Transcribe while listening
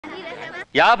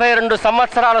52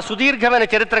 సంవత్సరాల సుదీర్ఘమైన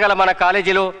చరిత్ర గల మన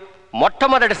కాలేజీలో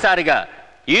మొట్టమొదటిసారిగా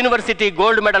యూనివర్సిటీ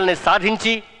గోల్డ్ మెడల్ని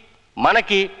సాధించి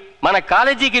మన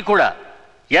కాలేజీకి కూడా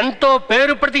ఎంతో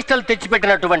పేరు ప్రతిష్టలు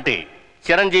తెచ్చిపెట్టినటువంటి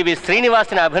చిరంజీవి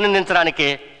శ్రీనివాస్ని అభినందించడానికే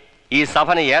ఈ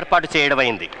సభని ఏర్పాటు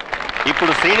చేయడమైంది.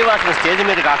 ఇప్పుడు శ్రీనివాస్ని స్టేజ్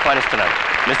మీదకి ఆహ్వానిస్తున్నాను.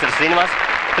 Mister Srinivas,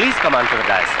 please come on to the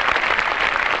dais.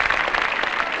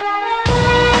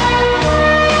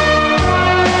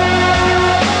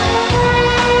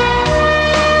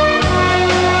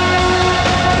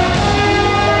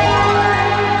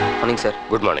 Morning sir.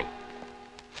 Good morning.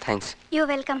 Thanks. You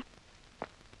welcome.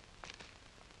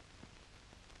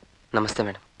 నమస్తే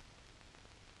మేడం.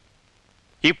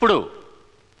 ఇప్పుడు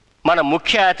మన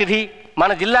ముఖ్య అతిథి,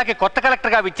 మన జిల్లాకి కొత్త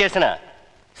కలెక్టర్గా విచ్చేసిన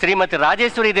శ్రీమతి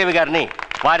రాజేశ్వరీదేవి గారిని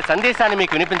వారి సందేశాన్ని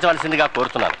మీకు వినిపించవలసిందిగా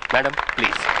కోరుతున్నాను. Madam,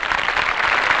 please.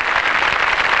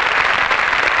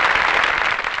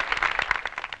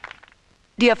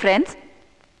 Dear friends,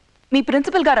 me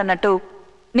principal గారు అన్నట్టు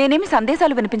నేనేమి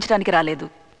సందేశాలు వినిపించడానికి రాలేదు.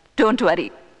 Don't worry.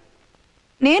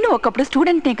 నేను ఒకప్పుడు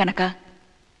స్టూడెంట్నే కనుక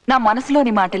నా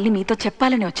మనసులోని మాటల్ని మీతో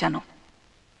చెప్పాలని వచ్చాను.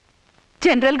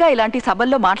 జనరల్గా ఇలాంటి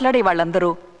సభల్లో మాట్లాడే వాళ్ళందరూ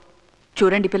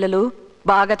చూడండి పిల్లలు,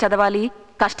 బాగా చదవాలి,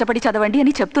 కష్టపడి చదవండి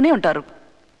అని చెప్తూనే ఉంటారు.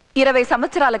 20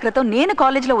 సంవత్సరాల క్రితం నేను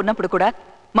కాలేజీలో ఉన్నప్పుడు కూడా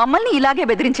మమ్మల్ని ఇలాగే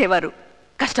బెదిరించేవారు,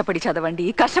 కష్టపడి చదవండి,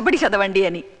 కష్టపడి చదవండి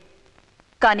అని.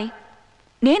 కానీ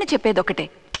నేను చెప్పేది ఒకటే,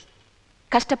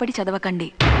 కష్టపడి చదవకండి.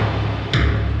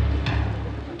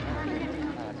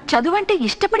 చదువంటే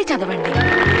ఇష్టపడి చదవండి.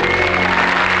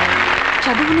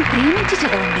 చదువుని ప్రేమించి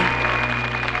చదవండి.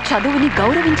 చదువుని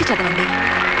గౌరవించి చదవండి.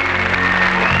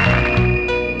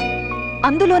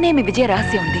 అందులోనే మీ విజయ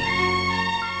రహస్యం ఉంది.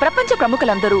 ప్రపంచ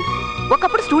ప్రముఖులందరూ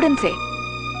ఒకప్పుడు స్టూడెంట్సే.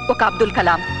 ఒక అబ్దుల్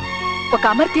కలాం, ఒక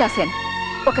అమర్త్య సెన్,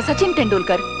 ఒక సచిన్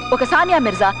టెండూల్కర్, ఒక సానియా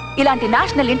మిర్జా, ఇలాంటి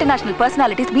నేషనల్ ఇంటర్నేషనల్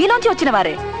పర్సనాలిటీస్ మీలోంచి వచ్చిన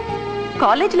వారే.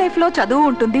 కాలేజ్ లైఫ్లో చదువు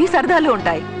ఉంటుంది, సరదాలు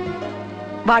ఉంటాయి.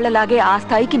 వాళ్లలాగే ఆ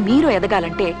స్థాయికి మీరు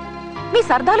ఎదగాలంటే మీ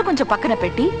సరదాలు కొంచెం పక్కన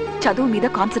పెట్టి చదువు మీద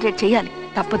కాన్సన్ట్రేట్ చేయాలి.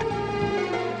 తప్పదు.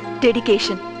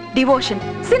 డెడికేషన్, డివోషన్,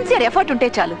 సిన్సియర్ ఎఫర్ట్ ఉంటే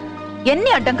చాలు.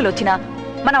 ఎన్ని అడ్డంకులు వచ్చినా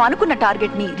మనం అనుకున్న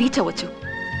టార్గెట్ ని రీచ్ అవ్వచ్చు.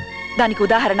 దానికి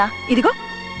ఉదాహరణ ఇదిగో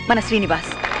మన Srinivas.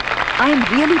 I'm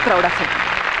really proud of him.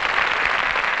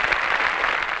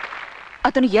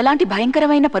 అతను ఎలాంటి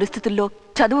భయంకరమైన పరిస్థితుల్లో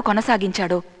చదువు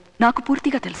కొనసాగించాడో నాకు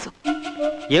పూర్తిగా తెలుసు.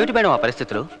 ఏమిటి మేడం ఆ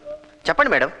పరిస్థితులు?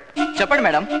 చెప్పండి మేడం. చెప్పండి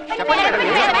మేడం.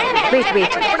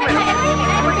 వెయిట్.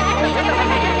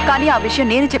 కానీ ఆ విషయం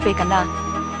నేను చెప్పే కన్నా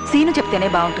సీను చెప్తేనే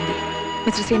బాగుంటుంది.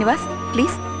 Mister Srinivas,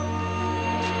 please.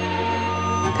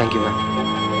 Thank you ma'am.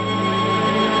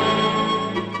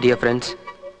 Dear friends,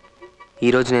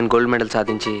 ఈరోజు నేను గోల్డ్ మెడల్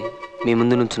సాధించి మీ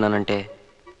ముందు నుంచున్నానంటే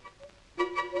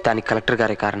దానికి కలెక్టర్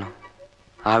గారే కారణం.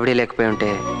 ఆవిడే లేకపోయి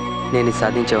ఉంటే నేను ఇది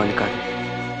సాధించేవాడిని కాదు.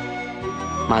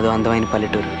 మాదో అందమైన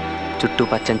పల్లెటూరు, చుట్టూ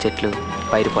పచ్చని చెట్లు,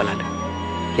 పైరు పొలాలు,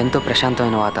 ఎంతో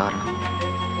ప్రశాంతమైన వాతావరణం.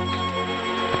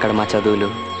 అక్కడ మా చదువులు,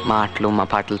 మా ఆటలు, మా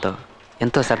పాటలతో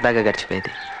ఎంతో సరదాగా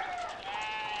గడిచిపోయేది.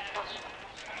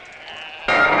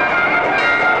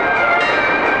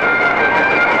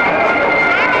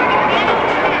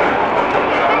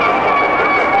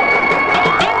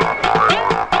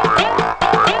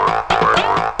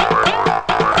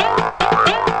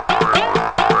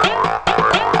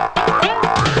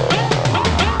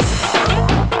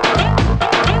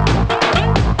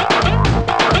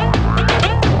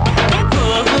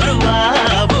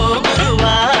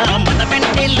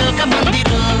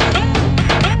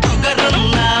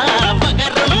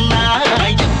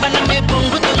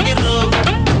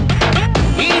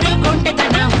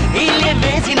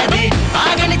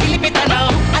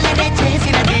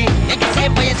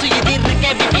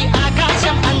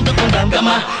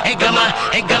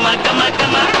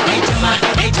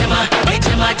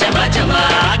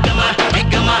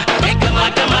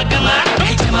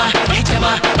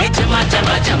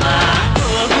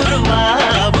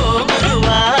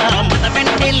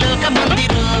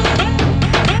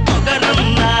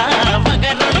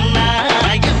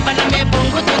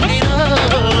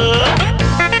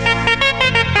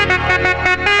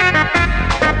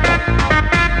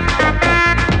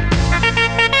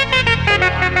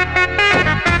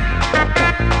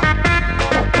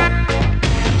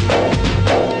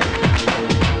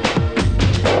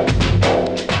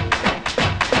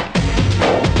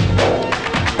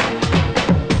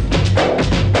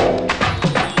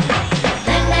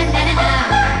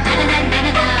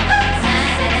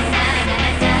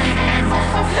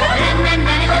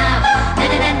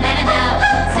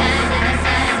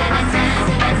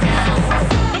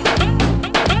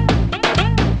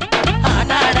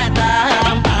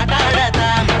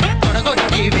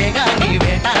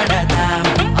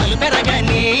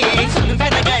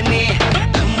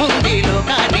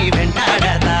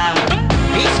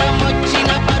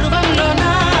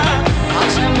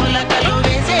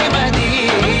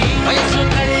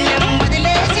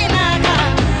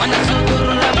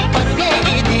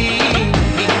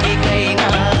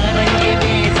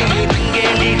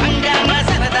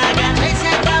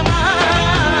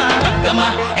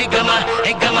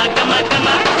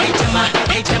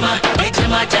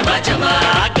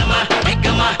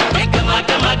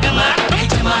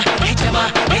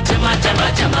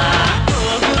 చమా ఓ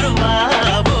గురువా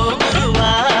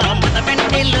మన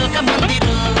వెంటే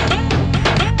లోకముందిరు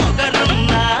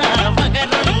పొగరున్నా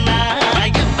వగరున్నా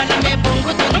యవ్వనమే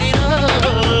పొంగుతుందిరో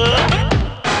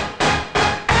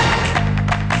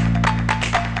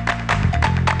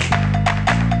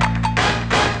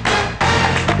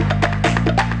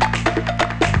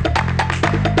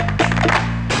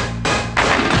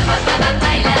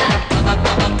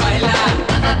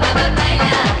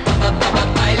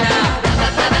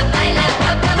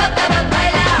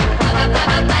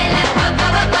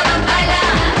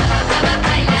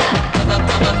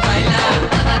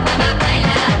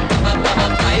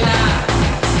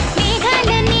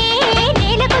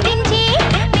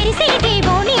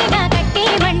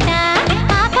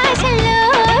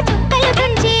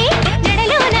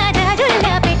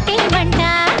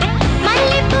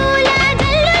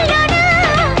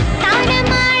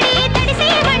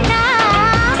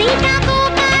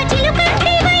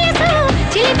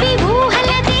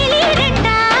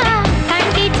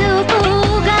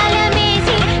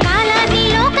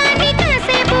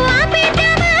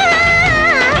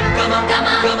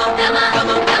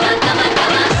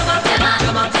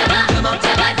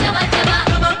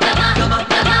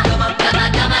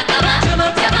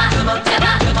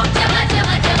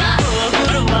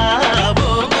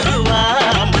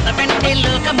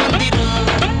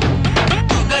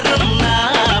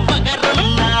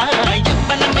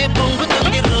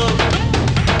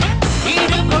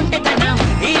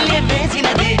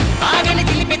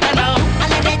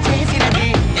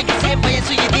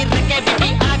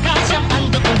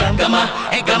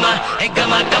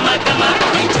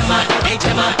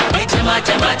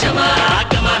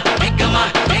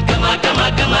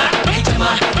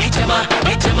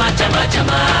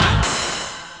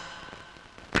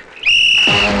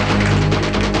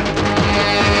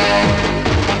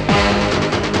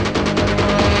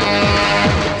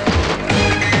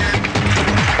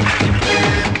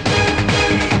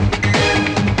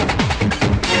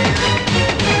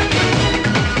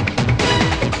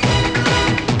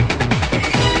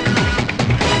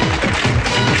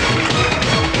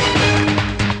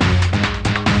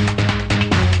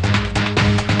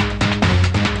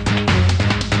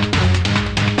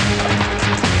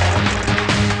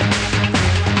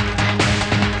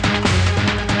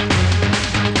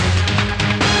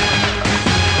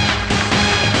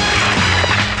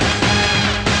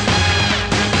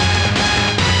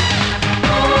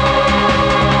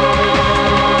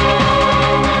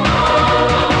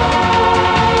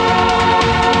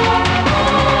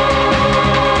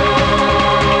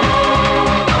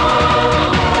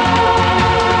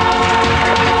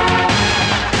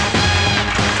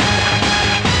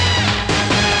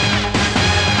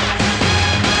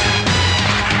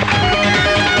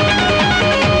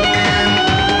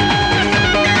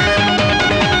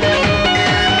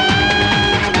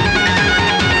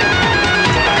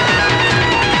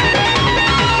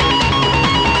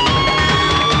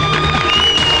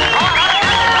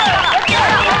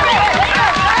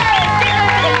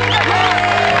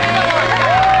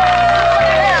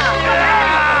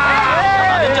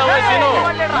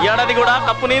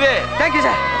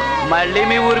మళ్ళీ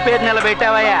మీ ఊరి పేరు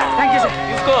నిలబెట్టావయ్యా. Thank you sir.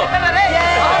 తీసుకో.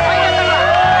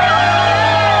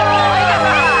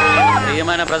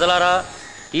 ప్రియమైన ప్రజలారా,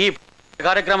 ఈ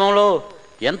కార్యక్రమంలో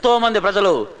ఎంతో మంది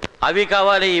ప్రజలు అవి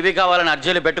కావాలి ఇవి కావాలని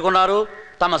అర్జీలు పెట్టుకున్నారు,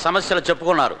 తమ సమస్యలు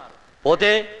చెప్పుకున్నారు.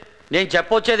 పోతే నేను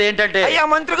చెప్పొచ్చేది ఏంటంటే, అయ్యా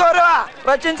మంత్రి గారు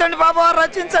రచించండి బాబా,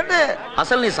 రచించండి.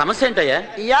 అసలు నీ సమస్య ఏంటయ్యా?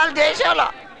 ఇవాళ దేశంలో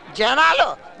జనాలు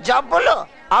జబ్బులు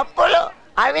అప్పులు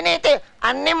అవినీతి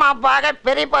అన్ని మా బాగా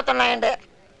పెరిగిపోతున్నాయండి.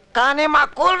 కానీ మా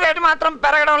కూల్ రేటు మాత్రం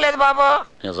పెరగడం లేదు బాబు.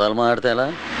 నిజాలు మాట్లాడితే ఎలా?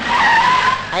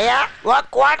 అయ్యా ఒక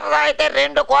క్వార్టర్ అయితే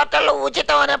 2 క్వార్టర్లు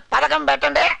ఉచితం అనే పథకం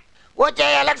పెట్టండి. వచ్చే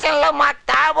ఎలక్షన్ లో మా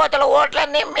తాగబోతుల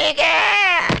ఓట్లన్నీ మీకే.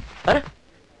 అరే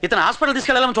ఇతను హాస్పిటల్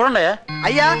తీసుకెళ్ళాలని చూడండి.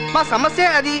 అయ్యా మా సమస్య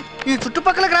అది. ఈ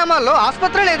చుట్టుపక్కల గ్రామాల్లో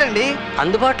ఆసుపత్రి లేదండి.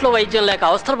 అందుబాటులో వైద్యం లేక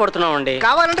అవస్థలు పడుతున్నామండి.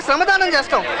 కావాలంటే శ్రమదానం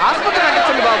చేస్తాం, ఆసుపత్రి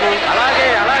కట్టించండి బాబు. అలాగే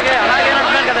అలాగే అలాగే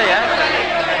అంటున్నాను కదయ్యా.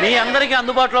 మీ అందరికీ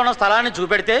అందుబాటులో ఉన్న స్థలాన్ని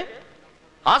చూపెడితే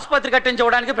ఆసుపత్రి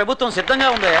కట్టించడానికి ప్రభుత్వం సిద్ధంగా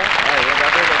ఉంది.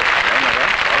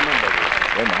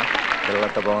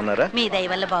 బాగున్నారా? మీ దయ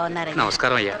వల్ల బాగున్నారా?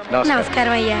 నమస్కారం అయ్యా.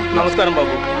 నమస్కారం అయ్యా. నమస్కారం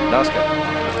బాబు. నమస్కారం.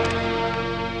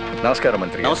 నమస్కారం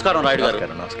మంత్రి. నమస్కారం రాయుడు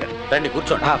గారు. నమస్కారం. రండి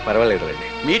కూర్చోండి. పర్వాలేదు రండి.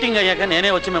 మీటింగ్ అయ్యాక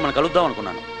నేనే వచ్చి మిమ్మల్ని కలుద్దాం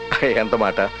అనుకున్నాను. ఎంత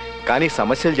మాట. కానీ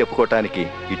సమస్యలు చెప్పుకోవటానికి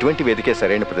ఇటువంటి వేదికే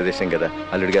సరైన ప్రదేశం కదా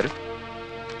అల్లుడు గారు.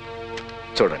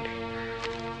 చూడండి.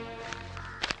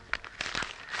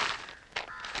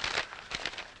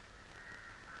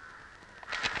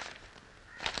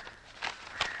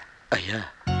 అయ్యా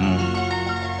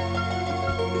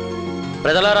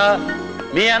ప్రజలారా,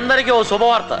 మీ అందరికీ ఓ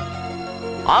శుభవార్త.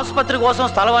 ఆసుపత్రి కోసం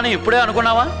స్థలం అని ఇప్పుడే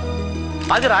అనుకున్నావా?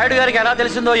 అది రాయుడు గారికి ఎలా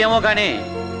తెలిసిందో ఏమో కానీ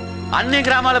అన్ని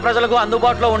గ్రామాల ప్రజలకు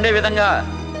అందుబాటులో ఉండే విధంగా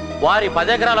వారి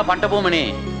 10 ఎకరాల పంట భూమిని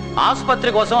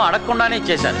ఆసుపత్రి కోసం అడగకుండానే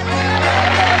ఇచ్చేశారు.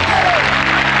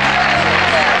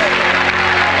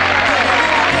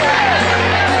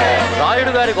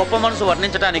 రాయుడు గారి గొప్ప మనసు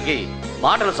వర్ణించడానికి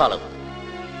మాటలు చాలవు.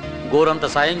 గోరంత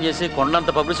సాయం చేసి కొండంత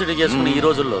పబ్లిసిటీ చేసుకుని ఈ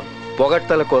రోజుల్లో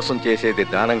పొగడ్తల కోసం చేసేది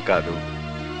దానం కాదు,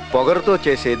 పొగరుతో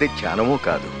చేసేది ధ్యానము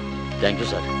కాదు. Thank you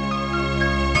sir.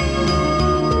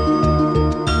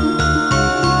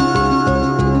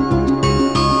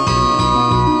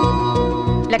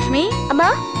 లక్ష్మి అమ్మా,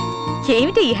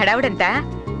 ఏమిటి ఈ హడావుడంతా?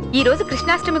 ఈ రోజు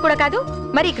కృష్ణాష్టమి కూడా కాదు,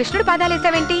 మరి కృష్ణుడు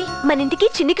పాదాలేసావేంటి? మన ఇంటికి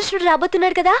చిన్ని కృష్ణుడు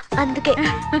రాబోతున్నాడు కదా, అందుకే.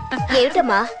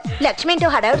 ఏమిటమ్మా లక్ష్మి ఏంటో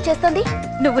హడావుడు చేస్తోంది?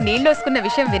 నువ్వు నీళ్ళోసుకున్న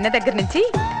విషయం విన్న దగ్గర నుంచి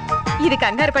ఇది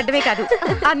కంగారు పడ్డమే కాదు,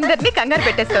 అందరినీ కంగారు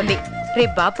పెట్టేస్తోంది.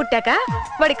 రేపు బాబు పుట్టాక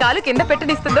వాడి కాలు కింద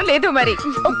పెట్టనిస్తుందో లేదో మరి.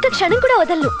 ఒక్క క్షణం కూడా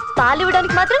వదలను. పాలు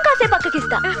ఇవ్వడానికి మాత్రం కాసేపు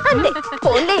పక్కకిస్తా అంతే.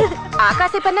 పోన్లే, ఆ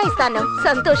కాసేపన్నా ఇస్తాను.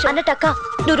 సంతోషం. అన్నట్టక్క,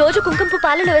 నువ్వు రోజు కుంకుమ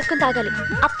పాలలో వేసుకుని తాగాలి.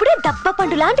 అప్పుడే దబ్బ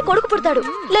పండు లాంటి కొడుకు పుడతాడు,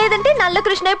 లేదంటే నల్ల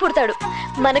కృష్ణయ్య పుడతాడు.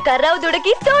 మన కర్రావు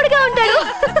దుడకి తోడుగా ఉంటాడు.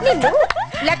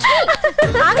 లక్ష్మి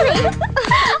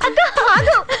అక్క,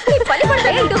 ఆగు. నీ పని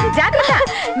పడతాడు. జాగ్రత్త,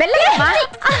 మెల్లగా.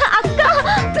 అక్క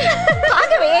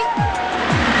ఆగవే.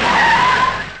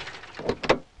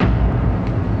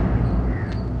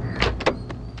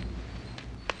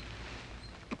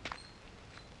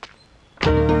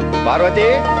 పార్వతి,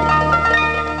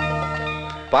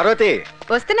 పార్వతి,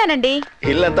 వస్తున్నానండి.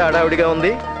 ఇల్లంతా హడావిడిగా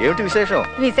ఉంది, ఏమిటి విశేషం?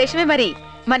 విశేషమే మరి.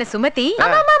 మన సుమతి.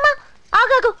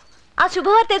 ఆగాగు, ఆ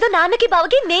శుభవార్త ఏదో నాన్నకి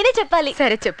బావకి నేనే చెప్పాలి.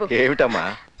 సరే చెప్పు. ఏమిటమ్మా?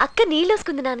 అక్క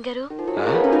నీళ్ళొసుకుంది నాన్నగారు.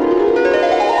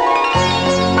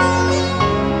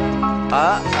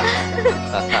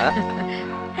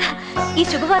 ఈ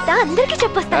శుభవార్త అందరికీ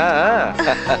చెప్పొస్తా.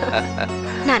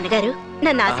 నాన్నగారు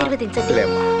నన్ను ఆశీర్వదించండి.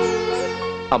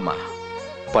 అమ్మా,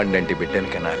 పండంటి బిడ్డను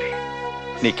కనాలి.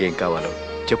 నీకేం కావాలో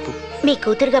చెప్పు. మీ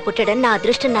కూతురుగా పుట్టడం నా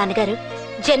అదృష్టం నాన్నగారు.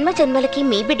 జన్మ జన్మలకి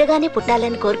మీ బిడ్డగానే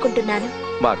పుట్టాలని కోరుకుంటున్నాను.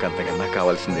 మాకంతకన్నా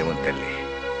కావాల్సిందేమో తల్లి.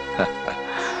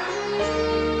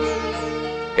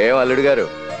 ఏం అల్లుడు గారు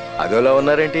అదోలా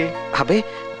ఉన్నారేంటి? అబ్బే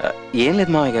ఏం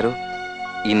లేదు మామయ్య గారు,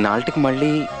 ఇన్నాళ్ళకి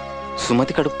మళ్ళీ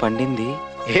సుమతి కడుపు పండింది.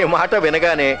 ఏ మాట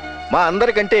వినగానే మా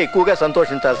అందరికంటే ఎక్కువగా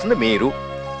సంతోషించాల్సింది మీరు.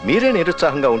 మీరే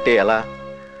నిరుత్సాహంగా ఉంటే ఎలా?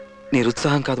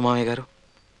 నిరుత్సాహం కాదు మామయ్య గారు,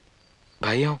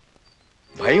 భయం.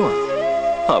 భయమా?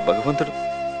 ఆ భగవంతుడు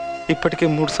ఇప్పటికే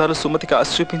 3 సార్లు సుమతికి ఆశ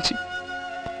చూపించి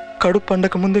కడుపు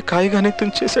పండక ముందే కాయగానే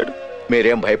తుంచేశాడు.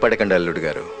 మీరేం భయపడకండి అల్లుడు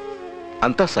గారు,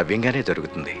 అంతా సవ్యంగానే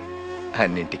జరుగుతుంది.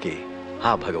 అన్నింటికి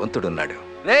ఆ భగవంతుడున్నాడు.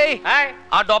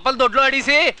 ఆ డొప్పలు దొడ్లో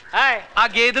అడిసి ఆ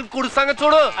గేదెలు కుడుస్తాంగ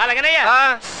చూడు. అలాగేనయ్యా.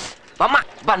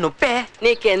 నొప్పే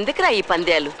నీకెందుకురా ఈ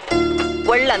పందేలు?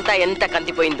 ఒళ్ళంతా ఎంత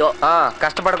కందిపోయిందో.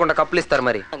 కష్టపడకుండా కప్పులు ఇస్తారు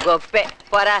మరి. గొప్పే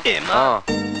పోరా.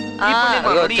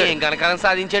 ఏం కనకాలం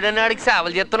సాధించాడని అడిగి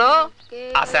సేవలు చేస్తున్నావు.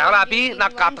 ఆ సేవలు ఆపి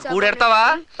నాకు కాస్త కూడెడతావా?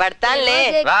 పడతానులే.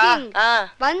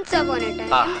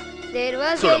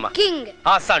 చూడమ్మా,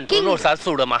 ఆ సంటూ నోసారి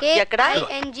చూడమ్మా. ఎక్కడ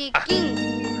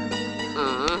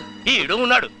ఈడు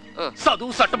ఉన్నాడు,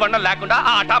 చదువు సట్టుబండ లేకుండా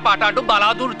ఆట పాట అంటూ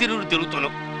బలాదూరు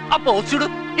తిరుగుతున్నావు. ఆ పౌరుషుడు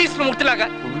ఈశ్వరమూర్తి లాగా.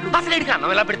 అసలు ఇడికి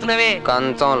అన్నం ఎలా పెడుతున్నావే?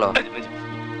 కంచంలో.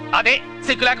 అదే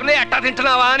సిగ్గు లేకుండా ఎట్టా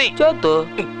తింటున్నావా అని చూద్దు.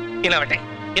 ఇలా పెట్టే,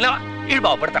 ఇలా ఇడు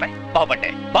బాగుపడతారా?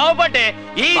 బాగుపడ్డే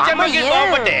ఈ జన్మకి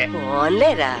బాగుపడ్డే.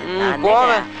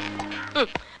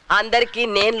 అందరికి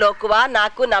నేను లోకువా,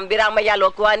 నాకు నంబిరామయ్య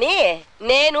లోకువా అని.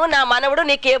 నేను నా మనవడు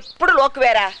నీకెప్పుడు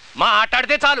లోకువేరా.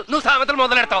 మాట్లాడితే చాలు నువ్వు సామెతలు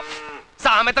మొదలెడతావు.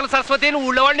 సామెతలు సరస్వతి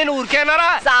ఊళ్ళో వాడిని నువ్వు ఊరికేనారా?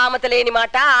 సామెత లేని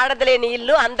మాట, ఆడదలేని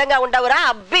ఇల్లు అందంగా ఉండవురా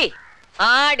అబ్బి.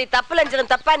 ఆడి తప్పులంచడం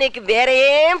తప్ప నీకు వేరే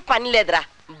ఏం పని లేదురా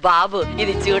బాబు.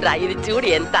 ఇది చూడురా, ఇది చూడు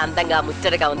ఎంత అందంగా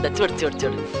ముచ్చటగా ఉందో. చూడు చూడు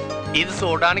చూడు. ఇది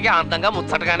చూడడానికి అందంగా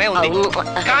ముచ్చటగానే ఉంది,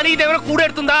 కానీ ఇదేమైనా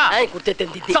కూడెడుతుందా?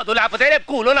 చదువు లేకపోతే రేపు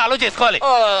కూలో నాలో చేసుకోవాలి.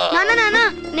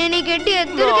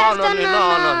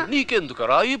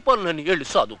 నీకెందుకరా ఈ పనులని? వెళ్ళి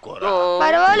చదువుకోరా.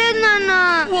 పర్వాలేదు నాన్న.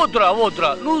 వద్దురా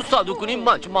వద్దురా, నువ్వు చదువుకుని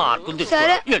మంచి మార్కులు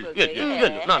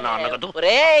నా నాన్న కదా.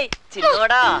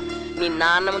 చిన్నోడా, నీ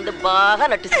నాన్న ముందు బాగా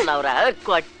నటిస్తున్నావురా.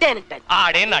 కొట్టేనంట.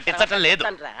 ఆడే నటించటం లేదు,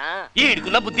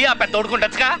 ఈడుకున్న బుద్ధి ఆ పెద్ద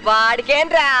ఓడుకుంటచ్చుగా.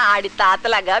 వాడికేంట్రా, ఆడి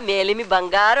తాతలాగా మేలిమి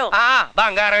బంగారం.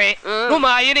 బంగారమే. నువ్వు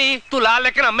మా అయ్యని తులాల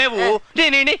లెక్కన అమ్మేవు,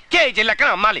 నేను కేజీ లెక్కన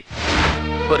అమ్మాలి.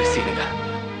 సీనిగా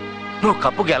నువ్వు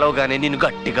కప్పు గెలవగానే నిన్ను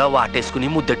గట్టిగా వాటేసుకుని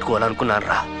ముద్దెట్టుకోవాలనుకున్నాను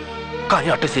రా. కానీ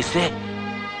అట్ట చేస్తే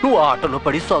నువ్వు ఆటలో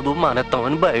పడి చదువు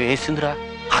మానేస్తామని భయం వేసిందిరా.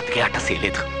 అందుకే అట్ట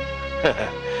చేయలేదు.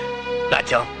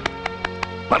 రాజ్యం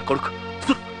మన కొడుకు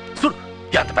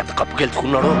ఎంత పెద్ద కప్పు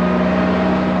గెలుచుకున్నాడు.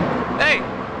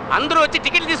 అందరూ వచ్చి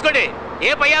టికెట్లు తీసుకోండి. ఏ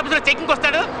పై ఆఫీసులో చెక్కింగ్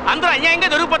వస్తాడు, అందరూ అన్యాయంగా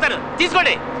దొరికిపోతారు.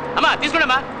 తీసుకోండి అమ్మా, తీసుకోండి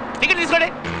అమ్మా, టికెట్ తీసుకోండి.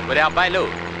 ఒరే అబ్బాయిలు,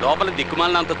 లోపల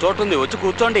దిక్కుమాలినంత చోటు ఉంది, వచ్చి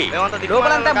కూర్చోండి.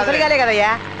 లోపలంతా ముసలిగాలే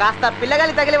కదయ్యా, కాస్త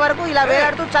పిల్లగాలి తగిలే వరకు ఇలా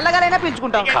వేలాడుతూ చల్లగాలైనా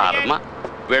పీల్చుకుంటాం. కర్మ,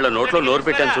 వీళ్ళ నోట్లో నోరు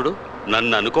పెట్టాను చూడు,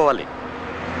 నన్ను అనుకోవాలి.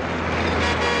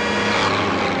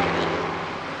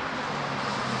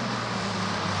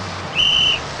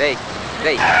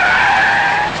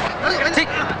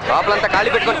 లోపలంతా ఖాళీ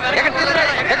పెట్టుకోండి.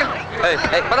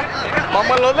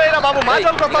 మమ్మల్ని వదిలేరా బాబు, మా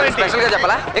స్పెషల్ గా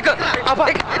చెప్పాలా?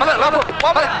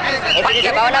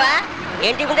 బాగున్నావా?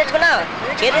 ఏం టిఫిన్ తెచ్చుకున్నావు?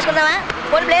 ఏం తీసుకున్నావా?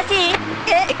 ఫోన్ ప్లేసి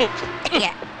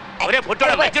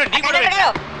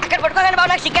అక్కడ పట్టుకోగానే బాబు,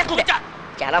 నాకు సిగ్గేస్తుంది.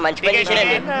 చాలా మంచి పని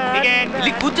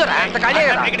చేశారండి. కూర్చోరా, అంత ఖాళీ.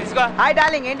 హాయ్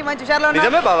డార్లింగ్, ఏంటి మంచి హుషారులో ఉన్నావు?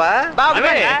 నిజమే బావా? బాబు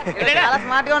చాలా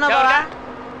స్మార్ట్ గా ఉన్నావు బావా.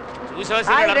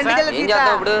 హాయ్, రెండు గెల ఏం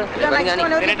చేద్దాం ఇప్పుడు?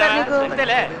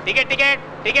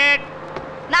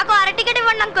 నాకు అర టికెట్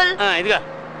ఇవ్వండి అంకుల్. ఇదిగా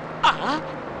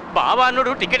బాబా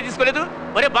అన్నుడు టికెట్ తీసుకోలేదు.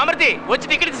 ఒరే బామర్తి, వచ్చి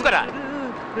టికెట్ తీసుకోరా.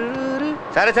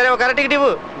 సరే సరే, ఒక అర టికెట్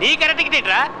ఇవ్వు. నీ కరెక్ట్ టికెట్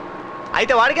రా.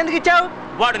 అయితే వాడికి ఎందుకు ఇచ్చావు?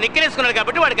 వాడు నిక్కర్ వేసుకున్నాడు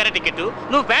కాబట్టి వాడు కరెక్ట్ టికెట్,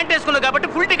 నువ్వు ప్యాంట్ వేసుకున్నావు కాబట్టి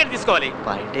ఫుల్ టికెట్ తీసుకోవాలి.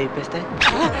 పాయింట్ అయిపోతే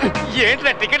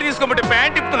ఏంట్రా టికెట్ తీసుకోమంటే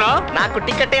ప్యాంట్ ఇప్పుతున్నావు? నాకు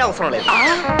టికెటే అవసరం లేదు.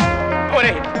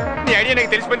 ఒరే, నీ ఐడియా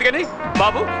నాకు తెలిసిపోయింది కానీ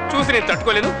బాబు, చూసి నేను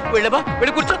తట్టుకోలేదు. వెళ్ళబా,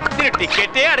 వెళ్ళి కూర్చో. నేను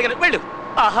టికెటే అడగను, వెళ్ళు.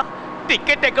 ఆహా,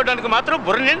 టికెట్ ఎక్కడానికి మాత్రం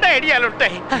బుర్ర నిండా ఐడియాలు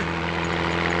ఉంటాయి.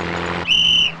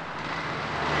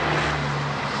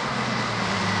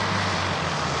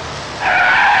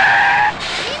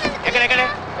 ఎక్కడెక్కడే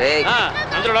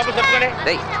అందరూ లోపల చెప్పుకోండి.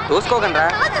 చూసుకోకండి రా,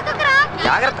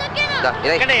 జాగ్రత్త.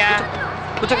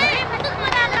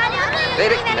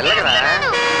 వెళ్ళగరా.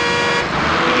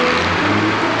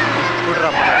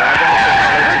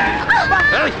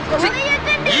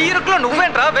 ఈ ఇరుకులో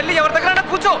నువ్వేంట్రా? వెళ్ళి ఎవరి దగ్గర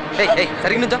కూర్చో.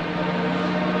 సరిగ్గా నుంచో.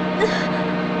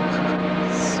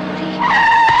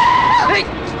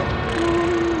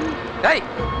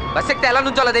 బస్ ఎక్కితే ఎలా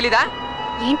నుంచోలో తెలీదా?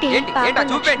 ఏంటి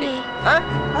చూపేంటి?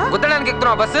 గుద్దడానికి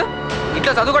ఎక్కుతున్నావు బస్సు?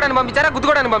 ఇంట్లో చదువుకోవడానికి పంపించారా,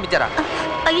 గుద్దుకోవడానికి పంపించారా?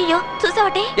 అయ్యో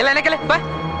చూసావటే. ఇలా వెనకలే బా.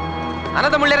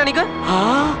 అన్నదమ్ముళ్ళేరా నీకు?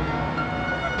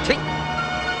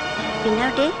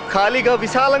 ఖాళీగా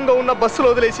విశాలంగా ఉన్న బస్సులు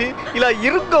వదిలేసి ఇలా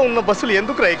ఇరుగ్గా ఉన్న బస్సులు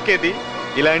ఎందుకురా ఎక్కేది?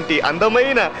 ఇలాంటి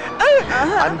అందమైన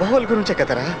అనుభవాల గురించే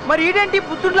కదరా. మరి ఈడేంటి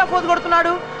పుత్తుడిలా పోతు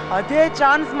కొడుతున్నాడు? అదే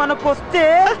ఛాన్స్ మనకు వస్తే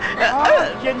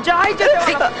ఎంజాయ్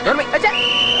చేద్దాం.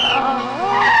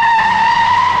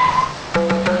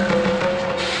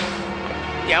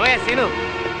 ఏమయ్యా సీను,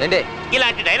 ఏంటి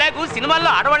ఇలాంటి డైలాగు సినిమాల్లో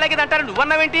ఆడవాళ్ళకి అంటారు,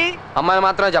 నువ్వన్నావేంటి? అమ్మాయి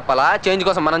మాత్రమే చెప్పాలా? చేంజ్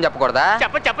కోసం మనం చెప్పకూడదా?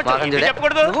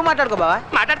 చెప్పకూడదు. నువ్వు మాట్లాడుకో బావా.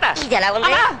 మాట్లాడతా. ఇది ఎలా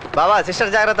ఉంది బావా?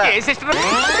 సిస్టర్ జాగ్రత్త. ఏ సిస్టర్?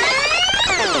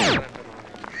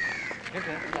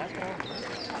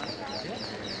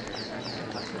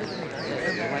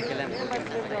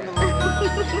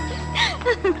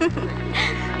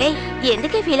 ఏయ్,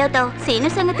 ఎందుకే ఫీల్ అవుతావు? సీను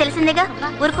సంగతి తెలిసిందేగా,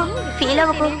 ఊరుకో, ఫీల్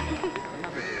అవ్వకు.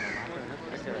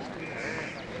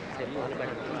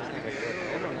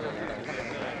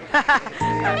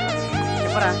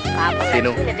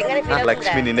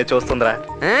 లక్ష్మి నిన్నే చూస్తుందిరా.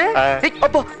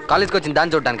 కాలేజ్కి వచ్చింది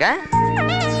దాన్ని చూడ్డానికా?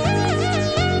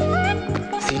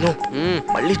 సీను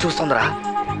మళ్ళీ చూస్తుందిరా.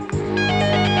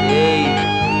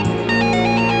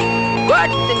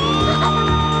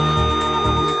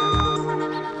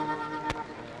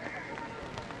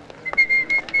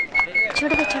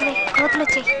 చూడవే చూడవే, కోతులు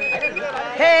వచ్చాయి.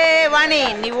 హే వాణి,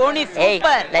 నీ ఓణి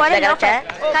సూపర్.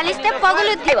 కలిస్తే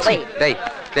పగులుద్ది.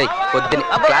 పొద్దున్న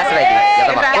క్లాస్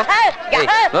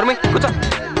కూర్చో.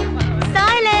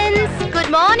 Silence. Good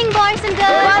morning, boys and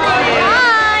girls.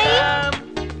 Hi.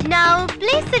 Now,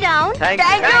 please sit down.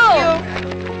 Thank you.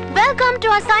 Welcome to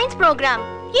our science program.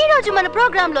 ఈ రోజు మన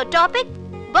ప్రోగ్రామ్ లో టాపిక్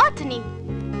బాటనీ.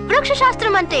 వృక్ష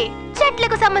శాస్త్రం అంటే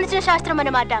చెట్లకు సంబంధించిన శాస్త్రం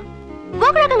అన్నమాట.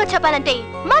 ఒక రకంగా చెప్పాలంటే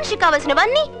మనిషికి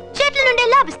కావలసినవన్నీ చెట్ల నుండే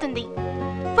లాభిస్తుంది.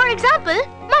 ఫర్ ఎగ్జాంపుల్,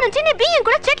 మనం తినే బియ్యం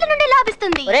కూడా చెట్ల నుండే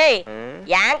లాభిస్తుంది.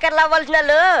 యాంకర్లు అవ్వాల్సిన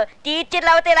వాళ్ళు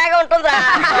టీచర్లు అవుతే ఇలాగే ఉంటుందిరా.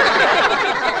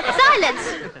 సైలెన్స్.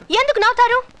 ఎందుకు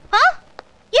నవ్వుతారు?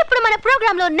 ఇప్పుడు మన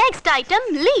ప్రోగ్రామ్ లో నెక్స్ట్ ఐటమ్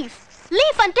లీఫ్.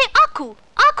 లీఫ్ అంటే ఆకు.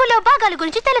 ఆకులో భాగాల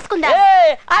గురించి తెలుసుకుందాం.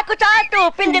 ఆకు చాటు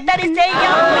పిండి తడిసే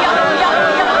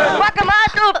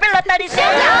పిల్ల తడిసే.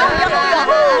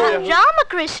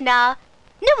 రామకృష్ణ,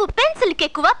 నువ్వు పెన్సిల్ కి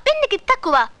ఎక్కువ, పెన్నుకి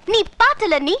తక్కువ. నీ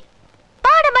పాటలన్నీ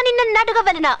పాడమని నన్ను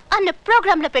అడగవలన అన్న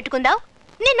ప్రోగ్రామ్ లో పెట్టుకుందాం.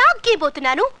 నేను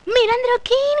ఆగిపోతున్నాను, మీరందరూ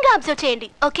కీన్ గా అబ్జర్వ్ చేయండి,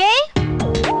 ఓకే?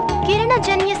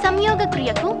 కిరణజన్య సంయోగ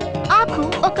క్రియకు ఆకు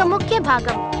ఒక ముఖ్య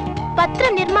భాగం. పత్ర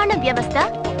నిర్మాణ వ్యవస్థ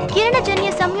కిరణజన్య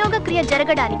సంయోగ క్రియ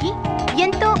జరగడానికి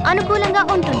ఎంతో అనుకూలంగా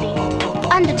ఉంటుంది.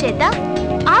 అందుచేత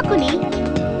ఆకుని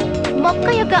మొక్క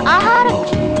యొక్క ఆహారం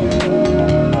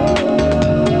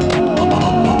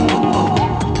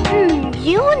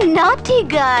You naughty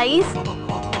guys.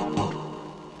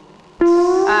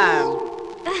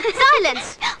 Silence.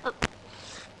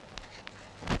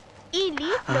 ఈ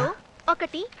లీఫ్ లో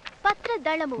ఒకటి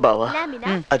పత్రదళము లామినా,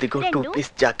 అదిగో 2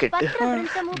 పీస్ జాకెట్,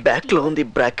 బ్యాక్ లో ఉంది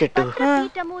బ్రాకెట్.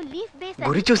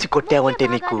 గురి చూసి కొట్టావంటే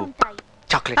నీకు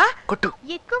చాక్లెట్ కొట్టు.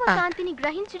 ఎక్కువ కాంతిని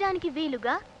గ్రహించడానికి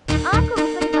వీలుగా ఆకు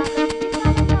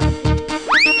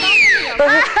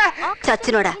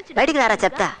చచ్చినోడా బయటికి రారా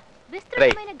చెప్తా.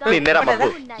 నిన్నేరా బాబు.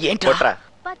 కొట్రా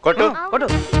కొట్టు కొట్టు.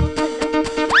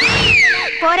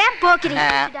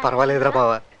 పర్వాలేదురా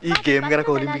బావా, ఈ గేమ్ గనక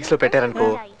ఒలింపిక్స్ లో పెట్టారనుకో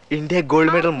ఇండియా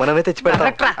గోల్డ్ మెడల్ మనమే తెచ్చి పెడతాం.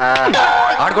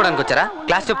 ఆడుకోవడానికి వచ్చారా?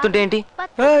 క్లాస్ చెప్తుంటే ఏంటి?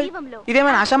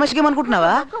 ఇదేమైనా ఆషామాషి గేమ్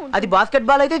అనుకుంటున్నావా? అది బాస్కెట్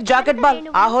బాల్ అయితే జాకెట్ బాల్.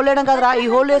 ఆ హోల్ వేయడం కాదురా, ఈ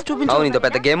హోల్ వేసి చూపించు. అవును, ఇంత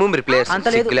పెద్ద గేమ్ మీరు ప్లేయర్స్ అంత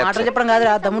లేదు, మాటలు చెప్పడం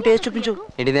కాదురా, దమ్ము టేస్ట్ చూపించు.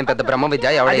 ఇదేం పెద్ద బ్రహ్మ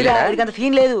విద్య? ఎవడైనా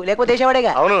సీన్ లేదు, లేకపోతే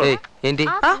వేసేవాడేగా. ఏంటి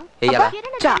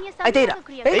అయితే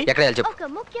ఎక్కడ చెప్పు.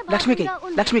 లక్ష్మికి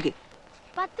లక్ష్మికి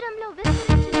పత్రంలో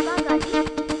విస్తరించిన భాగాన్ని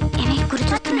గురి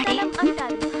చూస్తున్నాడే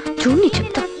చూడు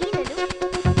చెప్తా.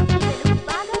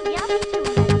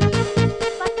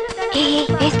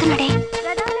 వేస్తున్నాడే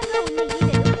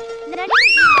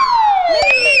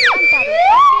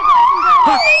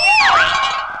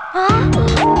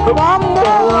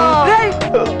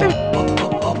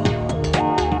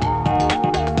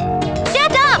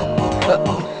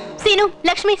scene,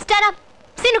 Lakshmi star up.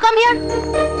 Scene come here.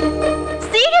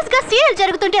 Serious గా సీరియల్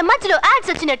జరుగుతుంటే మధ్యలో యాడ్స్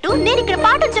వచ్చినట్టు నేను ఇక్కడ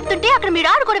పాఠం చెప్తుంటే అక్కడ మీరు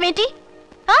ఆడుకోవడం ఏంటి?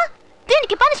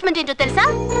 దీనికి పనిష్మెంట్ ఏంటో తెలుసా?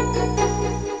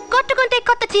 కొట్టుకుంటే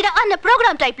కొత్త చీర అన్న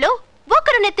ప్రోగ్రామ్ టైప్ లో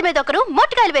ఒకరు నెత్తి మీద ఒకరు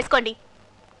మొట్టికాయలు వేసుకోండి.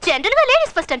 జనరల్ గా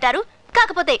లేడీస్ ఫస్ట్ అంటారు,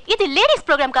 కాకపోతే ఇది లేడీస్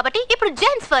ప్రోగ్రామ్ కాబట్టి ఇప్పుడు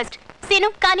జెంట్స్ ఫస్ట్. సీను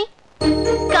కానీ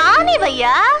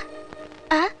కానివయ్యా.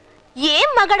 ఏం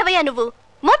మగడవయ్యా నువ్వు?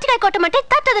 మొట్టికాయ కొట్టమంటే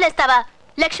తట్టదలేస్తావా?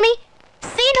 లక్ష్మి,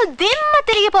 సీను దిమ్మ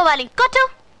తిరిగిపోవాలి. కొట్టు,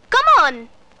 కమాన్.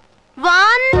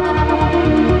 1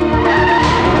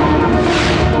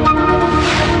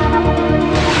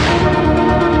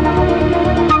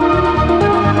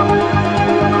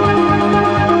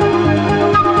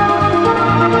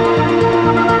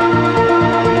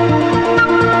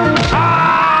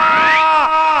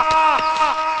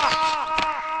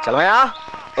 చలమయ్యా,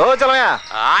 ఓ చలమయ్యా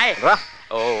రా.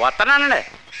 ఓ వస్తున్నానండి.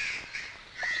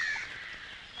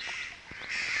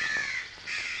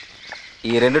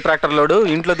 ఈ 2 ట్రాక్టర్ లోడు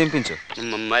ఇంట్లో దింపించు.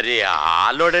 మరి ఆ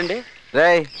లోడ్ అండి?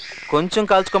 రేయ్, కొంచెం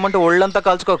కాల్చుకోమంటే ఒళ్ళంతా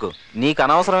కాల్చుకోకు. నీకు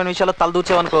అనవసరమైన విషయాలు తల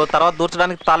దూర్చావనుకో తర్వాత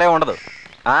దూర్చడానికి తలే ఉండదు.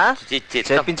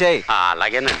 చెప్పించేయి.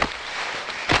 అలాగేనండి.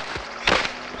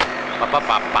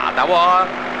 పదవో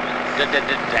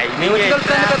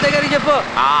చెప్పు.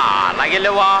 అలాగే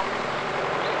లేవా.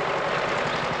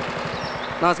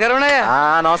 నమస్కారం అన్నయ్య.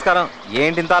 నమస్కారం.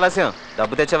 ఏంటి ఇంత ఆలస్యం?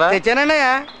 డబ్బు తెచ్చావా? తెచ్చానన్నయ్య.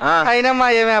 అయినా మా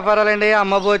ఏం వ్యాపారాలండి?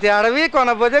 అమ్మపోతే అడవి,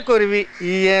 కొనపోతే కొరివి.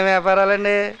 ఈ ఏం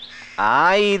వ్యాపారాలండి?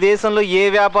 ఈ దేశంలో ఏ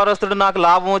వ్యాపారస్తుడు నాకు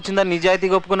లాభం వచ్చిందని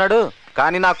నిజాయితీగా ఒప్పుకున్నాడు?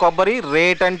 కానీ నా కొబ్బరి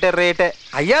రేట్ అంటే రేటే.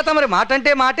 అయ్యా తమరి మాట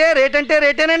అంటే మాటే, రేట్ అంటే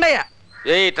రేటేనండి అయ్యా.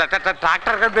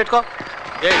 ట్రాక్టర్ కట్ పెట్టుకో.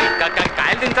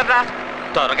 కాయలు తింటారా?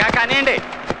 త్వరగా కానివ్వండి.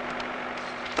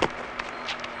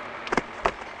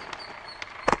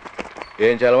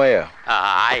 ఏం చలమయ్యా,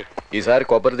 ఈసారి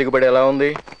కొబ్బరి దిగుబడి ఎలా ఉంది?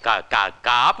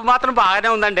 కాపు మాత్రం బాగానే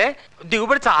ఉందండి.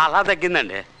 దిగుబడి చాలా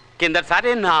తగ్గిందండి. కిందసారి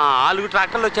 4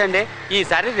 ట్రాక్టర్లు వచ్చాయండి,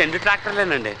 ఈసారి 2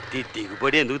 ట్రాక్టర్లేనండి.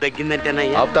 దిగుబడి ఎందుకు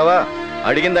తగ్గిందంటేనయ్యా? ఆపుతావా?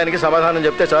 అడిగిన దానికి సమాధానం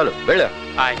చెప్తే చాలు, వెళ్ళా.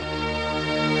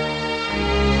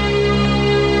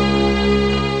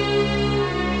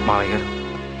 మావయ్య గారు,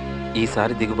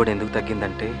 ఈసారి దిగుబడి ఎందుకు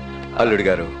తగ్గిందంటే? అల్లుడి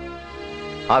గారు,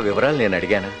 ఆ వివరాలు నేను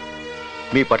అడిగానా?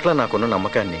 మీ పట్ల నాకున్న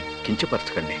నమ్మకాన్ని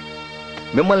కించపరచకండి.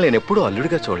 మిమ్మల్ని నేను ఎప్పుడూ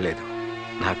అల్లుడిగా చూడలేదు,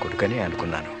 నా కొడుకనే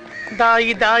అనుకున్నాను.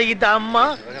 దాయి దాయి దమ్మ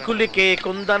కులికే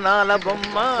కుందనాల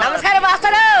బొమ్మ. నమస్కారం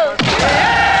మాస్టరు.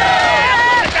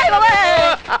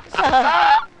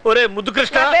 ఒరే ముద్దు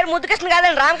కృష్ణ. పేరు ముద్దు కృష్ణ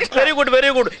కాదండి, Ramakrishna. Very good very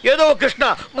good. ఏదో కృష్ణ,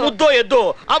 ముద్దో ఎద్దో.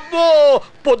 అబ్బో,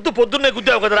 పొద్దున్నే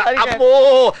గుద్దావు కదరా. అబ్బో,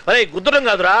 అరే గుద్దడం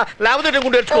కాదురా, లేకపోతే నేను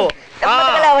గుండె తెచ్చుకో.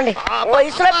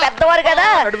 వయసులో పెద్దవారు కదా,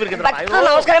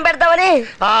 నమస్కారం పెడతామని.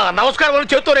 నమస్కారం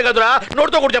చేత్తోనే కదరా,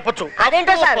 నోటితో కూడా చెప్పొచ్చు.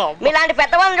 అదేంటో సార్, మీలాంటి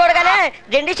పెద్దవాళ్ళని చూడగానే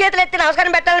 2 చేతులు ఎత్తి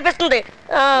నమస్కారం పెట్టాలనిపిస్తుంది.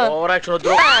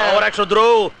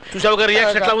 చూసావు గారు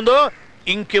రియాక్షన్ ఎట్లా ఉందో?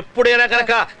 ఇంకెప్పుడైనా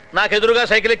కనుక నాకు ఎదురుగా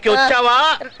సైకిల్ ఎక్కి వస్తావా?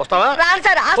 రాను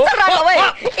సార్,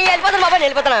 వెళ్ళిపోతాను బాబా,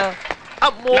 వెళ్ళిపోతున్నా.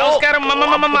 నమస్కారం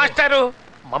మాస్టారు.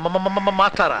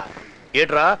 మాస్టారా?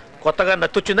 ఏట్రా కొత్తగా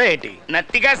నత్తొచ్చిందా ఏంటి?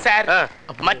 నత్తిగా సార్,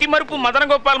 మతి మరుపు మదన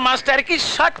గోపాల్ మాస్టర్ కి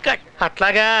షార్ట్ కట్.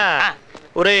 అట్లాగా?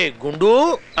 ఒరే గుండు.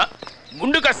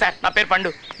 గుండు కదా సార్, నా పేరు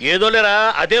పండు. ఏదో లేరా,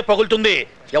 అదే పగులుతుంది.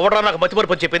 ఎవడరా నాకు మతి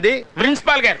మరుపు అని చెప్పింది?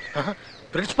 ప్రిన్సిపాల్ గారు.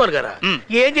 ప్రిన్సిపల్ గారా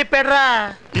ఏం చెప్పాడ్రా?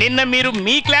 నిన్న మీరు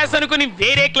మీ క్లాస్ అనుకుని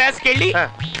వేరే క్లాస్కి వెళ్ళి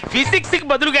ఫిజిక్స్ కి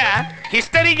బదులుగా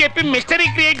హిస్టరీ చెప్పి మిస్టరీ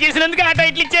క్రియేట్ చేసినందుకు ఆ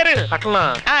టైటిల్ ఇచ్చారు. అట్లా?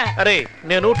 అరే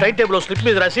నేను టైం టేబుల్ స్లిప్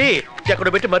మీద రాసి ఎక్కడ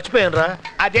పెట్టి మర్చిపోయాను రా.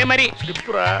 అదే మరి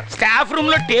స్టాఫ్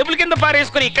రూమ్ లో టేబుల్ కింద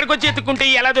పారేసుకుని ఇక్కడికి వచ్చి ఎత్తుకుంటే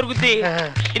ఎలా దొరుకుతుంది?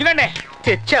 ఇదిగోండి.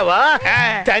 తెచ్చావా?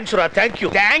 థ్యాంక్స్ రా. Thank you.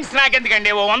 థ్యాంక్స్ నాకెందుకండి,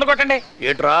 ఓ 100 కొట్టండి.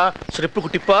 ఏంట్రా స్లిప్ కు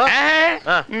టిప్పా?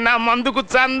 నా మందుకు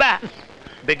చందా.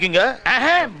 బెగ్గింగా?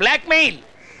 Black mail.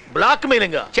 బ్లాక్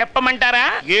మెయిలింగ్ చెప్పమంటారా?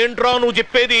 ఏంట్రా నువ్వు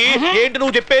చెప్పేది? ఏంటి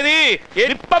నువ్వు చెప్పేది?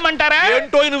 విప్పమంటారా?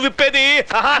 ఏంటో నువ్వు విప్పేది?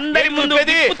 అందరి ముందు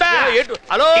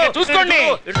హలో చూసుకోండి.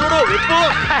 విప్పు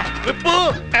విప్పు.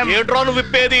 ఏంట్రా నువ్వు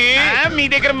విప్పేది? మీ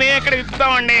దగ్గర మేము ఎక్కడ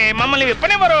విప్పుతామండి, మమ్మల్ని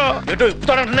విప్పనివ్వరు. ఏంటో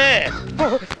విప్పుతానంటే.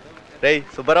 రేయ్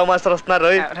సుబ్బారావు మాస్టర్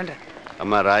వస్తున్నారు.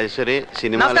 అమ్మా రాజేశ్వరి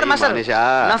సినిమా.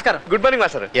 నమస్కారం. Good morning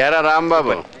master. ఏరా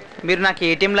రాంబాబు, మీరు నాకు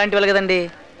ఏటీఎం లాంటి వాళ్ళు కదండి.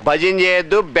 భజన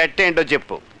చేయొద్దు, బెట్ ఏంటో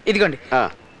చెప్పు. ఇదిగోండి.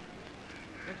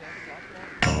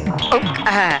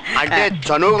 అంటే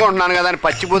చనువుకుంటున్నాను కదా అని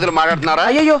పచ్చి బూతులు మాట్లాడుతున్నారా?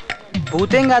 అయ్యో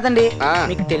బూతేం కాదండి,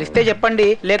 మీకు తెలిస్తే చెప్పండి,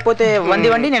 లేకపోతే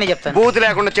వండి నేనే చెప్తాను. బూత్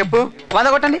లేకుండా చెప్పు.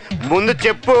 100 కొట్టండి. ముందు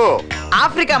చెప్పు.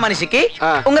 ఆఫ్రికా మనిషికి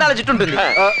ఉంగరాల జుట్టు ఉంటుంది.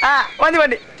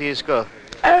 వండి తీసుకో.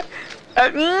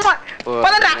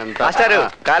 మాస్టర్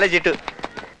కాలేజ్ ఇటు.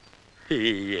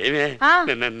 ఏమే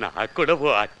నాకు కూడా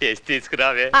టేస్ట్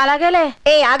తీసుకురావే. అలాగేలే.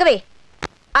 ఏ ఆగవే,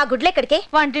 ఆ గుడ్లెక్కడికి?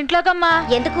 వంటింట్లోకమ్మా.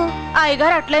 ఎందుకు?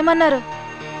 అయ్యగారు అట్లేమన్నారు.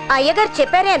 అయ్యగారు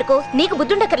చెప్పారే అనుకో, నీకు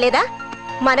బుద్ధుండక్కర్లేదా?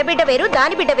 మన బిడ్డ వేరు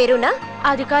దాని బిడ్డ వేరునా?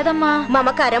 అది కాదమ్మా.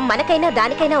 మమకారం మనకైనా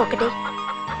దానికైనా ఒకటే.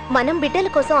 మనం బిడ్డల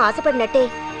కోసం ఆశపడినట్టే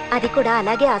అది కూడా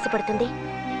అలాగే ఆశపడుతుంది.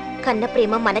 కన్న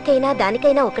ప్రేమ మనకైనా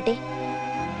దానికైనా ఒకటే.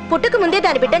 పుట్టుకు ముందే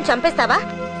దాని బిడ్డను చంపేస్తావా?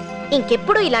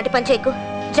 ఇంకెప్పుడు ఇలాంటి పని చేయకు.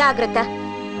 జాగ్రత్త.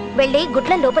 వెళ్ళి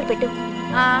గుడ్ల లోపల పెట్టు.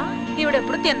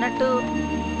 ఈవిడెప్పుడు తిన్నట్టు.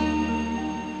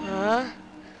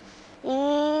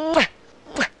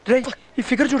 ఈ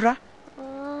ఫిగర్ చూడరా.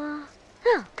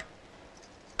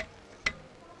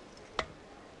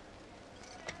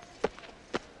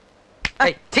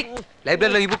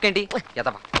 లైబ్రరీలో ఈ బుక్ ఏంటి?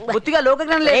 బొత్తిగా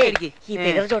లోకజ్ఞానం లేదు. ఈ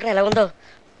ఫిగర్ చూడరా ఎలా ఉందో.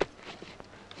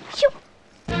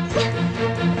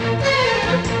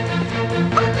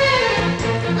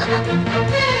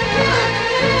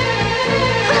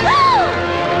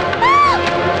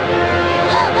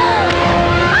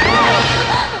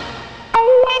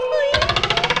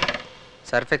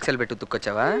 సర్ఫ్ ఎక్సెల్ పెట్టు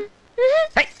తుక్కొచ్చావా?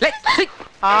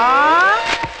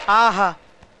 ఆహా,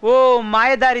 ఓ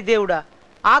మాయదారి దేవుడా,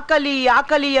 ఆకలి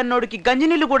ఆకలి అన్నోడికి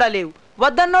గంజినీళ్ళు కూడా లేవు,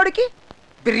 వద్దన్నోడికి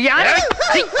బిర్యానీ.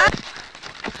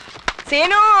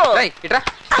 సేను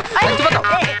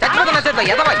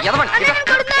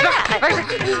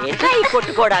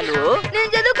కొట్టుకోడాలు. నేను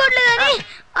చదువుకోవట్లేదని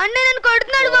అన్న నన్ను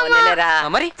కొడుతున్నాడు.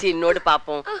 మరి చిన్నోడు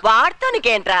పాపం,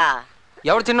 వాడుతానికేంట్రా?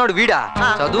 ఎవడు చిన్నోడు? వీడా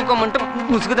చదువుకోమంటూ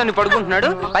ముసుగుదాన్ని పడుకుంటున్నాడు.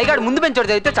 పైగాడు ముందు పెంచోడు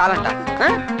చదివితే చాలంట.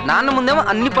 నాన్న ముందేమో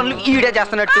అన్ని పనులు ఈడే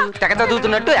చేస్తున్నట్టు, తెగ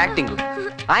చదువుతున్నట్టు యాక్టింగ్.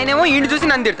 ఆయనేమో ఈయన చూసి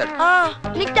నన్ను తిడతాడు.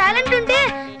 నీకు టాలెంట్ ఉంటే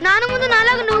నాన్న ముందు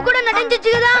నాలాగా నువ్వు కూడా నటించొచ్చు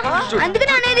కదా.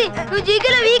 అందుకని అనేది నువ్వు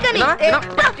జీకేలో వీక్ అని.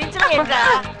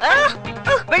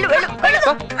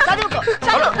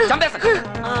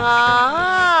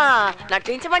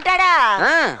 నటించమంటాడా?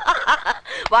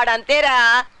 వాడంతేరా,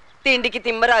 తిండికి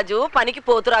తిమ్మరాజు, పనికి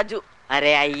పోతురాజు.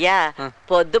 అరే అయ్యా,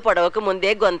 పొద్దు పొడవకు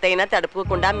ముందే గొంతైనా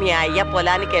తడుపుకుండా మీ అయ్య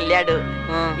పొలానికి వెళ్ళాడు,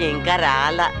 ఇంకా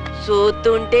రాలా.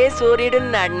 చూస్తుంటే సూర్యుడు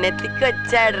నన్నెత్తికి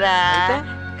వచ్చాడ్రా.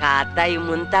 కాతాయి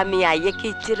ముంతా మీ అయ్యకి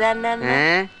ఇచ్చిరా.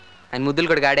 ఆయన ముద్దులు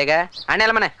కూడా గాడేగా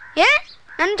అని. ఏ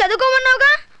నన్ను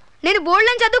చదువుకోమన్నావుగా? నేను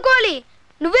బోర్డులని చదువుకోవాలి,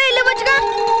 నువ్వే వెళ్ళవచ్చుగా.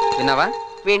 విన్నావా?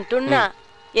 వింటున్నా.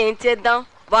 ఏం చేద్దాం?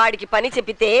 వాడికి పని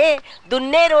చెప్పితే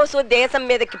దున్నే రోజు దేశం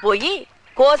మీదకి పోయి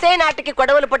కోసే నాటికి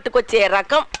కొడవలు పట్టుకొచ్చే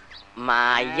రకం మా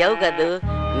అయ్యవు కదూ.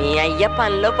 మీ అయ్య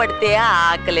పనిలో పడితే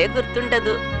ఆకలే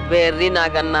గుర్తుండదు. వెర్రి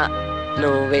నాకన్నా,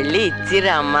 నువ్వు వెళ్ళి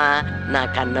ఇచ్చిరా అమ్మా. నా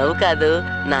కన్నవు కాదు,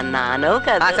 నా నానవు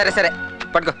కాదు. సరే సరే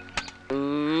పట్టుకో.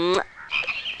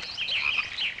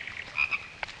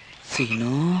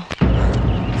 సీను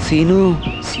సీను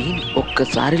సీను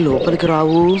ఒక్కసారి లోపలికి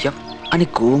రావు అని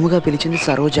గోముగా పిలిచింది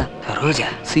సరోజ.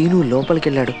 సీను లోపలికి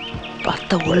వెళ్ళాడు.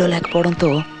 భర్త ఊళ్ళో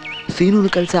లేకపోవడంతో సీనును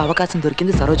కలిసే అవకాశం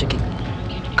దొరికింది సరోజకి.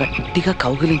 గట్టిగా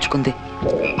కౌగిలించుకుంది.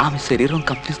 ఆమె శరీరం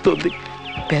కంపిస్తోంది,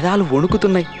 పెదాలు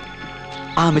వణుకుతున్నాయి.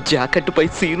 ఆమె జాకెట్పై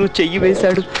సీను చెయ్యి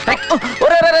వేశాడు.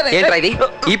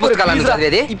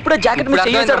 ఇప్పుడు జాకెట్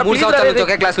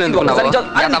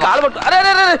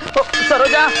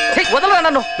సరోజా వదలరా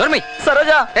నన్ను.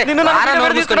 సరోజా నిన్ను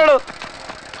తీసుకున్నాడు.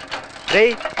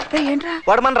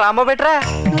 వాడు మన రాంబాబు బెట్రా.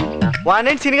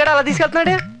 వాడేంటి సినిగాడు అలా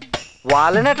తీసుకెళ్తున్నాడు?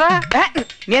 వాళ్ళనేట్రా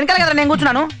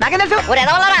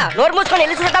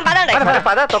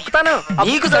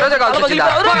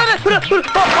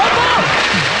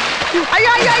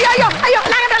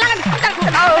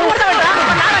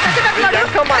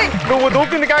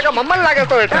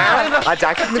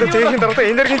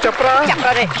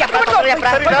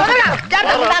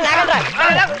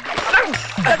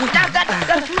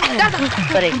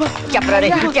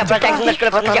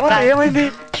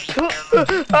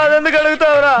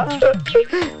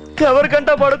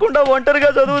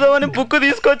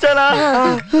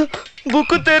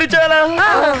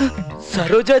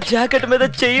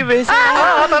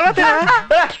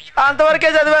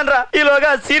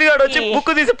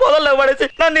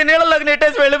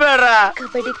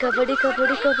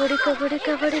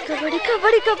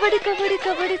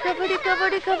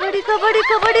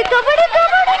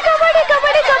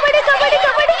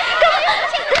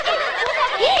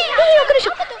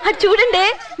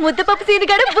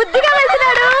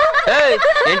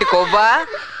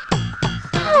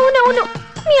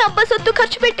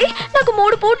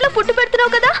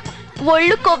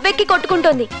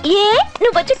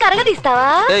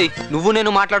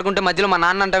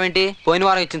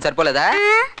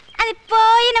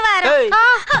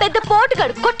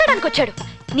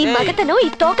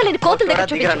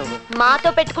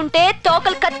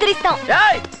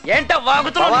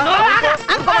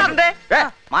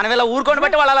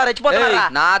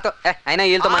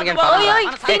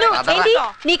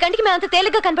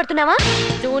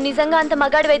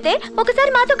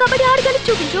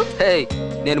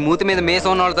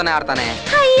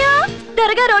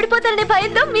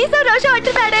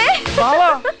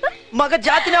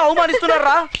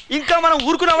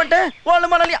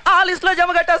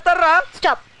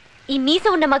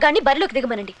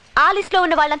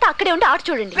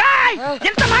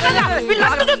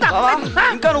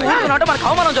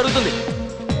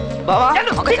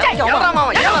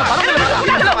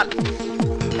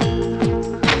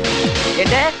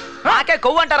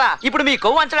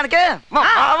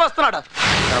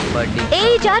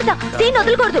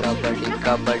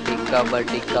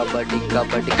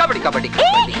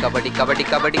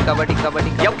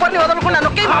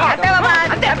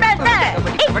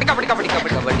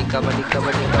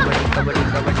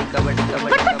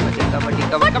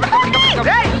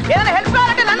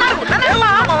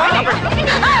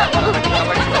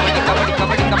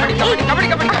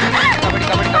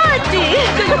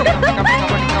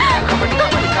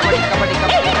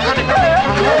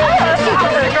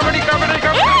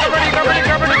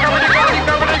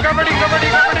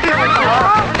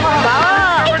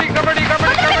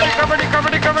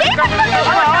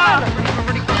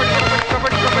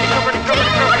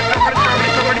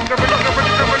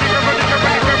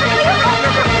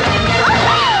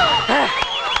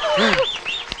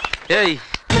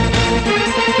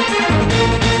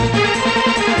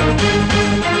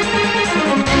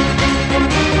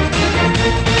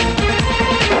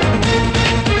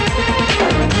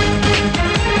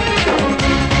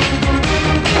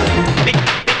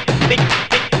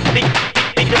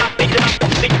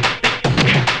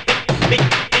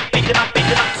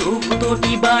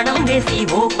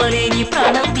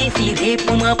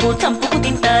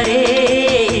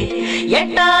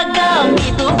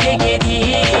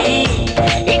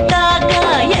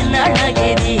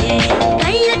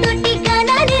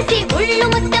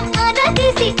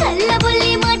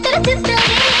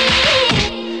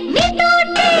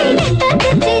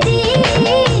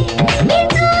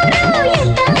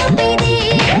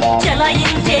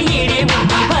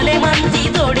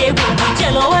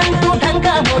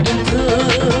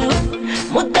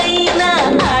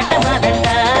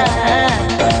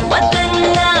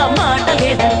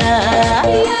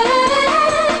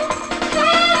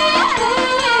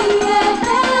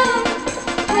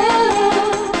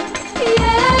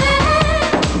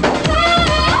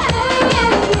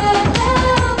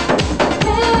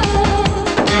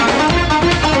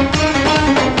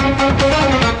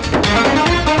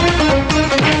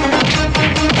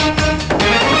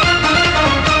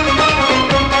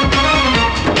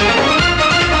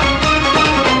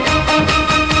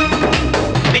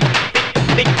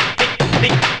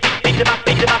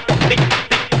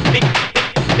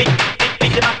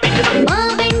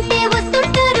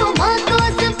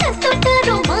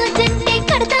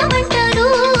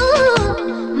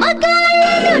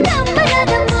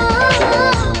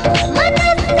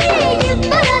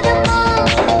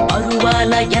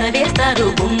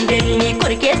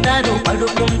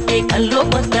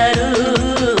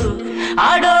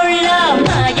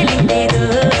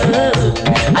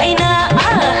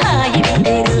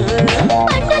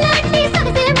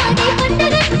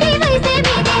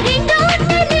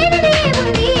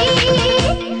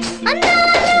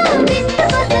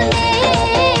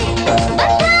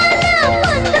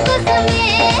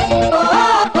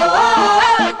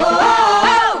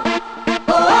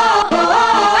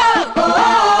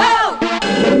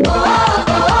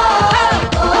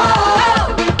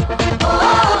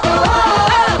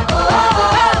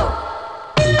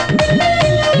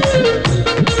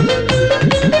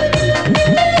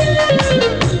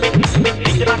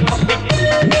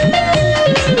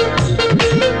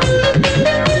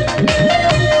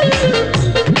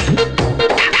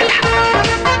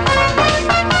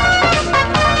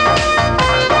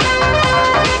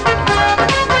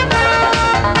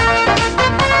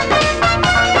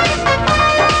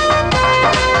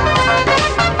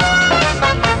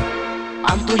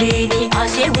అంతులేని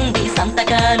ఆశ ఉంది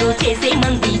సంతకాలు చేసే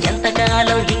మంది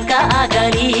ఎంతకాలం ఇంకా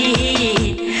ఆగాలి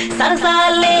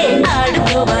సరసాలే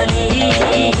ఆడుకోవాలి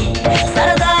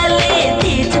సరదాలే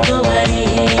తీర్చుకోవాలి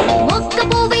మొక్క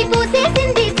పువ్వై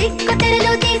పూసేసింది సిక్కు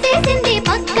తెరలో తీసేసింది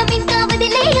పక్కం ఇంకా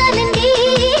వదిలేయాలండి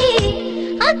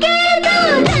అకేదో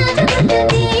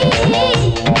రాజుకుంటుంది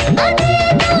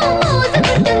అదేదో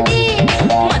మోసుకుంటుంది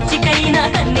మచ్చికైనా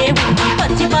కన్నే ఉంది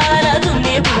పచ్చి పాల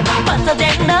దున్నే ఉంది పచ్చ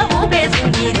జెండా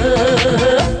ఊపేసింది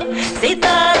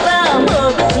సీతారాం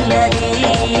మోగుతున్నది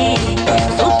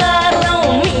సుతారం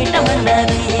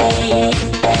మీటమన్నది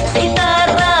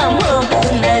సీతారాం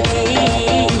మోగుతున్నది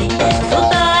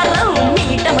సుతారం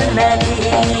మీటమన్నది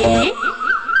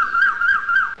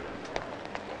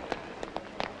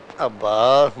అబ్బా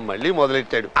మళ్ళీ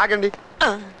మొదలెట్టాడు. ఆగండి.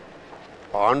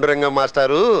 పాండురంగ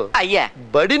మాస్టారు అయ్యా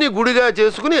బడిని గుడిగా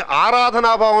చేసుకుని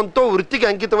ఆరాధనాభావంతో వృత్తికి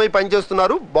అంకితమై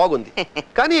పనిచేస్తున్నారు, బాగుంది.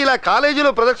 కానీ ఇలా కాలేజీలో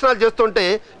ప్రదక్షిణాలు చేస్తుంటే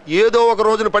ఏదో ఒక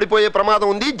రోజున పడిపోయే ప్రమాదం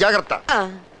ఉంది, జాగ్రత్త.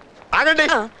 ఆగండి.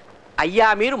 అయ్యా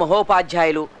మీరు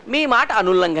మహోపాధ్యాయులు, మీ మాట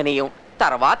అనుల్లంఘనీయం.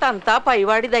 తర్వాత అంతా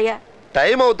పైవాడిదయ్యా.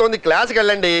 టైం అవుతోంది, క్లాస్కి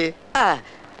వెళ్ళండి.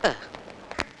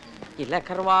 ఇలా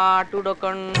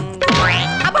కర్వాటుడొకండు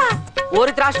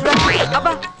ఓరి త్రాష్టుడా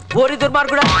అబ్బా ఓరి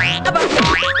దుర్మార్గుడా అబ్బా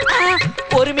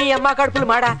ఓరి మీ అమ్మ కడుపులు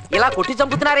మాడా ఇలా కొట్టి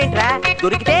చంపుతున్నారేంట్రా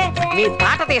దొరికితే మీ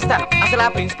తాట తీస్తాను అసలు ఆ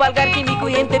ప్రిన్సిపాల్ గారికి మీకు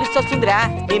ఏం తెలుస్తొస్తుందిరా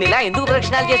నేను ఇలా ఎందుకు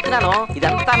ప్రదక్షిణాలు చేస్తున్నాను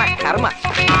ఇదంతా నా కర్మ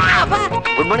అబ్బా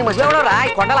గుడ్ మార్నింగ్ మధ్యలో రా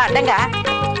ఈ కొండల అడ్డంగా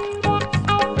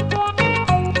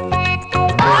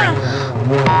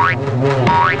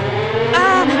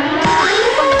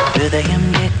హృదయం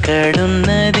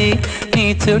ఎక్కడున్నది నీ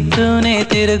చుట్టూనే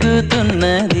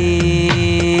తిరుగుతున్నది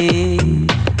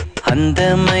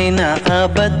అందమైన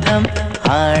అబద్ధం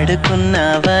ఆడుకున్న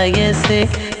వయసే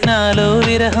నాలో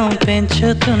విరహం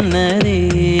పెంచుతున్నది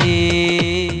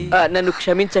నన్ను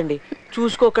క్షమించండి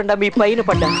చూసుకోకుండా మీ పైన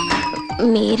పడ్డా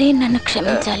మీరే నన్ను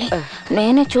క్షమించాలి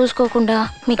నేనే చూసుకోకుండా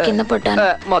మీ కింద పడ్డాను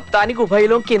మొత్తానికి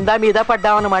ఉభయలో కింద మీద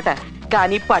పడ్డామన్నమాట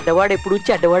కానీ పడ్డవాడు ఎప్పుడు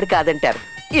చెడ్డవాడు కాదంటారు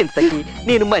ఇంతకీ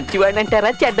నేను మంచివాడిని అంటారా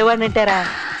చెడ్డవాడిని అంటారా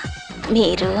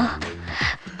మీరు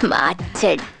మా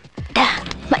చెడ్డ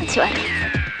మంచివాడు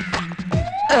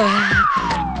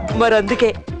మరందుకే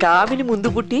కామిని ముందు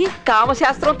పుట్టి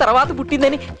కామశాస్త్రం తర్వాత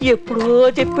పుట్టిందని ఎప్పుడో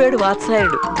చెప్పాడు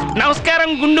వాత్సాయుడు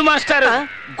నమస్కారం గుండు మాస్టర్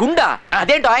గుండా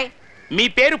అదేంటాయ్ మీ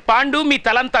పేరు పాండు మీ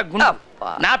తలంతా గుండు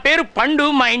నా పేరు పండు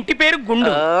మా ఇంటి పేరు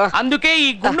గుండు అందుకే ఈ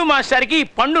గుండు మాస్టర్ కి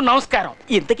పండు నమస్కారం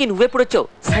ఇంతకీ నువ్వెప్పుడొచ్చావు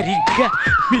సరిగ్గా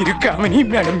మీరు కామిని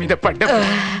మేడం మీద పడ్డ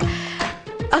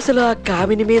అసలు ఆ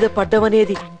కామిని మీద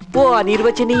పడ్డమనేది ఓ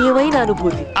అనిర్వచనీయమైన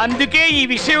అనుభూతి అందుకే ఈ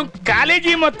విషయం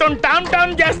కాలేజీ మొత్తం టామ్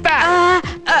టామ్ చేస్తా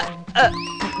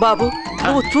బాబు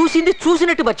నువ్వు చూసింది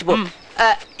చూసినట్టు మర్చిపో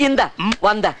ఇందా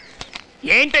 100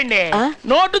 ఏంటండి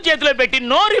నోటు చేతిలో పెట్టి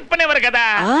నోరు ఇప్పనివ్వరు కదా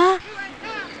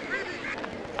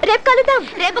రేపు కలుద్దాం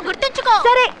రేపు గుర్తుంచుకో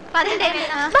సరే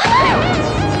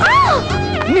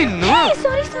నిన్ను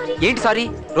ఏంటి సారీ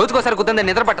రోజుకోసారి గుద్దందని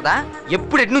నిద్ర పట్టదా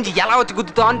ఎప్పుడు ఎటు నుంచి ఎలా వచ్చి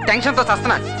గుద్దుతావు అని టెన్షన్ తో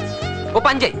వస్తున్నా ఓ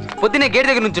పని చేయి పొద్దునే గేట్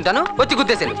దగ్గర నుంచి ఉంటాను వచ్చి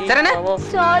గుద్దేశాను సరేనా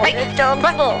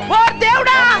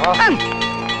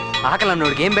ఆకలి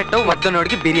అన్నోడికి ఏం పెట్టావు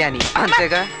వద్దన్నోడికి బిర్యానీ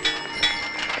అంతేగా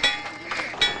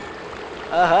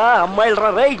అమ్మాయిలు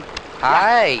రా రై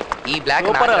హాయ్ ఈ బ్లాక్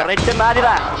రెడ్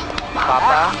నాదిరా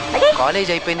పాపా కాలేజ్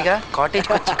అయిపోయిందిగా కాటేజ్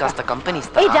వచ్చి కాస్త కంపెనీ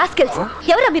ఏ రాస్కెల్స్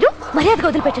ఎవరా మీరు మర్యాదగా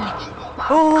వదిలిపెట్టండి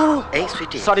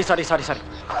సారీ సారీ సారీ సారీ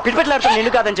పిడిపెట్లాడుతాను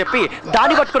నిన్ను కాదని చెప్పి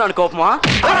దాన్ని పట్టుకున్నాను కోపమా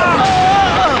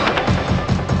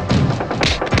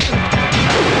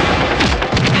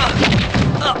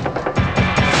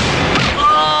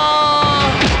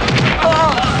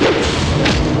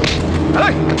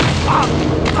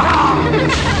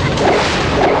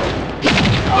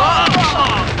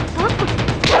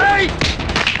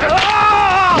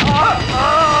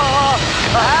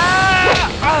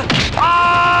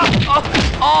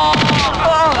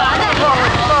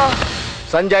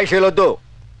సంజాయిషీలొద్దు.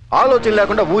 ఆలోచన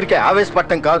లేకుండా ఊరికే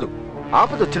ఆవేశపడటం కాదు.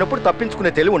 ఆపద వచ్చినప్పుడు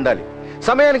తప్పించుకునే తెలివి ఉండాలి.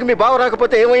 సమయానికి మీ బావ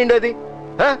రాకపోతే ఏమైంది అది?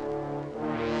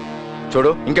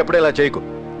 చూడు ఇంకెప్పుడు ఇలా చేయకు,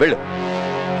 వెళ్ళు.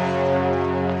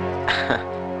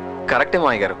 కరెక్టే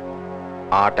మాయ గారు,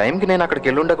 ఆ టైంకి నేను అక్కడికి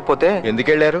వెళ్ళి ఉండకపోతే.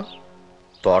 ఎందుకు వెళ్ళారు?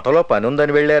 తోటలో పని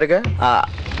ఉందని వెళ్ళారుగా.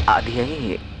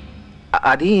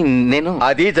 అది నేను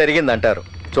అది జరిగిందంటారు.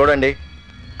 చూడండి,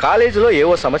 కాలేజీలో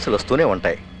ఏవో సమస్యలు వస్తూనే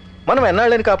ఉంటాయి. మనం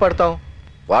ఎన్నాళ్ళని కాపాడుతాం?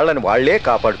 వాళ్ళని వాళ్లే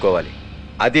కాపాడుకోవాలి.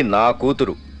 అది నా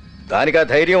కూతురు, దానికి ఆ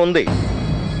ధైర్యం ఉంది.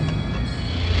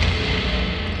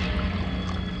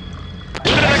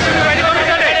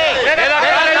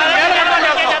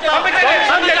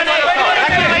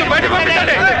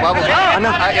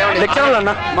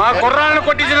 మా కుర్రాలను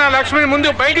కొట్టించిన లక్ష్మిని ముందు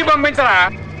బయటికి పంపించరా.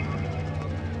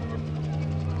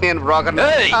 నేను బ్రోకర్.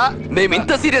 మేము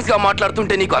ఇంత సీరియస్ గా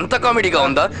మాట్లాడుతుంటే నీకు అంత కామెడీగా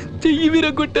ఉందా? చెయ్యి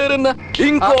విరగొట్టారన్నా.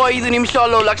 ఇంకో 5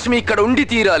 నిమిషాల్లో లక్ష్మి ఇక్కడ ఉండి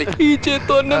తీరాలి. ఈ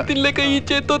చేత్తో అన్నం తినలేక ఈ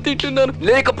చేత్తో తింటున్నాను.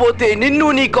 లేకపోతే నిన్ను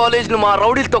నీ కాలేజ్ ను మా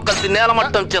రౌడీలతో కలిసి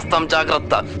నేలమట్టం చేస్తాం.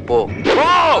 జాగ్రత్త. పో.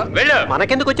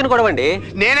 మనకెందుకు వచ్చిన గొడవ అండి?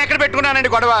 నేను ఎక్కడ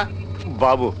పెట్టుకున్నానండి గొడవ?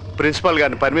 బాబు, ప్రిన్సిపల్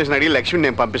గారిని పర్మిషన్ అడిగి లక్ష్మిని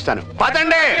నేను పంపిస్తాను.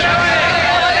 పదండి.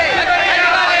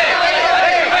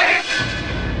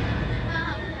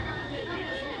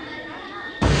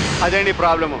 అదేంటి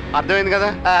ప్రాబ్లము, అర్థమైంది కదా?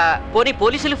 పోనీ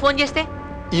పోలీసులు ఫోన్ చేస్తే?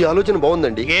 ఈ ఆలోచన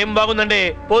బాగుందండి. ఏం బాగుందండి?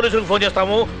 పోలీసులకు ఫోన్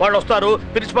చేస్తాము, వాళ్ళు వస్తారు,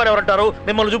 ప్రిన్సిపాల్ ఎవరంటారు,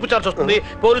 మిమ్మల్ని చూపించాల్సి వస్తుంది.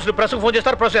 పోలీసులు ప్రెస్ ఫోన్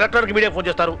చేస్తారు, ప్రెస్ ఎలక్ట్రానిక్ మీడియా ఫోన్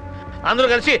చేస్తారు. అందరూ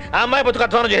కలిసి ఆ అమ్మాయి బతుకు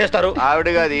అధ్వానం చేస్తారు. ఆవిడ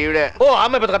కాదు ఈవిడే. ఓ, ఆ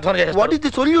అమ్మాయి బతుకు అధ్వానం చేస్తారు. What is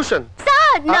the solution?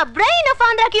 Sir, నా బ్రెయిన్ ఆఫ్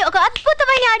ఆంధ్రాకి ఒక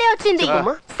అద్భుతమైన ఐడియా వచ్చింది.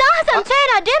 సాహసం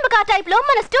చేయరా డేంబకా టైప్ లో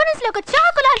మన స్టూడెంట్స్ లో ఒక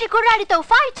చాకు లాంటి కుర్రాడితో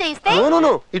ఫైట్ చేస్తే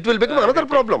no it will become another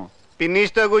problem.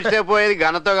 పిన్నిస్తో కూర్చే పోయేది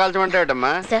గనతో కాల్చమంటాడమ్మా.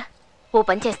 సార్, ఓ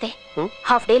పని చేస్తే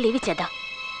హాఫ్ డే లీవ్ ఇచ్చేద్దాం,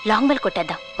 లాంగ్ బెల్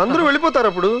కొట్టేద్దాం. అందరూ వెళ్ళిపోతారు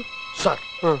అప్పుడు. సార్,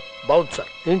 బాగుంది సార్.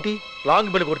 ఏంటి?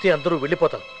 లాంగ్ బెల్ కొడితే అందరూ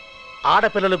వెళ్ళిపోతారు.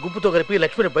 ఆడపిల్లల గుంపుతో కలిపి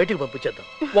లక్ష్మిని బయటికి పంపించేద్దాం,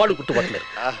 వాళ్ళు గుర్తుపట్టలేరు.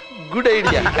 Good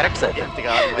idea. Correct sir.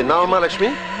 విన్నావమ్మా Lakshmi,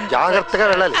 జాగ్రత్తగా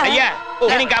వెళ్ళాలి. అయ్యా,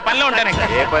 నేను ఇంకా పనిలో ఉంటానండి.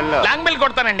 ఏ పనిలో? Long bell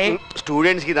కొడతానండి.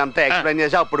 స్టూడెంట్స్ కి ఇదంతా ఎక్స్ప్లెయిన్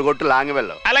చేసి అప్పుడు కొట్టు లాంగ్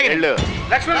బెల్. అలాగే. వెళ్ళు.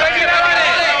 లక్ష్మి బయటికి రావాలి.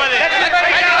 లక్ష్మి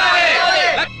బయటికి రావాలి.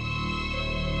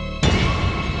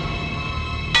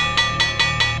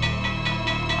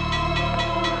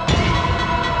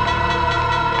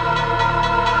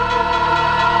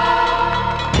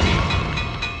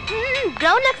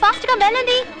 గ్రౌండ్ లెక్ ఫాస్ట్ గా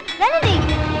వెళ్ళండి, వెళ్ళండి.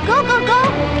 Go go go.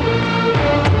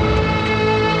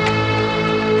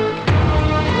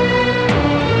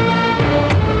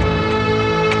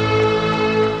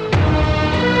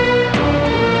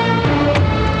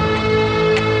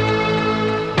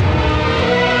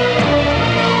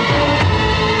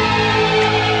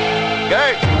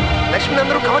 లక్ష్మి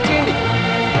అందరూ కవర్ చేయండి.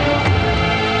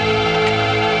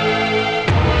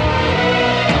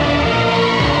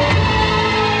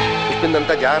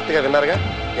 చెప్పిందంతా జాగ్రత్తగా విన్నారుగా,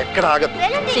 ఎక్కడ ఆగద్దు,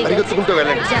 పరిగెత్తుకుంటూ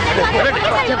వెళ్ళండి.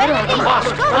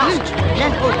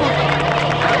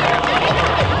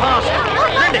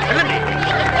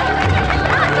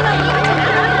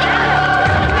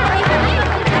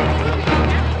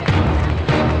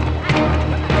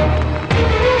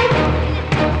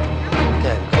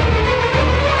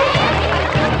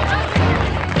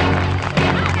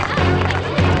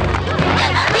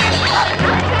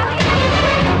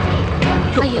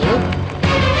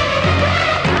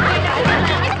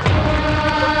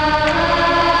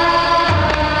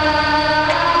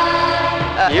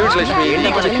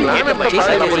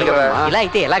 ఇలా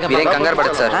అయితే ఎలాగ? మీరేం కంగారు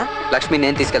పడదు సార్, లక్ష్మి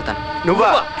నేను తీసుకెళ్తాను. నువ్వా?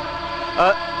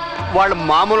 వాళ్ళు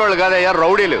మామూలు వాళ్ళు కాదయ్యా,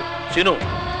 రౌడీలు. సీను,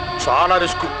 చాలా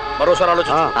రిస్క్, మరోసారి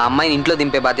ఆలోచన. ఆ అమ్మాయిని ఇంట్లో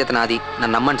దింపే బాధ్యత నాది,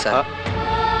 నన్ను నమ్మండి సార్.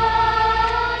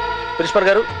 ప్రిన్సిపల్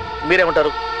గారు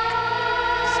మీరేమంటారు?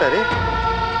 సరే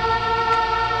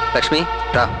లక్ష్మి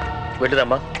రా.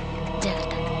 వెళ్ళిరమ్మా.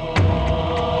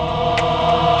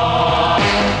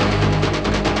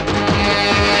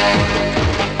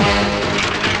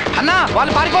 అన్నా,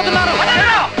 వాళ్ళు పారిపోతున్నారు.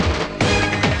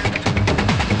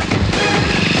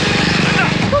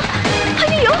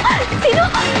 అయ్యో సీను,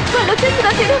 వాళ్ళు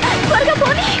వచ్చేస్తున్నా. సీను, త్వరగా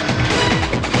పోనీ,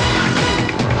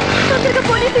 తొందరగా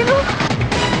పోనీ సీను.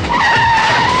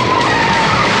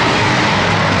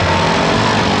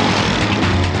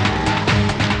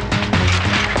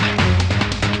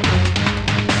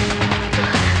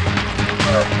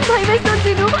 భయం వేస్తుంది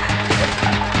సీను.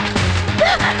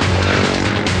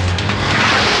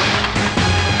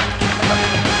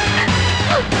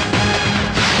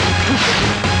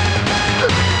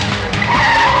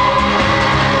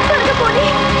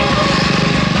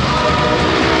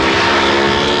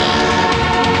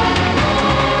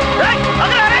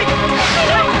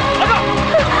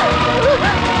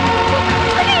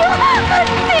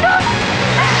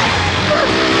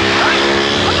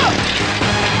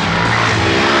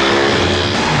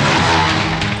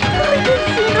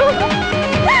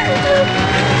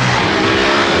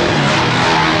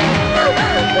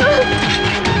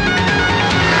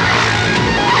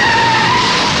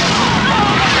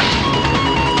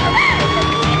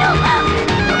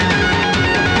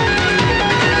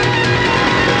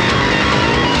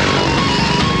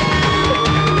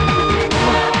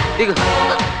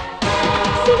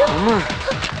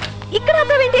 ఇక్కడ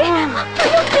ఆపేవేంటి?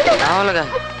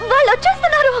 వాళ్ళు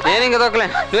వచ్చేస్తున్నారు. నేను ఇంకా దొక్కలే.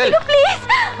 ప్లీజ్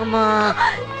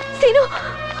సీను,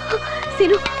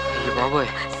 సీను బాబోయ్.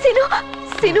 సీను,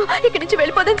 సీను ఇక్కడి నుంచి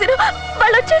వెళ్ళిపోదాం సీను,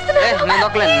 వాళ్ళు వచ్చేస్తున్నారు. నేను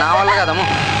దొక్కలేను, నా వల్ల కదమ్మ.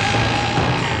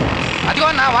 అదిగో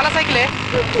నా వాళ్ళ సైకిలే.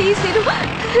 ప్లీజ్ సీను,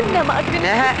 నా మాట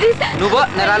విను. నువ్వు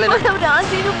నెరాలేదు. రా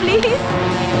సీను ప్లీజ్.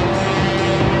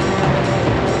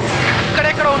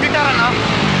 ఇక్కడెక్కడ ఉండిటారన్నా?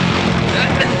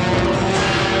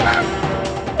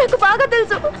 నాకు బాగా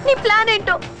తెలుసు నీ ప్లాన్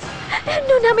ఏంటో.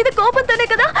 నువ్వు నా మీద కోపంతోనే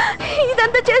కదా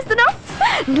ఇదంతా చేస్తున్నావు.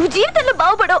 నువ్వు జీవితంలో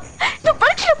బాగుపడవు, నువ్వు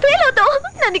పరీక్షలో ఫెయిల్ అవుతావు.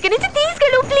 నన్ను ఇక్కడి నుంచి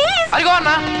తీసుకెళ్ళు ప్లీజ్. అదిగో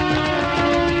అన్నా.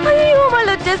 అయ్యో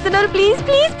వాళ్ళు వచ్చేస్తున్నారు. Please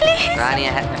please please. రాని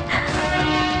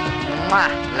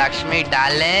లక్ష్మి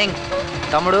డార్లింగ్.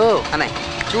 తమ్ముడు అన్నయ్య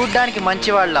చూడ్డానికి మంచి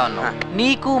వాళ్ళ ఉన్నావు.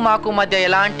 నీకు మాకు మధ్య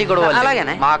ఎలాంటి గొడవ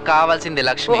అలాగేనా? మాకు కావాల్సింది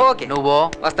లక్ష్మి. నువ్వు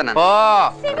వస్తాను. ఓ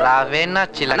రావేనా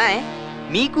చిల్లనా?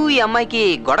 మీకు ఈ అమ్మాయికి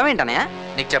గొడవ ఏంటనయా?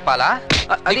 నీకు చెప్పాలా?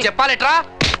 నీకు చెప్పాలిట్రా?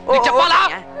 నీకు చెప్పాలా?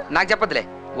 నాకు చెప్పదులే,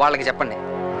 వాళ్ళకి చెప్పండి.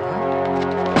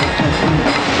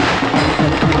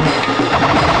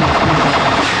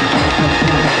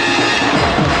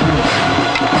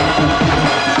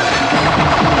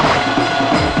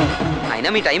 అయినా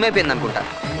మీ టైం అయిపోయింది అనుకుంటా.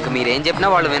 ఇంకా మీరేం చెప్పినా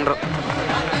వాళ్ళు వినరు.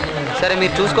 సరే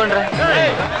మీరు చూసుకోండి రా.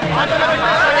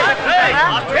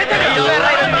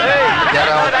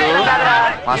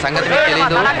 మా సంగతి మీకు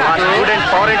తెలీదు.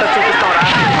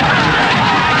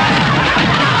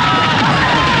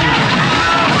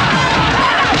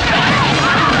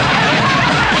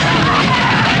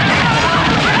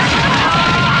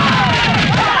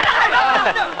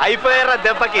 అయిపోయారా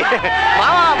దెబ్బకి?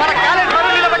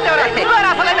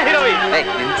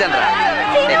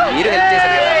 మీరు హెల్ప్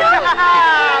చేశారు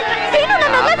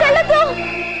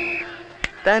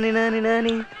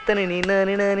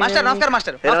మాస్టర్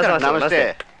నమస్కారం. నమస్తే.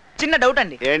 చిన్న డౌట్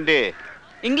అండి. ఏంటి?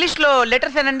 ఇంగ్లీష్ లో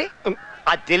లెటర్స్ ఏనండి?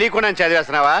 అది తెలియకుండా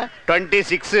చదివేస్తున్నావా?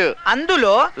 26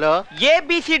 అందులో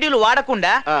ఏబిసిడీలు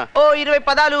వాడకుండా ఓ 20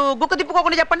 పదాలు గుక్క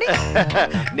తిప్పుకోకుండా చెప్పండి.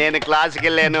 నేను క్లాస్కి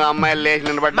వెళ్ళాను, అమ్మాయిలు లేచి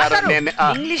నిలబడ్డారు. నేను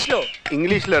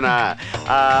ఇంగ్లీష్ లోనా?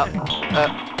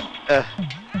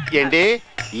 ఏంటి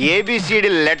ఏబిసిడి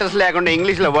లెటర్స్ లేకుండా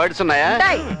ఇంగ్లీష్ లో వర్డ్స్ ఉన్నాయా?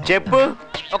 చెప్పు.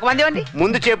 ఒక మంది ఇవ్వండి.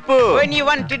 ముందు చెప్పు.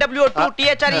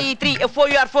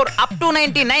 up to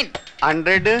 99.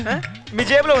 100 మీ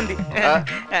జేబులో ఉంది.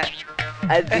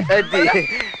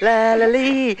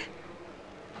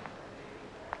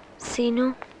 Scene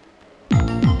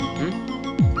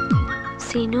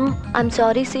scene I'm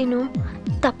sorry scene,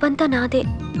 తప్పంతా నాదే,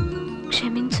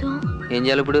 క్షమించు. ఏం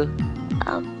చేయాలి ఇప్పుడు?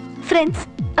 Friends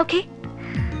okay?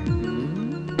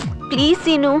 Please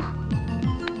scene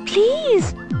please.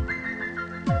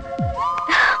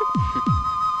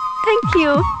 Thank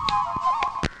you.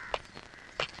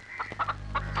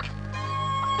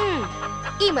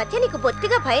 ఈ మధ్య నీకు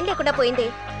బొత్తిగా భయం లేకుండా పోయింది.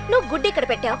 నువ్వు గుడ్డి ఇక్కడ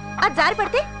పెట్టావు, అది జారి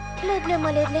పడితే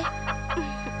లేదులేమ్మా లేదులే.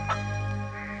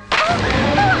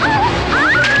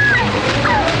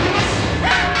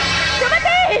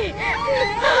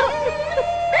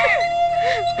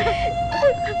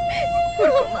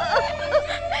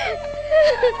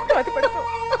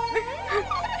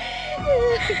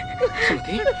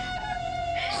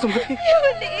 సుమతి,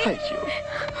 అయ్యో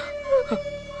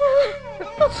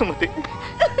సుమతి,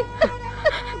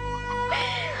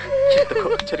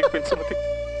 జరిగిపోయింది సుమతి.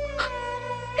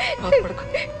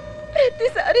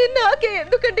 ప్రతిసారి నాకే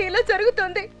ఎందుకంటే ఇలా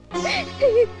జరుగుతుంది.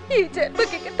 ఈ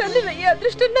జన్మకి తల్లి అయ్యే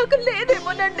అదృష్టం నాకు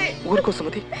లేదేమోనండి. ఊరుకో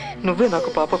సుమతి, నువ్వే నాకు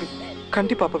పాపవి,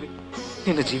 కంటి పాపవి.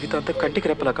 నిన్ను జీవితాంతం కంటికి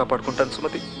రెప్పలా కాపాడుకుంటాను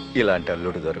సుమతి. ఇలాంటి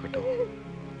అల్లుడు దొరకటం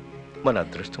మన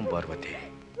అదృష్టం పార్వతి.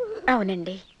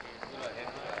 అవునండి.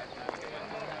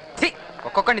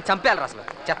 ఒక్కొక్కడిని చంపేయాలి అసలు.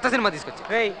 చెత్త సినిమా తీసుకొచ్చి.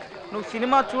 నువ్వు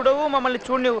సినిమా చూడవు, మమ్మల్ని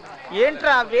చూడనివ్వు.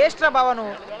 ఏంట్రా వేస్ట్ రా బావా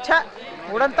నువ్వు.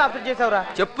 ఊడంతా అప్డేట్ చేసావురా.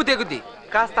 చెప్పు తెగుద్ది.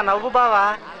 కాస్త నవ్వు బావా.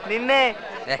 నిన్నే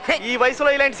ఈ వయసులో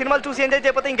ఇలాంటి సినిమాలు చూసి ఎంజాయ్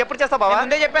చేయకపోతే ఇంకెప్పుడు చేస్తావు బావా?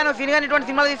 ముందే చెప్పాను సినిమా ఇటువంటి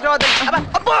సినిమాలు తీసుకురావద్దు.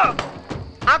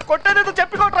 ఆ కొట్టేదేదో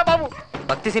చెప్పుకోట్రా బాబు.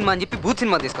 భక్తి సినిమా అని చెప్పి బూత్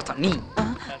సినిమా తీసుకొస్తా. నీ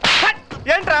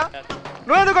ఏంట్రా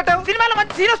నువ్వేందుకు కొట్టావు? సినిమాలో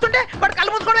మంచి సీన్ వస్తుంటే వాడు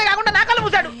కళ్ళు మూసుకోవడమే కాకుండా నా కళ్ళు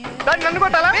మూసాడు. దాన్ని నన్ను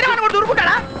కొట్టాలా? వేరే వాడు కూడా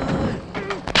దూరుకుంటాడా?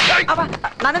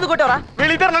 నన్నెందుకు కొట్టావరా?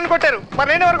 వీళ్ళిద్దరు నన్ను కొట్టారు, మరి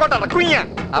నేను ఎవరు కొట్టాలా? కుయ్యా.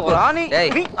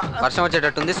 వర్షం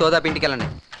వచ్చేటట్టుంది, సోదాపు ఇంటికి వెళ్ళండి.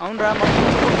 అవునరా.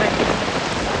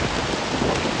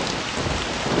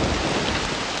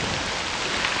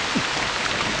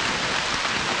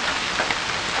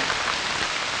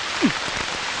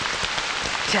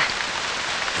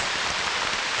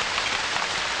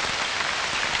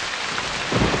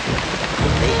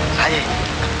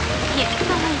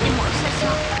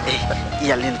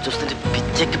 ఇవాళ నేను చూస్తుంటే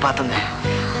పిచ్చెక్కి పోతుంది.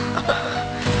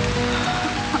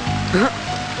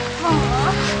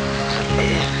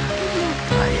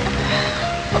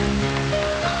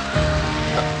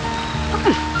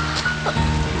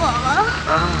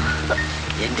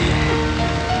 ఏంటి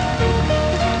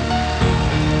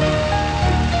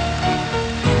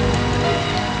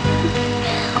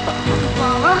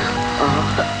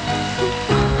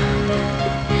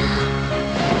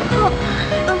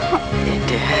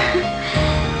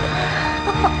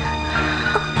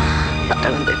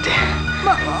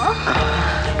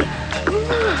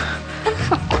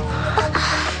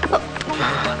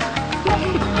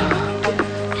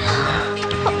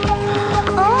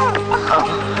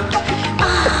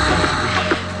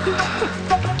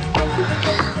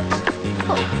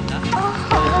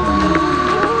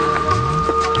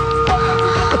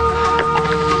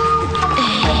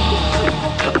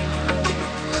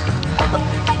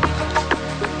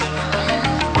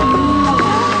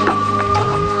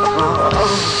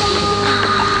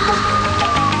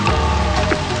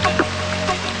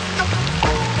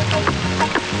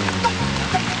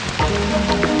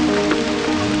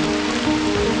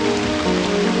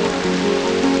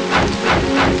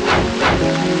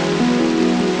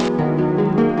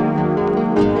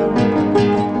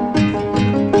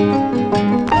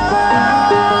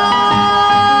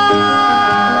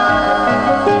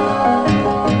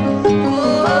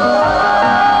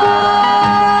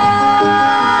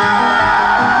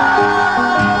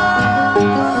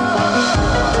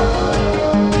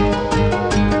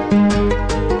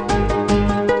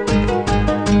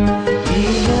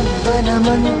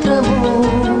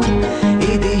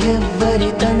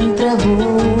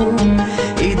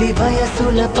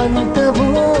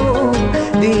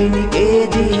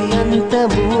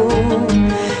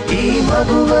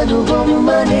మగువను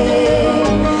బొమ్మనే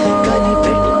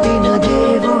కనిపెట్టిన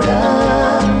దేవుడా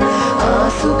ఆ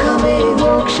సుఖమే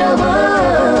మోక్షమా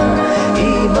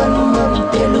ఈ మర్మం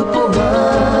తెలుపుమా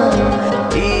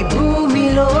ఈ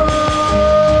భూమిలో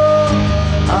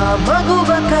ఆ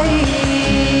మగువకై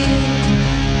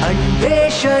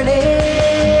అన్వేషణే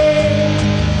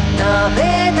నా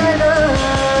వేదన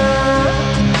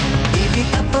ఇది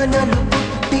తపనలు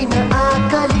పుట్టిన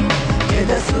ఆకలి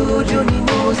ఎద సూర్యుని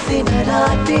మూసిన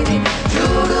రాత్రి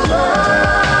చూడుమా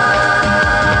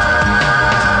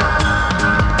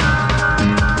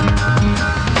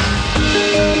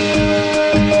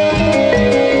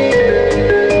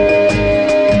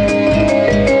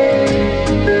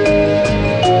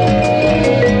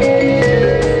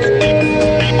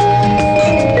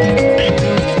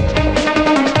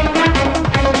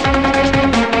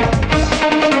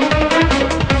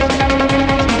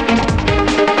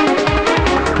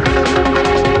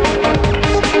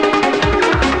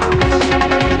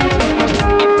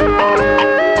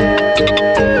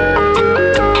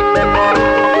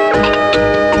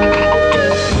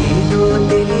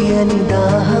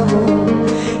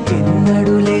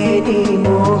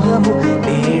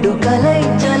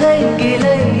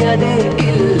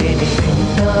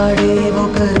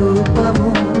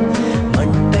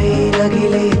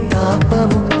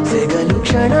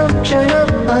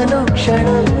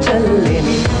క్షణం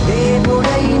చల్లని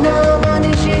దేవుడైనా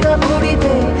మనిషిగా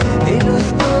పుడితే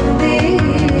తెలుస్తుంది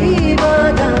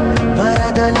బాధ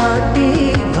వరదలాంటి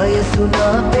వయసు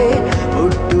నాపే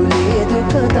ఒట్టు లేదు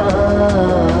కదా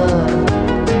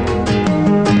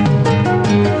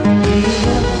ఈ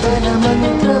యవ్వన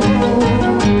మంత్రము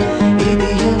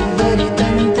ఇది ఎవ్వరి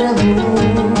తంత్రము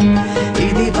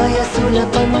ఇది వయసుల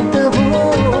పంతము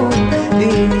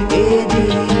దీనికి ఏది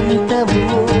అంతము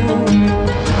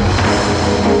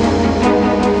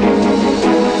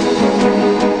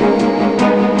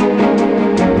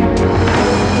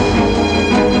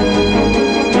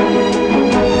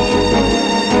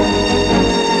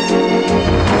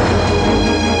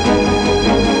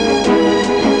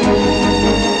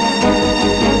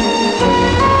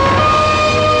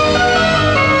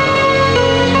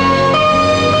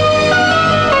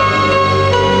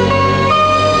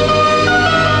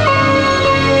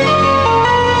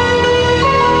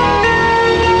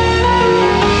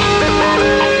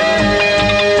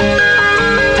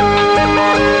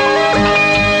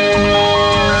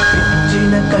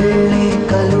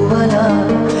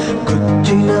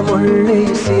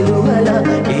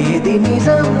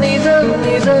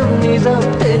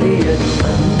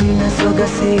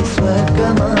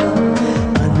స్వర్గమా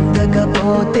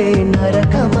అందకపోతే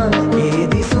నరకమా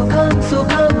ఏది సుఖం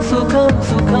సుఖం సుఖం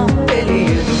సుఖం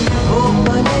తెలియదు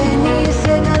గోపలేని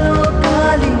సెగలో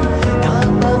కాలి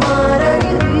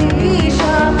తాపమారని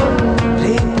శాపం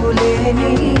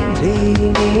రేపులేని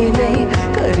రేనై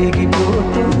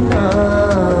కరిగిపోతున్నా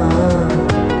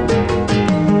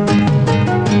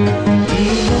ఈ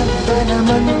యవ్వన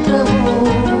మంత్రము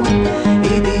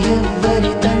ఇది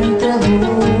ఎవ్వరి తంత్రము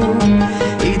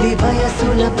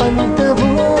వయసుల పంతము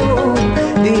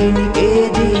దీనికి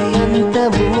ఏది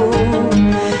అంతము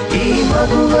ఈ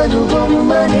మగువను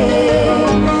బొమ్మనే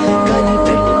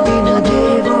కనిపెట్టిన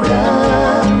దేవుడా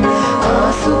ఆ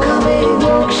సుఖమే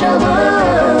మోక్షమా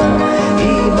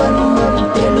ఈ మర్మం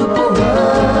తెలుపుమా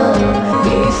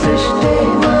నీ సృష్టి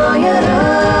మాయరా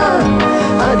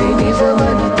అది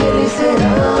నిజమని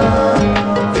తెలిసెరా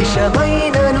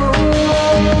విషమైనను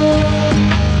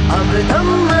అమృతం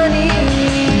అని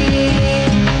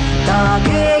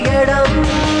తాగేయడం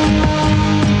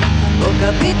ఒక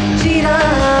పిచ్చిరా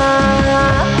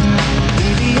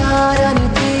ఇది ఆరని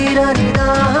తీరని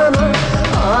దాహమ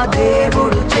ఆ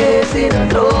దేవుడు చేసిన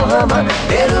ద్రోహమ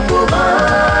తెలుపుమా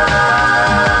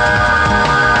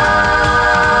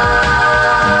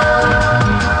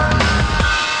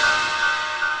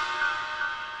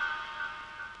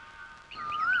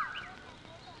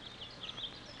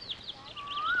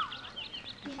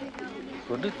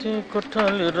కొడితే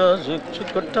కొట్టాలి రాజు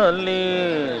కొట్టాలి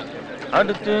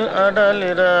అడితే ఆడాలి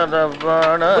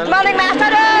రావాడాలి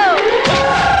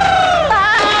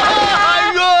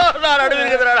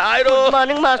good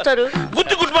morning master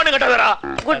good morning అంటారా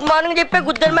గుడ్ మార్నింగ్ చెప్పే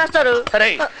గుద్దరు మాస్టర్ సరే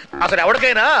అసలు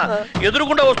ఎవరికైనా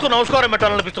ఎదురుకుండా వస్తూ నమస్కారం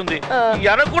పెట్టాలనిపిస్తుంది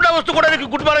ఎనకుండా వస్తూ కూడా నీకు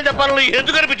గుడ్ మార్నింగ్ చెప్పాలని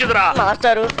ఎందుకు అనిపించదురా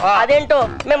మాస్టర్ అదేంటో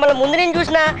మిమ్మల్ని ముందు నేను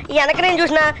చూసినా వెనక నేను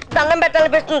చూసినా దండం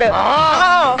పెట్టాలనిపిస్తుంది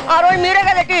ఆ రోజు మీరే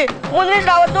కదకి ముందు నుంచి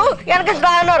రావద్దు వెనక నుంచి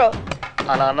రా అన్నారు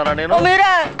అలా అన్నారా నేను?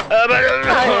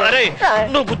 అరే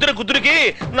నువ్వు గుద్దురికి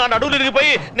నా నడువు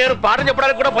ఇరిగిపోయి నేను పాఠం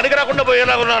చెప్పడానికి కూడా పనికి రాకుండా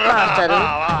పోయేలా ఉన్నాను.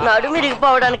 నడుము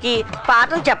ఇరిగిపోవడానికి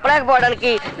పాఠం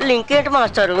చెప్పలేకపోవడానికి లింక్ ఏంటి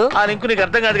మాస్టారు? ఆ లింక్ నీకు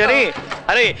అర్థం కాదు కానీ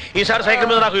అరే ఈసారి సైకిల్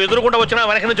మీద నాకు ఎదురుకుండా వచ్చినా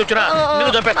వెనక నుంచి వచ్చినా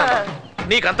నిన్ను చంపేస్తాను.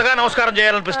 నీకు అంతగా నమస్కారం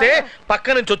చేయాలనిపిస్తే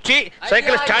పక్క నుంచి వచ్చి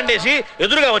సైకిల్ స్టాండ్ వేసి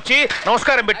ఎదురుగా వచ్చి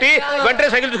నమస్కారం పెట్టి వెంటనే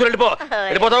సైకిల్ తీసుకుని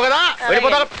వెళ్ళిపోతావు కదా.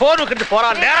 వెళ్ళిపోతావు ఫోన్ పోరా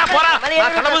లేరా పోరా నా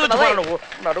కళ్ళ మీద వచ్చి పోరా. నువ్వు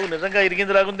నడువు నిజంగా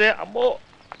ఇరిగింది లాగుంది. అమ్మో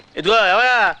ఇదిగో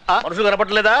ఏవయా మనుషులు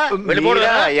కనపడలేదా? వెళ్ళిపోడు.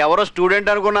 ఎవరో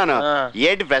స్టూడెంట్ అనుకున్నాను.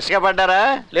 ఏంటి ఫ్రెష్ గా పడ్డారా?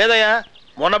 లేదయ్యా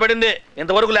మొన్న పడింది,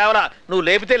 ఇంతవరకు లేవరా. నువ్వు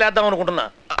లేపితే లేద్దాం అనుకుంటున్నా.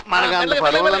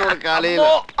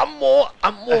 అమ్మో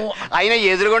అమ్మో అయినా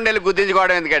ఎదురుగుండా వెళ్ళి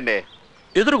గుర్తించుకోవడం ఎందుకండి?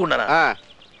 ఎదురుగుండానా?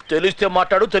 తెలిస్తే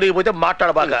మాట్లాడు, తెలియకపోతే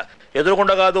మాట్లాడు. బాగా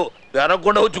ఎదురుగుండా కాదు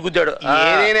వెనకుండా వచ్చి గుద్దాడు.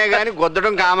 ఏదైనా కానీ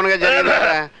గుద్దడం కామన్ గా జరిగింది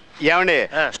కదా. ఏమండి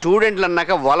స్టూడెంట్లు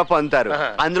అన్నాక వల పొందుతారు,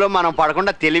 అందులో మనం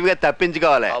పడకుండా తెలివిగా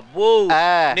తప్పించుకోవాలి. అబ్బో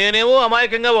నేనేమో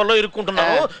అమాయకంగా వల్ల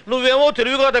ఇరుక్కుంటున్నావు, నువ్వేమో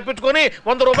తెలివిగా తప్పించుకొని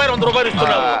 100 రూపాయలు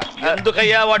ఇస్తున్నావు.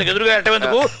 ఎందుకయ్యా వాడికి ఎదురుగా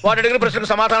ఎట్టేందుకు? వాడి అడిగిన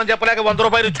ప్రశ్నకు సమాధానం చెప్పలేక 100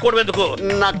 రూపాయలు ఇచ్చుకోవడం ఎందుకు?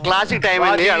 నా క్లాసిక్ టైం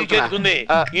చేతికుంది.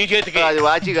 ఈ చేతికి అది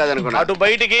వాచి కాదనుకున్నా. అటు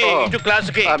బయటికి ఇటు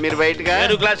క్లాస్ కి. మీరు బయటగా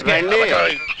క్లాస్ కి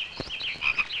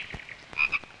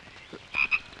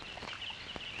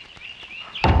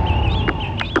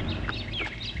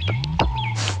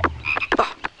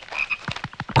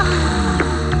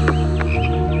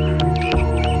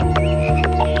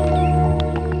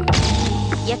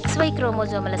XY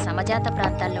క్రోమోజోముల సమజాత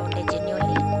ప్రాంతాల్లో ఉండే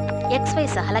జన్యువుల్ని XY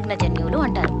సహలగ్న జన్యువులు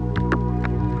అంటారు.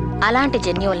 అలాంటి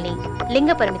జన్యువుల్ని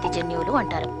లింగ పరిమితి జన్యువులు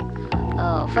అంటారు.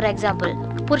 ఫర్ ఎగ్జాంపుల్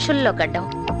పురుషుల్లో గడ్డం,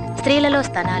 స్త్రీలలో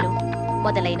స్తనాలు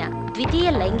మొదలైన ద్వితీయ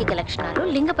లైంగిక లక్షణాలు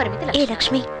లింగ పరిమితి.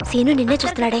 లక్ష్మి సీను నిన్నే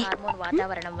చూస్తున్నాడే. హార్మోన్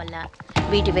వాతావరణం వల్ల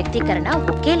వీటి వ్యక్తీకరణ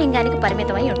ఒకే లింగానికి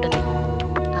పరిమితమై ఉంటుంది.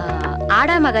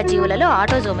 ఆడ మగ జీవులలో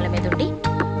ఆటోజోముల మీద ఉండి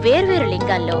వేర్వేరు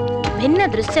లింగాల్లో భిన్న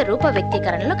దృశ్య రూప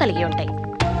వ్యక్తీకరణలు కలిగి ఉంటాయి.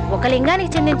 ఒక లింగానికి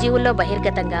చెందిన జీవుల్లో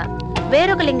బహిర్గతంగా,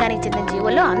 వేరొక లింగానికి చెందిన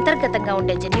జీవుల్లో అంతర్గతంగా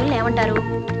ఉండే జన్యువులను ఏమంటారు?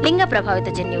 లింగ ప్రభావిత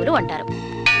జన్యువులు అంటారు.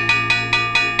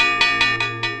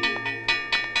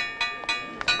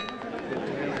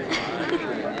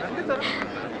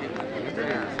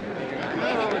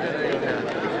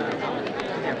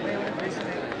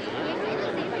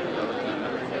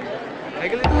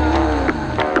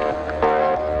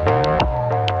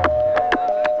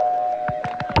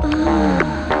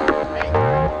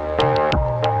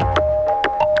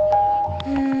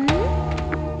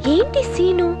 ఏంటి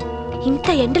సీను ఇంత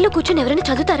ఎండలో కూర్చొని ఎవరైనా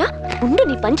చదువుతారా? ఉండు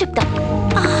నీ పని చెప్తా.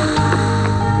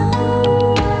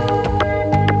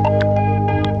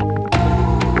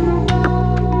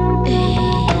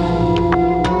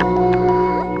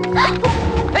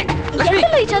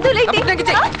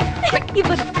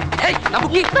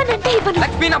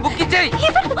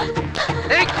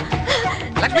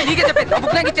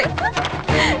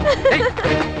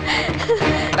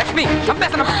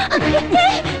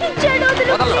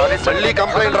 మళ్ళీ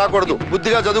కంప్లైంట్ రాకూడదు,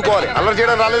 బుద్ధిగా చదువుకోవాలి. అల్లరి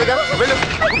చేయడం రాలేదుగా. వెళ్ళు.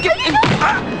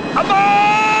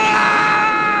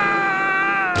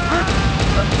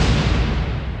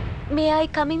 May I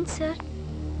come in sir?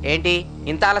 ఏంటి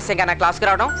ఇంత ఆలస్యంగా నా క్లాస్కి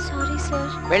రావడం? Sorry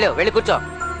sir. వెళ్ళి కూర్చో.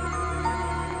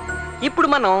 ఇప్పుడు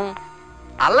మనం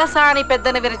అల్లసాని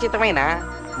పెద్దన విరచితమైన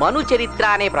మను చరిత్ర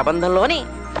అనే ప్రబంధంలోని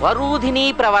వరూధిని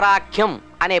ప్రవరాఖ్యం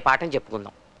అనే పాఠం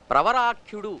చెప్పుకుందాం.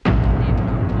 ప్రవరాఖ్యుడు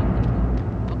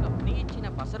ఒక ప్రీచిన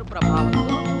పసరు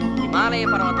ప్రభావంతో హిమాలయ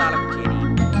పర్వతాలకు చేరి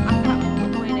అక్కడ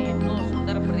అద్భుతమైన ఎన్నో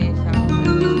సుందర ప్రదేశాలను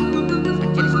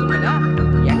సంచరిస్తుండగా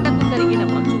ఎండకు కరిగిన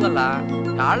మంచు వల్ల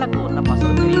కాళ్లకు ఉన్న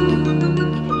పసరు పెరిగిపోయింది.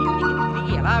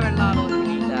 తిరిగి ఎలా వెళ్లాలో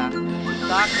తెలియక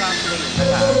చింతాక్రాంతులై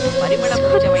ఉండగా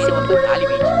పరిమళభూతమైన ఒక గాలి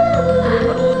వీచింది.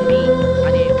 వరూధిని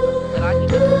అనే ఒక సుందరాంగి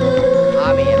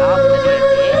ఆమె ఎలా ఉన్నది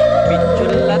అంటే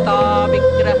విచ్చుల్లతా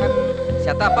విగ్రహం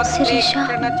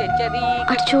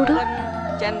అటు చూడు,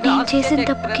 నేను చేసిన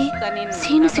తప్పుకి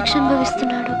సీను శిక్ష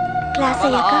అనుభవిస్తున్నాడు. క్లాస్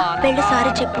అయ్యాక వెళ్ళి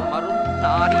సారీ చెప్పు.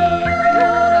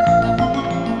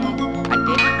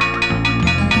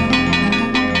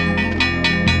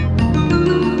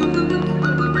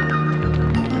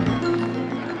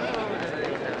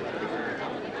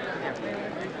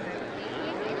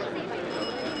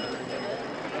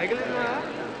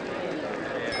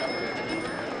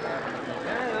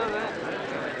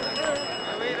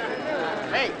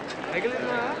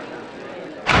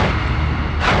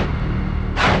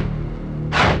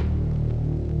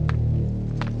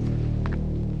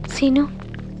 సీను,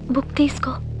 బుక్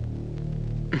తీసుకో.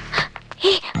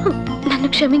 నన్ను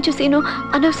క్షమించు సీను,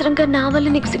 అనవసరంగా నా వల్ల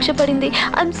నీకు శిక్ష పడింది.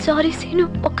 I'm sorry scene.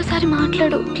 ఒక్కసారి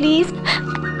మాట్లాడు ప్లీజ్.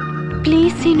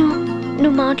 ప్లీజ్ సీను,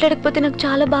 నువ్వు మాట్లాడకపోతే నాకు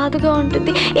చాలా బాధగా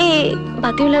ఉంటుంది.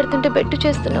 బతిమలాడుతుంటే బెట్టు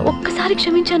చేస్తున్నా. ఒక్కసారి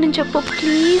క్షమించానని చెప్పు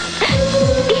ప్లీజ్.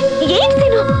 ఏంటి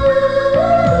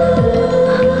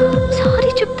సారీ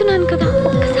చెప్తున్నాను కదా,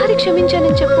 ఒక్కసారి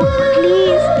క్షమించానని చెప్పు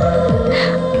ప్లీజ్.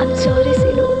 ఐమ్ సారీ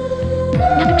సీను,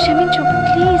 నన్ను క్షమించు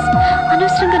ప్లీజ్.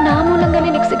 అనవసరంగా నా మూలంగానే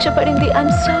నీకు శిక్ష పడింది.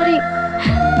 ఐమ్ సారీ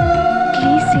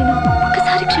ప్లీజ్ సీను,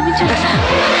 ఒక్కసారి క్షమించు.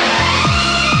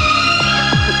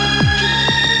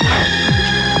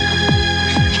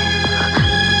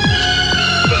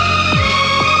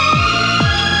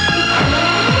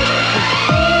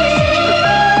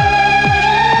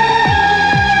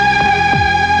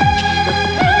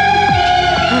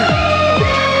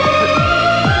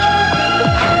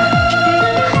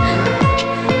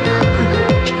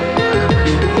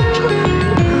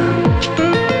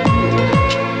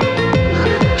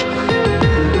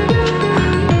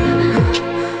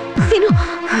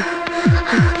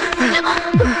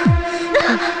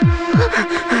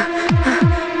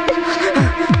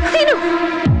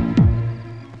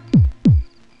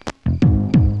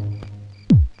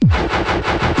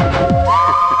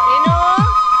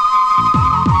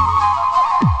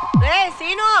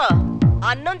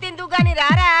 అన్నం తిందు గాని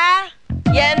రారా,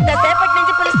 ఎంతసేపటి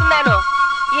నుంచి పిలుస్తున్నాను.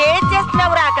 ఏం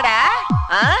చేస్తున్నావురా అక్కడ?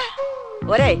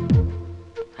 ఒరే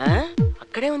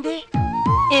అక్కడే ఉంది,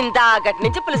 ఇందాకటి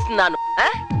నుంచి పిలుస్తున్నాను.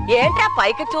 ఏంట్రా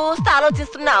పైకి చూస్తూ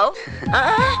ఆలోచిస్తున్నావు?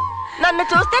 నన్ను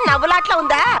చూస్తే నవ్వులాట్లా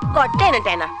ఉందా?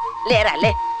 కొట్టేనంటేనా? లేరా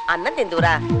లే, అన్నం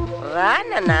తిందురా. రా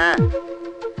నాన్న,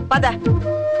 పద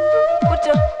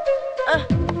కూర్చో.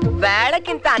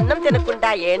 వేళకింత అన్నం తినకుండా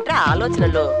ఏంట్రా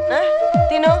ఆలోచనలు?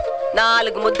 తిను.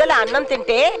 4 ముద్దల అన్నం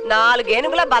తింటే 4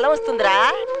 ఏనుగుల బలం వస్తుందిరా.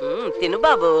 తిను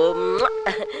బాబు,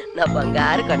 నా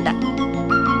బంగారు కొండ.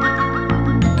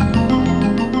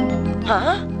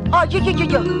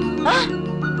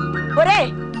 ఒరే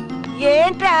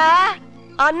ఏంట్రా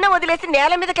అన్నం వదిలేసి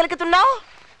నేల మీద కెలుకుతున్నావు?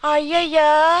 అయ్యయ్యా,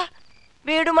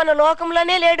 వీడు మన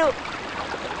లోకంలోనే లేడు.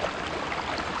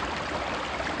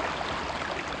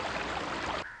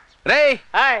 రే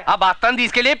ఆ బస్తాన్ని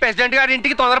తీసుకెళ్లి ప్రెసిడెంట్ గారి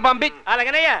ఇంటికి తొందర పంపి.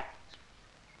 అలాగేనయ్యా.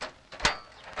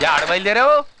 ఆడ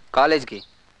బయలుదేరావు? కాలేజ్కి.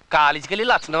 కాలేజీకి వెళ్ళి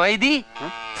లక్షణం ఇది.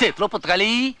 చేతిలో పుస్తకాలి,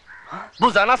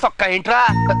 భుజానా సొక్క ఏంట్రా?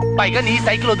 పైగా నీ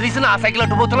సైకిల్ వదిలేసి నా సైకిల్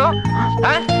అడ్డుపోతున్నావు.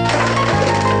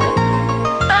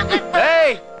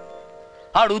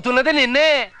 అడుగుతున్నది నిన్నే.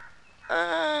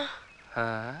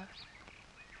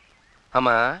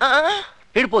 అమ్మా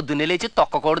ఇడు పొద్దున్నే లేచి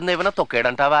తొక్కకూడదు, ఏమైనా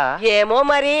తొక్కాడంటావా? ఏమో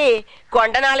మరి,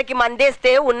 కొండ నాలకి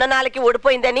మందేస్తే ఉన్న నాలకి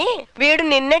ఊడిపోయిందని వీడు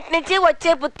నిన్నటి నుంచి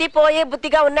వచ్చే బుద్ధి పోయే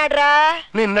బుద్ధిగా ఉన్నాడురా.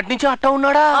 నిన్నటి నుంచి అట్టా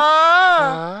ఉన్నాడా?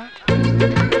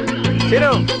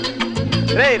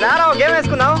 రారా గేమ్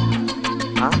వేసుకున్నావు.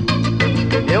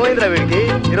 ఏమైందిరా వీడికి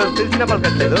ఈరోజు పిలిచిన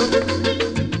పలకట్లేదు?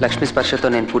 లక్ష్మి స్పర్శతో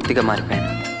నేను పూర్తిగా మారిపోయాను.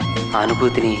 ఆ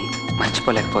అనుభూతిని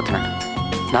మర్చిపోలేకపోతున్నాను.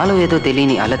 నాలో ఏదో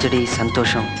తెలియని అలజడి,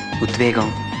 సంతోషం, ఉద్వేగం,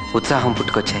 ఉత్సాహం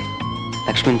పుట్టుకొచ్చాయి.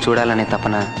 లక్ష్మిని చూడాలనే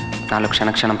తపన నాలో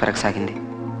క్షణక్షణం పెరగసాగింది.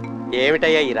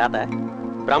 ఏమిటయ్యా ఈ రాత?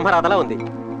 బ్రహ్మరాతలా ఉంది.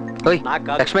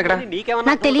 లక్ష్మి ఎక్కడ?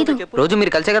 నాకు తెలీదు. రోజు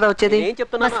మీరు కలిసే కదా వచ్చేది?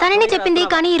 వస్తానని చెప్పింది,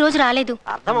 కానీ ఈ రోజు రాలేదు.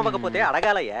 అర్థం అవ్వకపోతే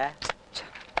అడగాలయ్యా.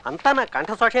 అంతా నా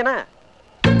కంఠశోషేనా?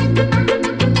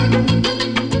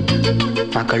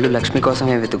 నా కళ్ళు లక్ష్మి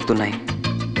కోసమే వెతుకుతున్నాయి.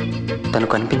 తను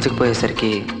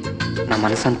కనిపించకపోయేసరికి నా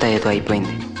మనసంతా ఏదో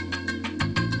అయిపోయింది.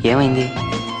 ఏమైంది?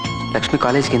 లక్ష్మి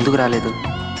కాలేజీకి ఎందుకు రాలేదు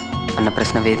అన్న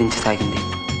ప్రశ్న వేధించసాగింది.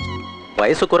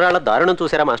 వయసు కుర్రాళ్ళ దారుణం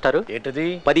చూసారా మాస్టారు? ఏంటది?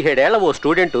 17 ఏళ్ల ఓ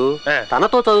స్టూడెంట్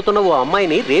తనతో చదువుతున్న ఓ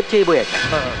అమ్మాయిని రేప్ చేయబోయాట.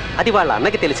 అది వాళ్ళ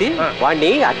అన్నకి తెలిసి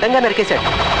వాడిని అడ్డంగా నరికేశాడు.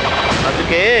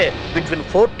 అందుకే between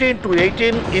 14 to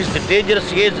 18 is the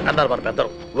dangerous age అన్నారు మన పెద్దలు.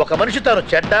 ఒక మనిషి తాను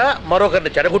చెడ్డ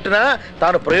మరొకరిని చెడగొట్టినా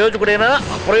తాను ప్రయోజకుడైనా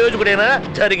అప్రయోజకుడైనా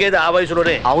జరిగేది ఆ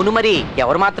వయసులోనే. అవును మరి,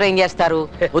 ఎవరు మాత్రం ఏం చేస్తారు?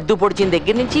 బుద్ధు పొడిచిన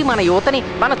దగ్గర నుంచి మన యువతని,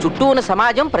 మన చుట్టూ ఉన్న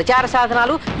సమాజం, ప్రచార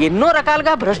సాధనాలు ఎన్నో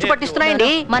రకాలుగా భ్రష్టు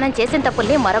పట్టిస్తున్నాయండి. మనం చేసిన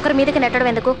తప్పుల్ని మరొకరి మీదకి నెట్టడం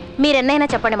ఎందుకు? మీరెన్నైనా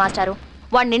చెప్పండి మాస్టారు.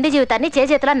 వాడి నిండి జీవితాన్ని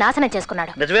చేతులా నాశనం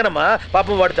చేసుకున్నాడు. నిజమేనమ్మా,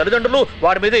 పాపం వాడి తల్లిదండ్రులు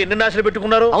వాడి మీద ఎన్ని నాశనం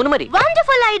పెట్టుకున్నారు. అవును మరి.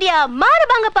 Wonderful idea.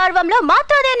 మానభంగ పర్వంలో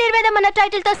మాతృదేవ నిర్వేదం అన్న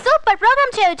టైటిల్ తో సూపర్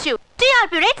ప్రోగ్రామ్ చేయొచ్చు.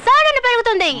 టీఆర్పీ రేట్ సడన్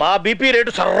పెరుగుతుంది. మా బీపీ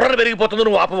రేటు సర్రన పెరిగిపోతుంది.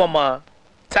 నువ్వు ఆపవమ్మా.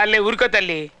 చాలే ఊరుకో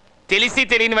తల్లి. తెలిసి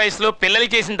తెలియని వయసులో పిల్లలు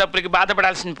చేసిన తప్పులకి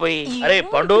బాధపడాల్సింది పోయి. అరే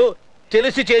పండు,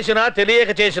 తెలిసి చేసినా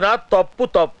తెలియక చేసినా తప్పు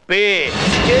తప్పే.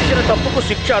 చేసిన తప్పుకు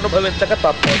శిక్ష అనుభవించక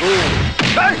తప్పదు.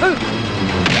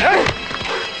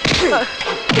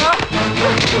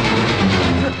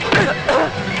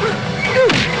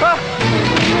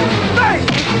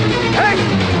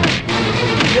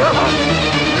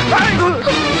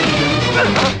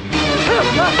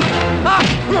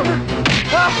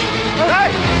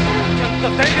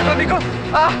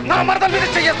 నా మరదల మీద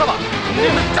చెయ్యేస్తావా?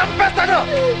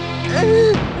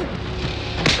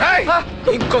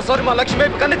 ఇంకోసారి మా లక్ష్మి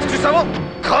వైపు కన్నెత్తి చూసావో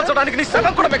కాల్చడానికి నీ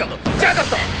సగం కూడా మిగలదు.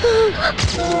 జాగ్రత్త.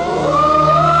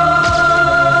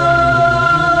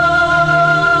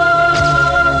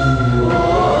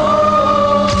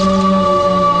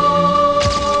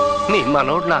 నీ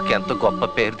మనోడు నాకెంత గొప్ప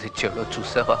పేరు తెచ్చాడో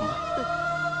చూసావా అమ్మా?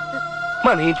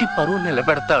 మన ఇంటి పరువు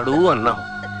నిలబెడతాడు అన్నావు,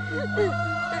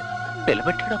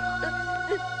 నిలబెట్టాడమ్మా.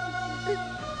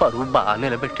 పరువు బాగా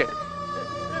నిలబెట్టాడు,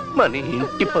 మన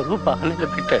ఇంటి పరువు బాగా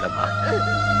నిలబెట్టాడమ్మా.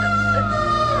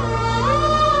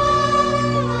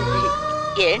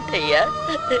 ఏంటయ్యా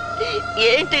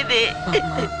ఏంటిది?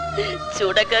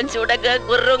 చూడగా చూడగా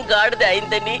గుర్రం గాడిద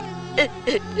అయిందని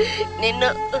నిన్ను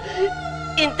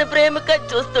ఇంత ప్రేమగా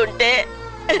చూస్తుంటే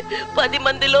 10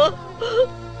 మందిలో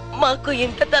మాకు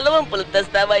ఇంత తలవంపులు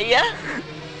తెస్తావయ్యా?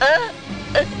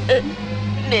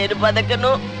 నేను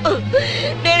బతకను,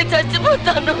 నేను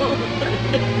చచ్చిపోతాను.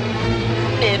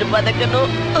 నేను బతకను,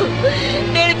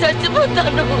 నేను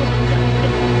చచ్చిపోతాను.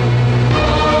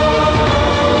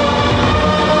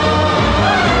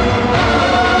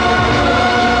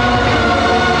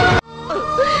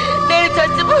 నేను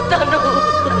చచ్చిపోతాను.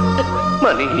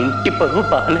 మన ఇంటి పరువు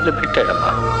బాగా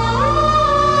నిలబెట్టాడమ్మా.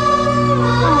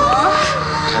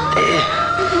 అదే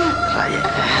రాయే.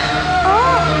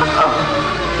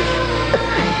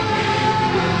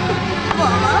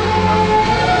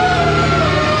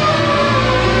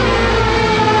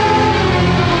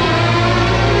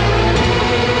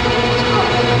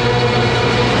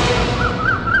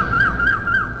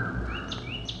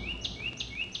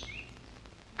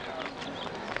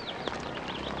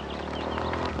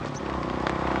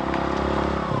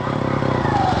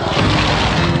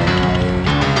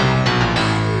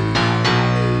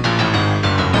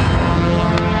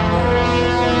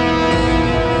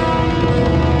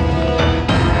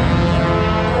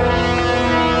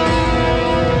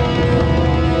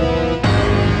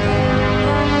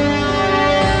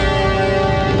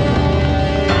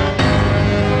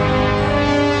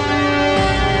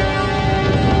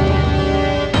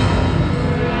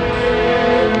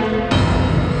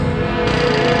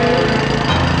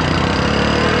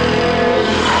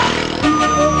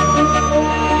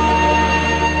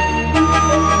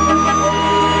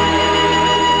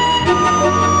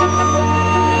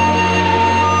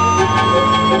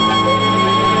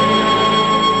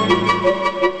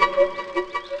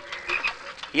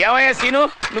 ఏమయ్యా సీను,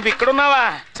 నువ్వు ఇక్కడున్నావా?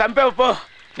 చంపావు పో.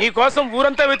 నీ కోసం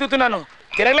ఊరంతా వెతుకుతున్నాను,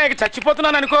 తిరగలేక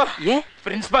చచ్చిపోతున్నాను అనుకో.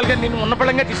 ప్రిన్సిపాల్ గారు నిన్ను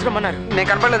ఉన్నపడంగా తీసుకురమ్మన్నారు. నేను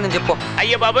కనపడలేదు చెప్పు.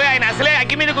 అయ్యో బాబాయ్, ఆయన అసలే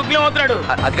అగ్గి మీద గుగ్గిలం అవుతున్నాడు.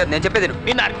 అది కాదు నేను చెప్పేది.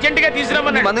 నిన్ను అర్జెంట్ గా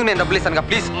తీసుకురమ్మన్నాడు. మందుకు నేను డబ్బులు ఇస్తాను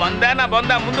ప్లీజ్. మందా నా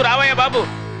బొందా, ముందు రావయ్యా బాబు.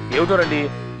 ఏమిటో రండి,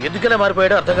 ఎందుకలా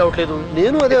మారిపోయాడో అర్థం కావట్లేదు.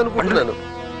 నేను అదే అనుకుంటున్నాను.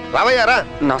 రావయ్యారా?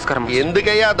 నమస్కారం.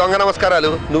 ఎందుకయ్యా దొంగ నమస్కారాలు?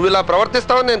 నువ్వు ఇలా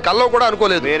ప్రవర్తిస్తావని నేను కల్లో కూడా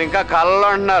అనుకోలేదు. మీరు ఇంకా కల్లో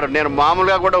అంటున్నారు, నేను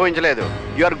మామూలుగా కూడా ఊహించలేదు.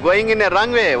 You are going in a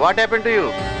wrong way. What happen to you?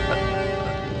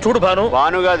 చూడు భాను.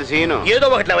 భాను కాదు సీను. ఏదో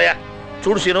ఒకట్లేవయ్యా.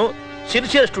 చూడు సీను,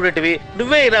 సిన్సియర్ స్టూడెంట్వి,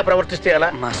 నువ్వే ఇలా ప్రవర్తిస్తే ఎలా?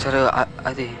 మాస్టర్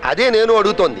అదే నేను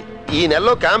అడుగుతోంది. ఈ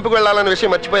నెలలో క్యాంపుకి వెళ్ళాలన్న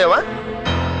విషయం మర్చిపోయావా?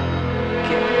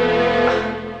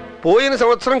 పోయిన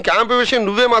సంవత్సరం క్యాంపు విషయం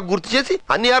నువ్వే మాకు గుర్తు చేసి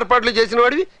అన్ని ఏర్పాట్లు చేసిన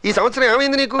వాడివి. ఈ సంవత్సరం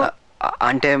ఏమైంది నీకు?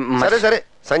 అంటే సరే సరే,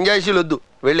 సంజాయిషీలు వద్దు,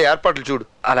 వెళ్ళి ఏర్పాట్లు చూడు.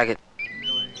 అలాగే.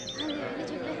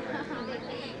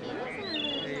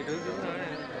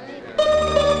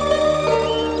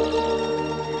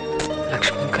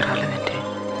 లక్ష్మి ఇంకా రాలేదంటే.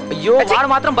 అయ్యో వాడు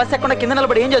మాత్రం బస్ ఎక్కడ కింద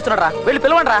నిలబడి ఏం చేస్తున్నాడు రా? వెళ్ళి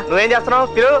పిలవండి రా. నువ్వేం చేస్తున్నావు?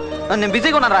 పిలువు. నేను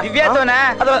బిజీగా ఉన్నాను రా. దివ్యాతోనా?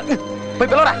 పోయి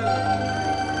పిలవరా.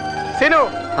 Scene,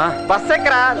 bus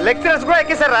ఎక్కరా? లెక్చరర్స్ కూడా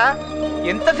ఎక్కేశారా?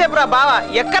 ఎంతసేపు రా బావా,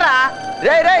 ఎక్కరా?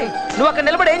 రే రే, నువ్వు అక్కడ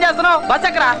నిలబడి ఏం చేస్తున్నావు? బస్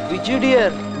ఎక్కరా?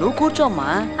 విజుడియర్ నువ్వు కూర్చోమ్మా.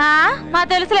 మా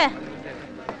తెలుసులే.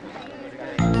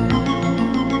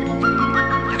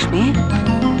 లక్ష్మి,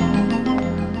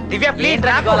 దివ్య ప్లీజ్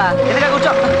రా. ఎందుకు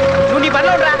కూర్చో, నువ్వు నీ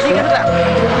పనిలో రా.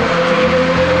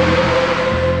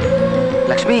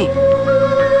 లక్ష్మి,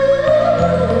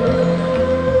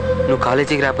 నువ్వు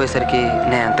కాలేజీకి రాపోయేసరికి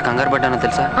నేను ఎంత కంగారు పడ్డానో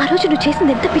తెలుసా? ఆ రోజు నువ్వు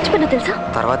చేసింది ఎంత పిచ్చి పన్నా తెలుసా?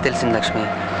 తర్వాత తెలిసింది లక్ష్మి,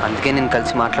 అందుకే నేను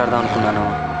కలిసి మాట్లాడదాం అనుకున్నాను.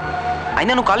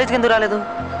 అయినా నువ్వు కాలేజీకి ఎందుకు రాలేదు?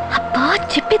 అబ్బా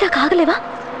చెప్పేదా కాగలేవా?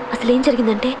 అసలు ఏం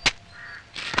జరిగిందంటే,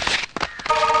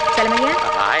 చలమయ్య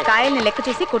కాయల్ని లెక్క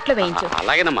చేసి కొట్లో వేయించు.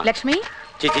 అలాగేనమ్మా. లక్ష్మి,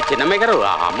 చిన్నమ్మాయి గారు,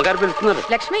 అమ్మగారు పిలుస్తున్నారు.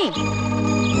 లక్ష్మి.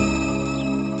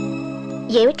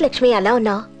 ఏమిటి లక్ష్మి అలా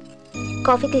ఉన్నావు?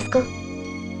 కాఫీ తీసుకో.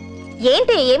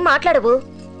 ఏంటి ఏం మాట్లాడవు?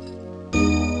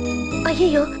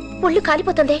 అయ్యయ్యో ఒళ్ళు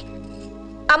కాలిపోతుంది.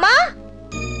 అమ్మా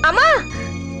అమ్మా,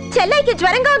 చెల్లైకి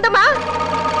జ్వరంగా ఉందమ్మా.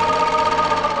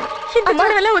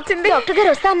 ఎలా వచ్చింది? డాక్టర్ గారు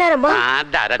వస్తా అన్నారమ్మా.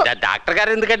 డాక్టర్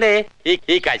గారు ఎందుకండి,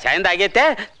 ఈ కషాయం తాగైతే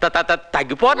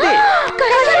తగ్గిపోద్ది.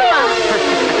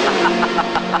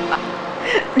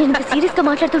 నేను ఇంత సీరియస్ గా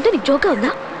మాట్లాడుతుంటే నీకు జోకా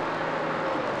ఉందా?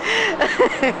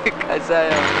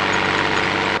 కషాయం.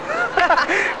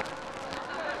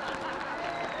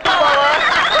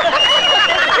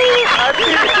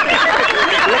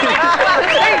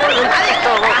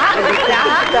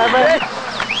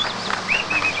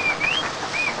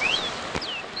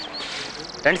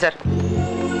 రండి సార్.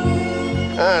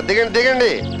 దిగండి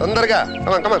దిగండి తొందరగా.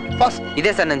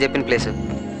 ఇదే సార్ నేను చెప్పిన ప్లేస్.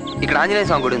 ఇక్కడ ఆంజనేయ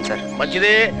స్వామి గుడి ఉంది సార్.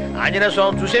 మంచిదే. ఆంజనేయ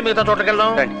స్వామి చూసే మిగతా చోట్లకి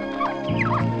వెళ్దాం.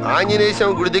 ఆంజనేయ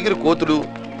స్వామి గుడి దగ్గర కోతులు,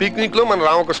 పిక్నిక్ లో మన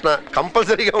రామకృష్ణ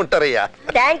కంపల్సరీగా ఉంటారయ్యా.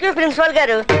 థ్యాంక్ యూ ప్రిన్సిపల్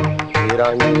గారు.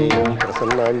 శ్రీరాంజనేయం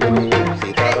ప్రసన్నాంజనేయం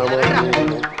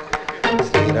సీతారామాంజనేయం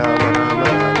శ్రీరామ రామ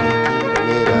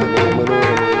రమే రామే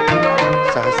మనోరమే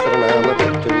సహస్రనామ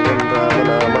తత్తుల్యం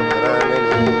రామనామ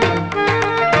వరాననే.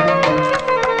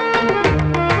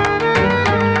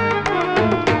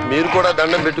 మీరు కూడా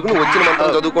దండం పెట్టుకుని వచ్చిన మంత్రం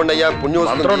చదువుకోండి అయ్యా. పుణ్యం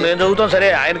మంత్రం నేను చదువుతాను. సరే,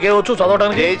 ఆయనకే వచ్చు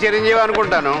చదవడానికి. జై చిరంజీవి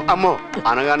అనుకుంటాను. అమ్మో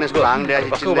అనగానే లాంగ్ డాష్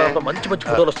ఇచ్చింది. మంచి మంచి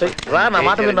ఫోటోలు వస్తాయి. రా, నా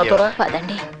మాట విన్నాతో రా.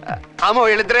 అమ్మో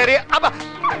వీళ్ళిద్దరే. అబ్బా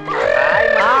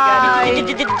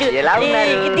ఎలా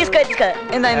ఉన్నారు?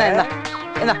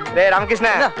 రే రామకృష్ణ,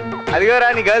 అదిగోరా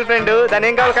నీ గర్ల్ ఫ్రెండ్. దాని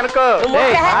ఏం కావాలి కనుక్కో.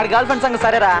 గర్ల్ ఫ్రెండ్ సంగతి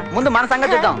సరేరా, ముందు మన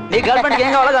సంగతి చూద్దాం. నీ గర్ల్ ఫ్రెండ్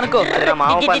ఏం కావాలో కనుక్కో.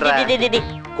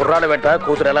 కుర్రాళ్ళ వెంట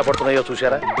కూతురు ఎలా పడుతున్నాయో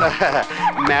చూసారా?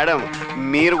 మేడం,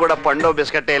 మీరు కూడా పండు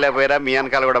బిస్కెట్ వేయలేకపోయారా? మీ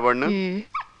వెనకాల కూడా పండు.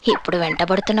 ఇప్పుడు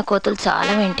వెంటబడుతున్న కోతులు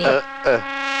చాలా ఏంటి?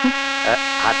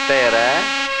 అత్తయ్యరా?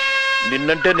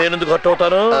 నిన్నంటే నేను ఎందుకు హర్ట్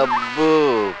అవుతాను? అబ్బో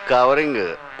కవరింగ్.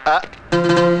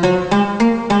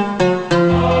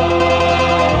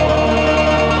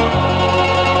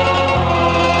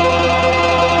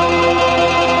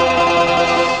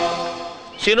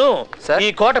 శీను, ఈ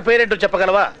కోట పేరేంటో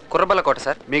చెప్పగలవా? కుర్రబల కోట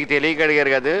సార్. మీకు తెలియక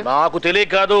అడిగారు కదా? నాకు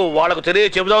తెలియక కాదు, వాళ్ళకు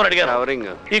తెలియ చెబుదామని అడిగాను. కవరింగ్.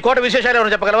 ఈ కోట విశేషాలు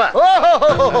ఏమైనా చెప్పగలవా?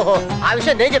 ఆ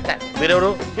విషయం నేను చెప్తాను. మీరెవరు?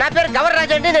 నా పేరు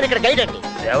గవర్రాజు అండి. నేను ఇక్కడ గైడ్ అండి.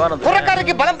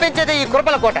 కుర్రకారికి బలం పెంచేది ఈ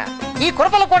కురపల కోట. ఈ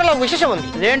కురపల కోటలో విశేషం ఉంది.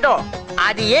 ఏంటో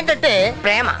అది ఏంటంటే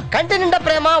ప్రేమ. కంటి నిండా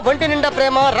ప్రేమ, ఒంటి నిండా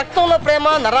ప్రేమ, రక్తంలో ప్రేమ,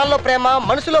 నరాల్లో ప్రేమ,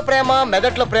 మనసులో ప్రేమ,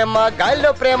 మెదట్లో ప్రేమ,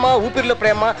 గాలిలో ప్రేమ, ఊపిరిలో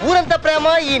ప్రేమ, ఊరంతా ప్రేమ,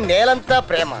 ఈ నేలంతా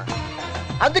ప్రేమ.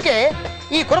 అందుకే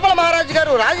ఈ కురపల మహారాజు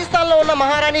గారు రాజస్థాన్ లో ఉన్న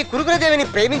మహారాణి కురుకురదేవిని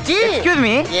ప్రేమించి.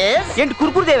 ఏంటి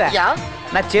కురుకురదేవా?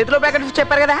 నా చేతిలో ప్యాకెట్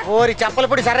చెప్పారు కదా. ఓరి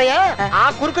చెప్పలపొడి సరయ్యా. ఆ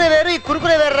కురుకురే వేరు, ఈ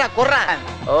కురుకురే వేర్రా కుర్ర.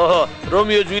 ఓహో,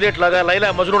 రోమియో జూలియట్ లాగా,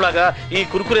 లైలా మజ్ను లాగా ఈ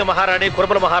కురుకురే మహారాణి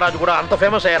కురబల మహారాజు కూడా అంత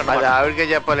ఫేమస్ అయ్యారు. ఆవిడకే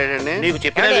చెప్పలేదండి. నీకు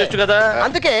చెప్పినా వేస్ట్ కదా.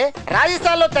 అందుకే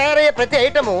రాజస్థాన్ లో తయారయ్యే ప్రతి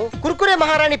ఐటమ్ కురుకురే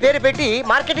మహారాణి పేరు పెట్టి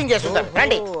మార్కెటింగ్ చేస్తుంటారు.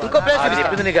 రండి ఇంకో ప్లేస్.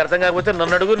 చెప్పింది నీకు అర్థం కాకపోతే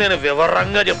నన్ను అడుగు, నేను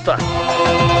వివరంగా చెప్తా.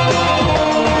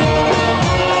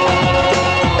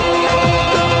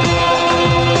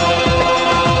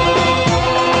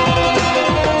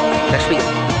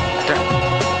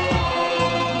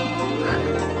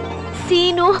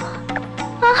 సీను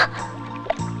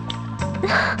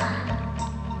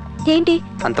ఏంటి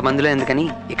అంతమందిలో ఎందుకని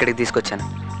ఇక్కడికి తీసుకొచ్చాను.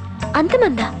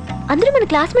 అంతమందా? అందరూ మన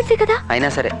క్లాస్మేట్సే కదా. అయినా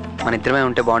సరే మన ఇద్దరమే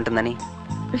ఉంటే బాగుంటుందని.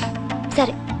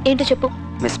 సరే ఏంటో చెప్పు.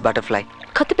 Miss butterfly.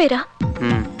 కొత్త పేరా?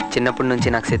 చిన్నప్పటి నుంచి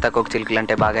నాకు సీతాకోక చిలుకలు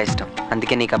అంటే బాగా ఇష్టం.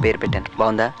 అందుకే నీకు ఆ పేరు పెట్టాను.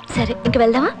 బాగుందా? సరే ఇంక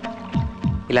వెళ్దామా?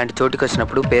 ఇలాంటి చోటుకి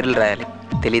వచ్చినప్పుడు పేర్లు రాయాలి,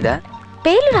 తెలీదా?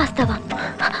 పేర్లు రాస్తావా?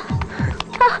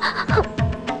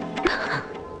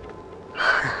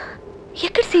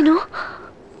 ఎక్కడ సీను?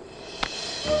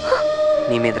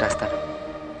 నీ మీద రాస్తాను.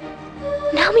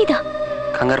 నా మీద?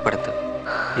 కంగారు పడద్దు,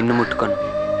 నిన్ను ముట్టుకోను,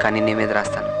 కానీ నీ మీద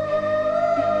రాస్తాను.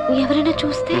 ఎవరైనా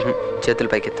చూస్తే?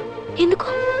 చేతులు పైకెత్తు. ఎందుకు?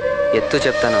 ఎత్తు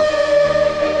చెప్తాను.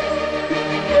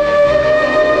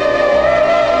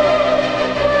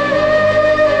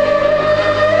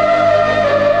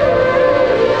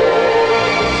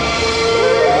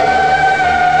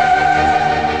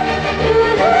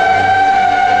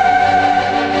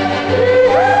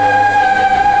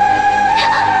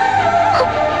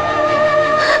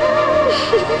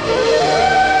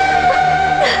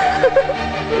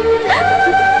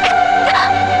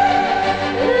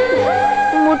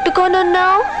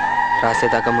 ముట్టుకోనున్నావు.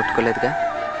 రాసేదాకా ముట్టుకోలేదుగా.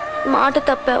 మాట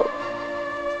తప్పావు.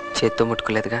 చేత్తో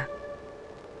ముట్టుకోలేదుగా.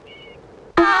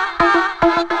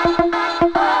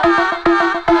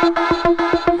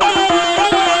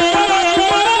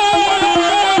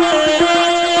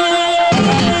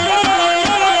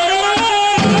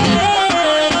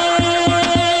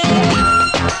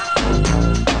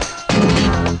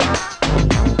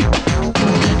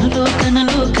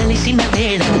 కలిసిన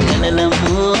వేళ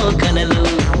కలలమ్మో కలలు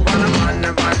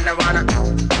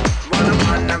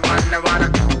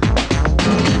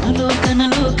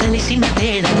కనులు కలిసిన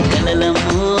వేళ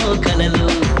కలలమ్మో కలలు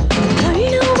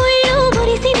కళ్ళు ఒళ్ళు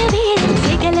మురిసిన వేళ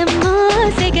సెగలమ్మో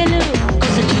సెగలు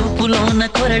కొస చూపులోన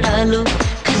కొరడాలు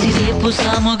కసిరేపు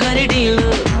సాముగరిడీలు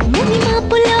ముని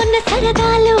మాపుల్లో ఉన్న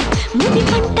సరదాలు ముని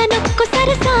పంట నొక్కు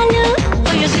సరసాలు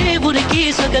వయసే ఉరికి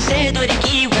సొగసే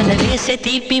దొరికి వల వేసే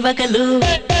తీపి వగలు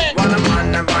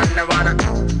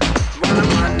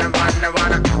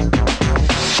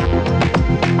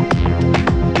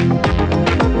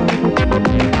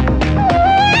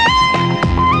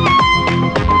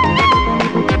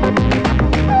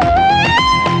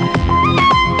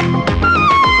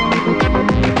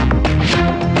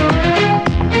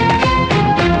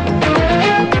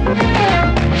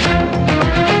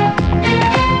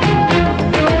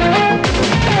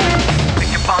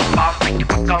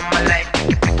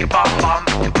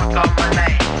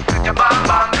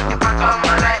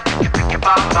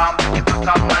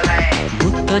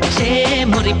ముత్తొచ్చే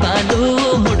మురిపాలు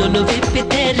ముడులు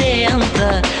విప్పితే రే అంత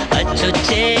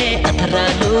అచ్చొచ్చే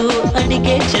అధరాలు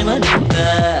అడిగే చెమలుంత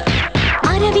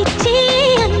అరవిచ్చే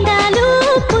అందాలు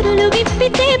పురులు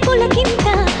విప్పితే పులకింత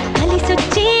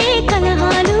కలిసొచ్చే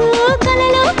కలహాలు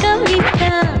కలలో కవిత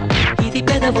ఇది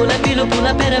పెదవుల పిలుపుల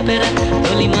పెరపెర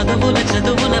తొలి మగవుల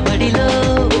చదువుల బడిలో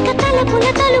ఇక తలపుల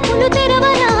తలుపులు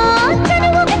తెరవరా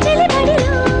చదువుకు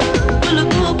చెలిబడిలో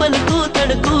పులుకు పలుకు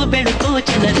తడుకు బెడుకు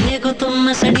చెలరేగుతున్న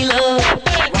సడిలో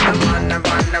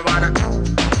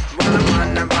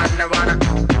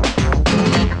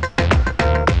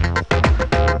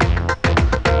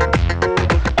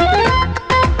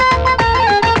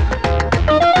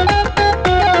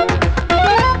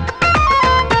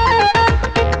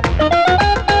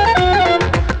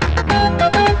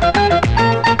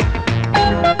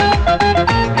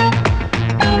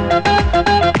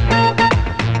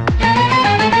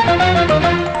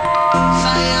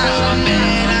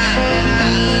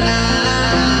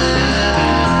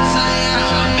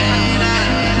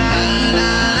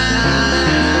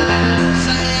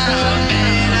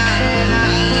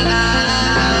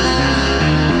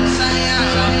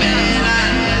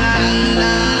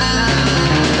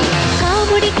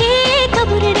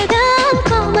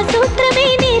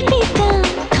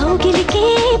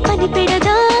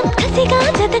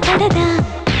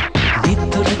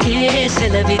నిద్దులకే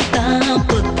సెలవిద్దాం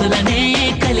పొత్తులనే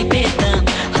కలిపేద్దాం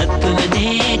హద్దులనే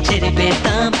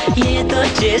చెరిపేద్దాం ఏదో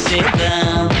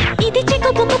చేసేద్దాం ఇది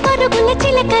చెక్కుబుక్కు పరుగుల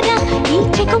చిలకరా ఈ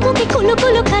చెక్కుబుక్కి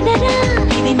కులుకులు కనరా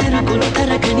ఇది మెరుకులు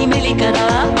తరగని మెలికరా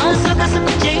ఆ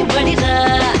సొగసుకు చేయబడిరా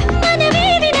మనవే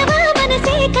వినవా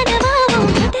మనసే కనవా ఓ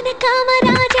మదన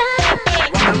కామరాజా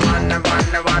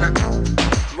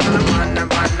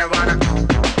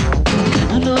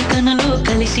కనులు కనులు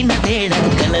కలిసిన వేళ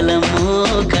కలలమ్మో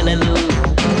కలలు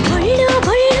ఒళ్ళు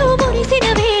ఒళ్ళు మురిసిన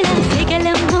వేళ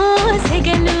సెగలమ్మో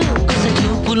సెగలు కొస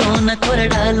చూపులోన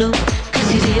కొరడాలు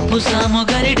కసిరేపు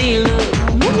సాముగరిడీలు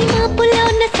ముని మాపుల్లో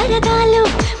ఉన్న సరదాలు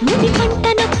ముని పంట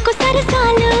నొక్కు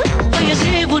సరసాలు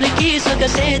వయసే ఉరికి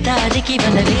సొగసే దారికి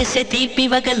వల వేసే తీపి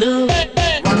వగలు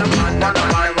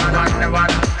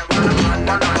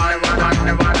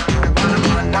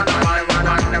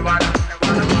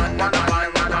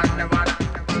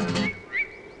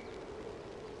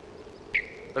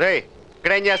రే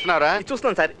ఇక్కడ ఏం చేస్తున్నారా?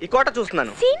 చూస్తున్నాను సార్, ఈ కోట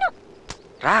చూస్తున్నాను. సీను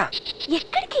రా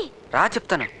ఎక్కడికి? రా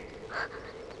చెప్తాను.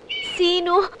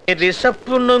 సీను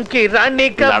రిసప్నుంకి రాణి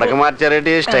నడక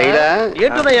మార్చారేంటి స్టైలా?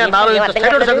 ఏంటున్నాయా నాలో ఇంత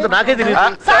స్టైల్ సంగతి నాకే తెలియదు.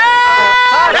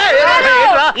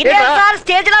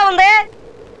 స్టేజ్ లా ఉంది.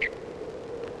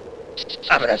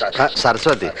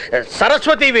 సరస్వతి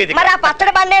సరస్వతి వేదిక. మరి ఆ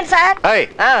పచ్చడి బండి ఏంటి సార్?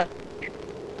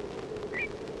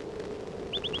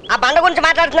 ఆ బండ గురించి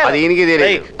మాట్లాడుతున్నాను.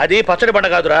 అది పచ్చడి బండ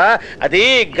కాదురా, అది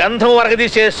గంధం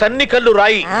వరగదీసే సన్ని కళ్ళు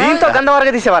రాయి. దీంతో గంధం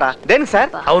వరగదీసేవారా? దేనికి సార్?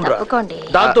 అవునరా,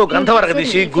 దాంతో గంధం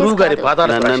వరగదీసి గురువు గారి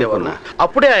పాదాలు రాసేవారు.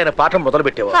 అప్పుడే ఆయన పాఠం మొదలు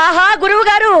పెట్టేవారు. ఆహా గురువు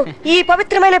గారు, ఈ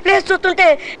పవిత్రమైన ప్లేస్ చూస్తుంటే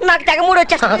నాకు తెగ మూడు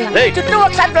వచ్చేస్తుంది. చుట్టూ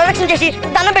ఒకసారి ప్రదక్షిణ చేసి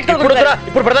దండం పెట్టుకుంటారు.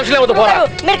 ఇప్పుడు ప్రదక్షిణ అవుతుంది పోరా.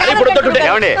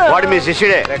 ఏమండి, వాడు మీ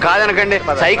శిష్యుడే కాదనకండి.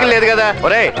 సైకిల్ లేదు కదా.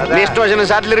 ఒరే మీ ఇష్టం వచ్చిన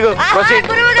సార్లు తిరుగు.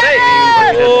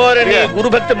 గురు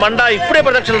భక్తి మండా ఇప్పుడే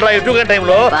ప్రదక్షిణ రా. 2 గంట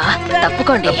టైంలో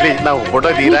తప్పుకోండి. ఫోటో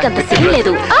తీరా.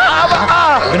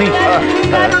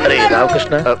 అరే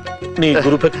రామకృష్ణ, నీ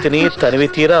గురుభక్తిని తనివి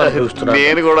తీరా అనుభవిస్తున్నా.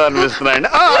 నేను కూడా అనిపిస్తున్నాను.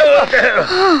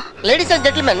 లేడీస్ అండ్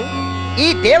జెంటిల్మెన్, ఈ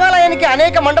దేవాలయానికి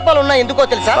అనేక మండపాలు ఉన్నాయి. ఎందుకో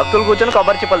తెలుసా? భక్తులు కూర్చొని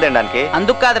కొబ్బరి చిప్పలు తినడానికి.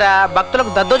 అందుకు కాదురా,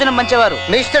 భక్తులకు దద్దోజనం పంచేవారు.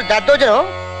 మిస్టర్ దద్దోజనం,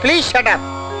 ప్లీజ్ షట్ అప్.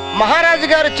 మహారాజు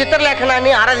గారు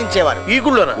చిత్రలేఖనాన్ని ఆరాధించేవారు. ఈ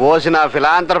గుళ్ళోనా? ఓసిన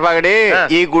ఫిలాంతర పగడి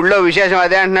ఈ గుళ్ళో విశేషం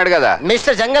అదే అంటున్నాడు కదా.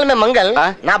 మిస్టర్ జంగల్ మే మంగల్,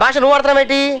 నా భాష నువ్వు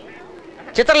అర్థమేంటి?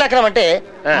 చిత్రలేఖనం అంటే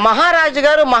మహారాజు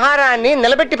గారు మహారాణి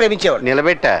నిలబెట్టి ప్రేమించేవాడు.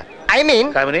 నిలబెట్టా? ఐ మీన్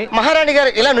మహారాణి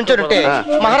గారు ఇలా నుంచోడుంటే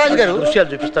మహారాజు గారు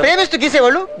ప్రేమిస్తూ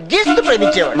గీసేవాళ్ళు, గీస్తూ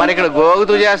ప్రేమించేవాళ్ళు. మరి ఇక్కడ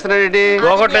గోగుతూ చేస్తున్నాడు?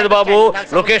 గోగట్లేదు బాబు,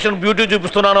 లొకేషన్ బ్యూటీ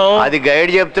చూపిస్తున్నాను. అది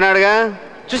గైడ్ చెప్తున్నాడుగా.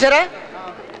 చూసారా,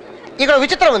 ఇక్కడ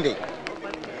విచిత్రం ఉంది.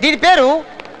 దీని పేరు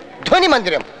ధ్వని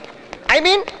మందిరం, ఐ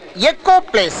మీన్ ఎకో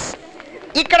ప్లేస్.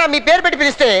 ఇక్కడ మీ పేరు పెట్టి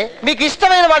పిలిస్తే మీకు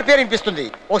ఇష్టమైన వాళ్ళ పేరు వినిపిస్తుంది.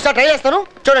 ఒకసారి ట్రై చేస్తాను,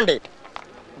 చూడండి.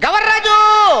 గవర్రాజు!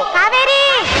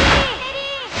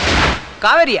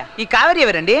 కావేరియా? ఈ కావేరి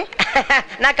ఎవరండి?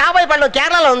 నా కాబోయే పండు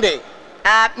కేరళలో ఉంది.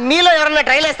 మీలో ఎవరన్నా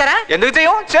ట్రైల్ వేస్తారా? ఎందుకు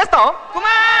చేయం, చేస్తాం.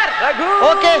 Kumar!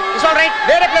 Okay, it's all right.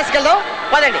 వేరే ప్లేస్కి వెళ్దాం,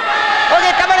 పదండి. Okay,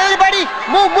 come on everybody,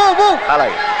 move move move.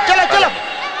 అలాగే, చలో చలో.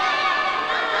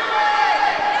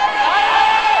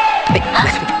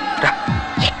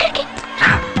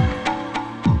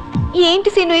 ఏంటి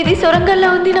సీను, ఇది సొరంగంలో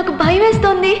ఉంది, నాకు భయం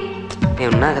వేస్తోంది.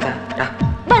 నేనున్నా కదా, రా.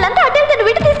 వాళ్ళంతా అడ్డంతో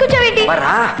వీటి తీసుకొచ్చావేంటి?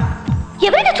 రా.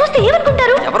 ఎవరైనా చూస్తే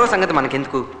ఏమనుకుంటారు? ఎవరో సంగతి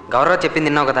మనకెందుకు, గౌరవ చెప్పింది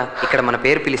విన్నావు కదా. ఇక్కడ మన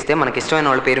పేరు పిలిస్తే మనకి ఇష్టమైన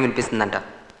వాళ్ళ పేరు వినిపిస్తుందంట.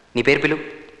 నీ పేరు పిలు.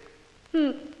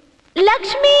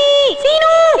 లక్ష్మి.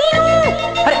 సీను.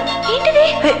 ఏంటిది?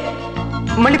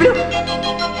 మళ్ళీ పిలు.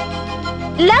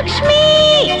 లక్ష్మి.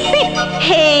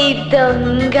 హే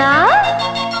దొంగ.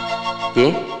 ఏ,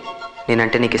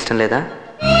 నేనంటే నీకు ఇష్టం లేదా?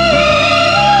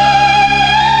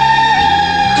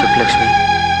 చెప్పు లక్ష్మి,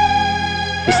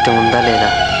 ఇష్టం ఉందా లేదా?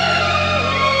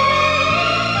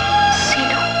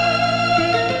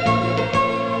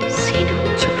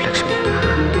 చెప్పు లక్ష్మి.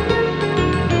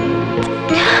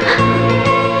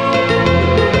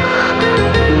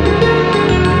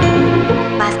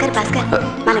 భాస్కర్ భాస్కర్,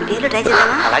 మన పేర్లు ట్రై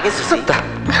చేద్దామా? అలాగే సుశీత.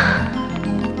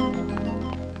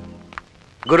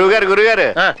 గురుగారు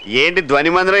ఏంటి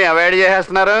ధ్వని మందిరం అవాయిడ్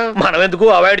చేసేస్తున్నారు? మనం ఎందుకు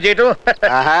అవాయిడ్ చేయటం?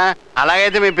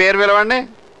 అలాగైతే మీ పేరు పిలవండి.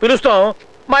 పిలుస్తాం,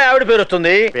 మా ఆవిడ పేరు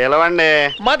వస్తుంది. పిలవండి.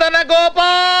 మదన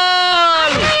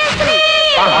గోపాల్.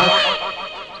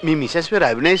 మీ మిసెస్ పేరు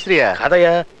అభినయశ్రీయా?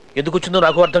 కాదయ్యా, ఎందుకు వచ్చిందో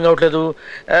నాకు అర్థం కావట్లేదు.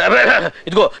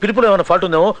 ఇదిగో పిలుపులో ఏమైనా ఫాల్ట్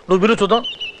ఉందేమో, నువ్వు పిలువు చూద్దాం.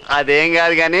 అదేం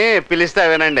కాదు కానీ పిలిస్తా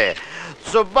వినండి.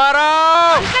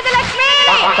 సుబ్బారావు.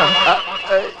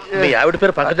 మీ ఆవిడ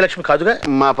పేరు పంకజలక్ష్మి కాదుగా?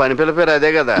 మా పని పిల్ల పేరు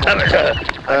అదే కదా.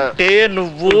 అంటే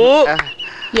నువ్వు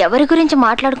ఎవరి గురించి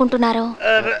మాట్లాడుకుంటున్నారు?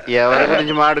 ఎవరి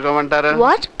గురించి మాట్లాడుకోమంటారు?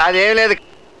 అదేం లేదు.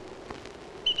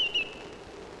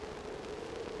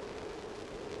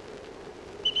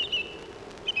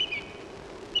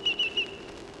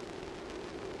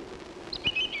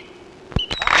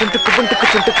 చుంటుకు పుంటుకు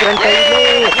చుంటుకురంటైలే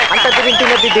అంటది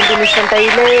వింటున్నది దింటిని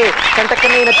సంటైలే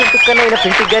కంటకనైన చుంటుకనైన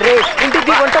పింటి గర్రే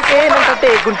ఇంటిది వంటకేనంటే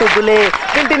గుంటుబులే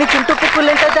ఇంటిని చుంటు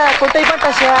పుక్కులెంటదా కొంటై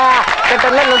పంటషా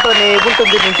కంటలతోనే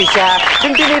ఉంటుంది నింటిషా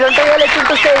ఇంటిని రొంటయాలే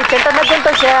చుంటుస్తే చెంటన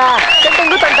గుంటషా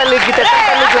చెంటంగు తంటలు గిట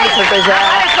తంటలు గుంటు సంతోషా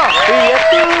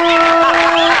ఎత్తు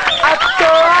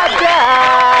అత్తో ఆజా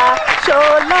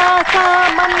शोला सा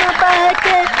मन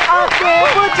बहके आके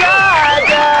बुझा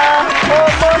जा ओ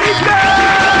मोनिका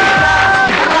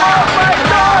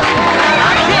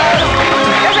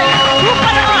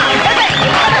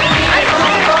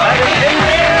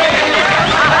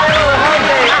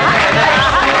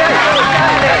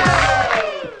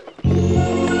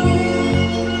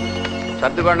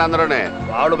సర్దుకోండి అందరూనే.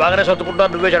 వాళ్ళు బాగానే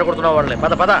సర్దుకుంటున్నారు, నువ్వే చెడగొడుతున్నావు వాళ్ళని.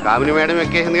 పద పద. కామిని మేడం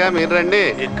ఎక్కేసిందిగా, మీరు రండి.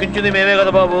 ఎక్కించింది మేమే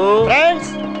కదా బాబు.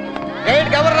 ఫ్రెండ్స్, గైడ్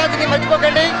గవర్రాజుని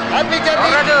మర్చిపోకండి. Happy journey.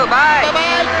 Bye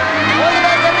bye. All the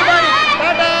best everybody.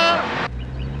 Tata.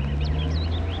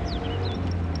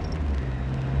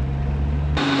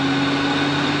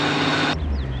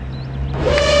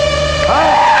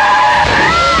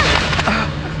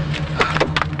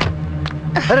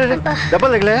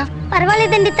 దెబ్బలు తగిలాయా?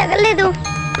 పర్వాలేదండి, తగలేదు.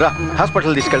 రా,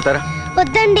 హాస్పిటల్ తీసుకెళ్తారా?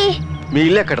 వద్దండి. మీ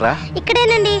ఇల్లు ఎక్కడరా?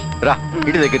 ఇక్కడేనండి. రా,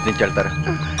 ఇంటి దగ్గర నుంచి వెళ్తారా?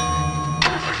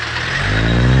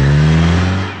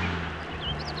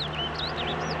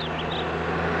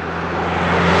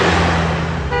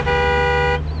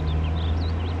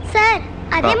 సార్,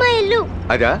 అదే మా ఇల్లు.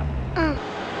 అదా?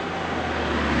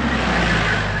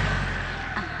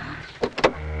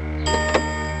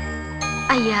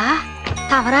 అయ్యా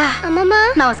తమరా. అమ్మమ్మ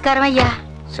నమస్కారం అయ్యా.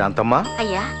 శాంతమ్మా,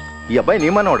 అయ్యా. ఈ అబ్బాయి నీ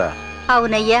మనోడా?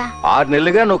 అవునయ్యా. 6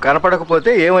 నెలలుగా నువ్వు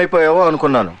కనపడకపోతే ఏమైపోయావో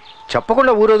అనుకున్నాను.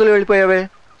 చెప్పకుండా ఊరోజులు వెళ్ళిపోయావే.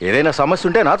 ఏదైనా సమస్య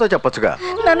ఉంటే నాతో చెప్పొచ్చుగా.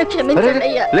 నన్ను క్షమించండి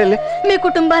అయ్యా. లే. మీ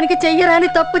కుటుంబానికి చెయ్యరాని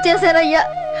తప్పు చేశానయ్యా.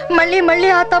 మళ్ళీ మళ్ళీ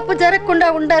ఆ తప్పు జరగకుండా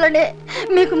ఉండాలనే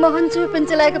మీకు మొహం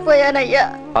చూపించలేకపోయానయ్యా.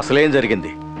 అసలేం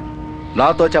జరిగింది?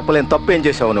 నాతో చెప్పలేని తప్పు ఏం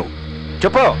చేసావు నువ్వు?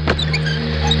 చెప్పు.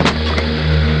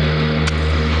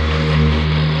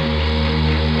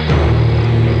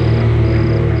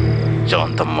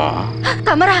 శాంతమ్మా,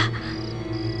 తమరా.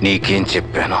 నీకేం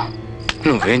చెప్పాను?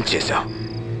 నువ్వేం చేశావు?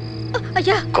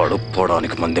 అయ్యా, కడుపు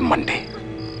పోవడానికి మంది మండి,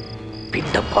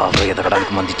 బిడ్డ బాగా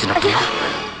ఎదగడానికి మంది ఇచ్చినప్పుడు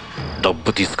డబ్బు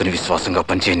తీసుకుని విశ్వాసంగా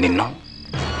పనిచేయ నిన్ను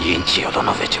ఏం చేయాలో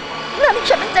నువ్వే చెప్పు. నన్ను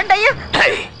క్షమించండి అయ్యా.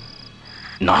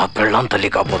 నా పెళ్ళాం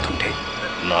తల్లి కాబోతుంటే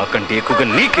నాకంటే ఎక్కువగా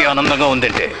నీకే ఆనందంగా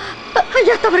ఉందంటే.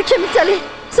 అయ్యా తమరు క్షమించాలి.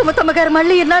 సుమతమ్మ గారు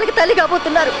మళ్ళీ ఇన్నాళ్ళకి తల్లి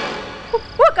కాబోతున్నారు.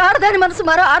 ఒక ఆడదాని మనసు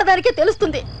మరో ఆడదానికే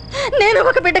తెలుస్తుంది. నేను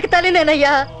ఒక బిడ్డకి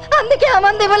తల్లినేనయ్యా, అందుకే ఆ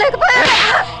మంది ఇవ్వలేకపోయా.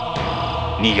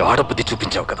 నీ ఆడబుద్ధి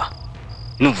చూపించావు కదా,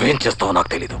 నువ్వేం చేస్తావో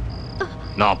నాకు తెలీదు.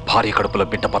 నా భార్య కడుపులో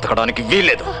బిడ్డ బతకడానికి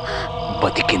వీల్లేదు.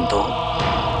 బతికిందో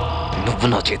నువ్వు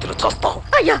నా చేతిలో చేస్తావు.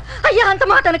 అయ్యా అయ్యా అంత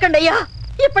మాట అనకండి అయ్యా.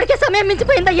 ఇప్పటికే సమయం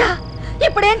మించిపోయిందయ్యా.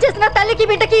 ఇప్పుడేం చేసినా తల్లికి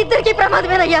బిడ్డకి ఇద్దరికి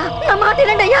ప్రమాదమేనయ్యా. నా మాట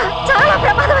వినండి అయ్యా, చాలా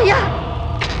ప్రమాదం అయ్యా.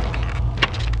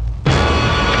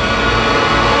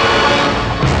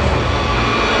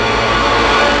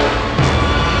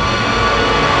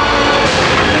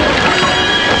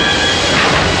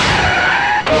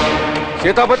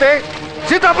 సీతాపతి,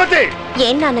 సీతాపతి!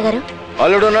 ఏం నాన్నగారు?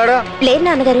 అల్లుడు ఉన్నాడా? లేదు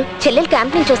నాన్నగారు, చెల్లెలు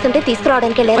క్యాంప్ నుంచి వస్తుంటే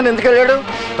తీసుకురావడానికి వెళ్ళారు. ఎందుకు వెళ్ళాడు?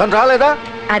 తను రాలేదా?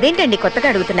 అదేంటండి కొత్తగా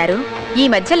అడుగుతున్నారు? ఈ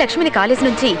మధ్య లక్ష్మిని కాలేజ్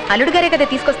నుంచి అల్లుడు గారే కదా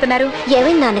తీసుకొస్తున్నారు.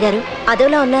 ఏమైంది నాన్నగారు,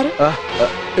 అదోలా ఉన్నారు?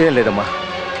 ఏం లేదమ్మా,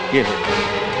 ఏం లేదు.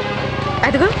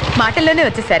 అదిగో మాటల్లోనే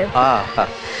వచ్చేసారు.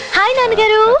 హాయ్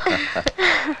నాన్నగారు.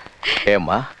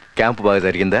 ఏమ్మా, క్యాంపు బాగా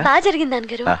జరిగిందా? బాగా జరిగింది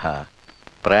నాన్నగారు.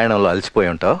 ప్రయాణంలో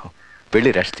అలసిపోయి ఉంటావు,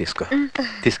 వెళ్ళి రెస్ట్ తీసుకో.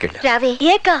 తీసుకెళ్ళి రావే.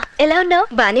 ఏక ఎలా ఉన్నావు?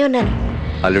 బానే ఉన్నాను.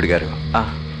 అల్లుడు గారు,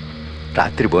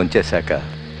 రాత్రి భోంచేశాక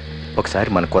ఒకసారి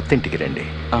మన కొత్త ఇంటికి రండి.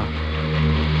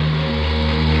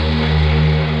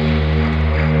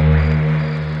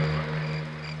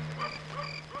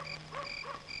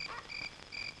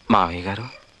 మావయ్య గారు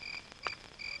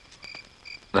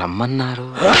రమ్మన్నారు.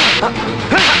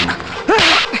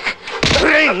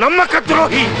 నమ్మక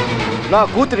ద్రోహి! నా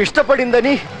కూతురు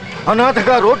ఇష్టపడిందని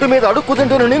అనాథగా రోడ్డు మీద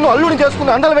అడుక్కుతుంటున్న నిన్ను అల్లుని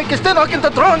చేసుకుని అందరం ఎక్కిస్తే నాకు ఇంత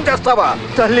ద్రోహం చేస్తావా?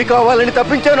 తల్లి కావాలని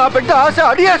తప్పించే నా బిడ్డ ఆశ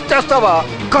అడియాస్ చేస్తావా?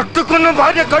 కట్టుకున్న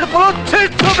భార్య కడుపులో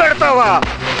చేస్తూ పెడతావా?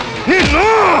 నిన్ను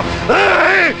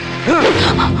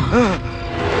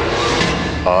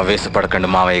ఆవేశపడకండి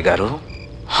మావయ్య గారు,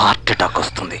 హార్ట్ అటాక్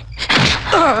వస్తుంది.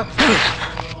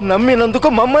 నమ్మినందుకు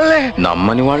మమ్మల్ని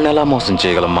నమ్మని వాళ్ళని ఎలా మోసం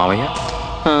చేయగలం మావయ్య?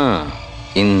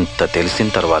 ఇంత తెలిసిన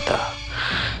తర్వాత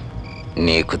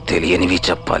నీకు తెలియనివి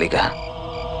చెప్పాలిగా.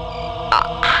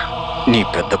 నీ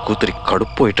పెద్ద కూతురి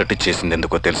కడుపు పోయేటట్టు చేసింది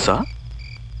ఎందుకో తెలుసా?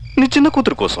 నీ చిన్న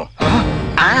కూతురు కోసం.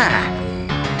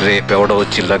 రేపెవడో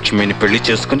వచ్చి లక్ష్మిని పెళ్లి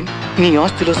చేసుకుని నీ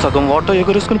ఆస్తిలో సగం వాటా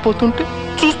ఎగరేసుకుని పోతుంటే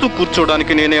చూస్తూ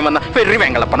కూర్చోడానికి నేనేమన్నా వెర్రి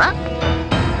వెంగళపనా?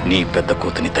 నీ పెద్ద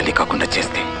కూతుని తల్లి కాకుండా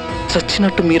చేస్తే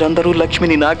చచ్చినట్టు మీరందరూ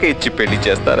లక్ష్మిని నాకే ఇచ్చి పెళ్లి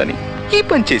చేస్తారని ఈ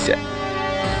పని చేశా.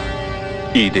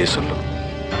 ఈ దేశంలో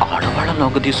ఆడవాళ్ళ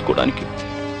నొగ తీసుకోవడానికి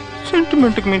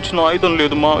సెంటిమెంట్కి మించిన ఆయుధం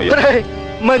లేదు మావయ్య.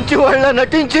 మంచి వాళ్ళ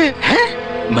నటించి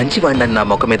మంచివాడిని నా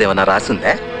ముఖం మీద ఏమన్నా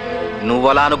రాసిందే? నువ్వు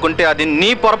అలా అనుకుంటే అది నీ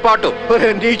పొరపాటు.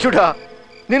 నీచుడా,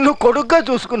 నిన్ను కొడుగ్గా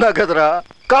చూసుకున్నా కదరా,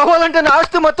 కావాలంటే నా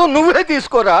ఆస్తి మొత్తం నువ్వే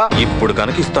తీసుకోరా. ఇప్పుడు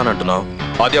కనుక ఇస్తానంటున్నావు,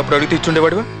 అది అప్పుడు అడిగి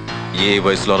తెచ్చుండేవాడివా? ఏ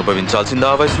వయసులో అనుభవించాల్సిందో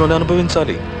ఆ వయసులోనే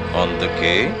అనుభవించాలి.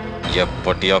 అందుకే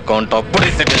ఎప్పటి అకౌంట్ అప్పుడే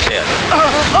సెటిల్ చేయాలి.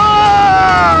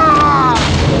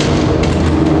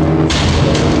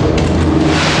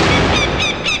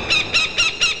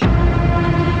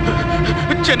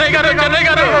 చెన్నై గారు, చెన్నై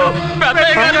గారు,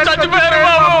 పెద్దయ్య గారు చచ్చిపోయారు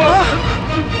బాబు.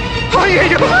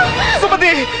 అయ్యో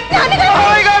సుమతి,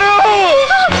 అమ్మాయి గారు!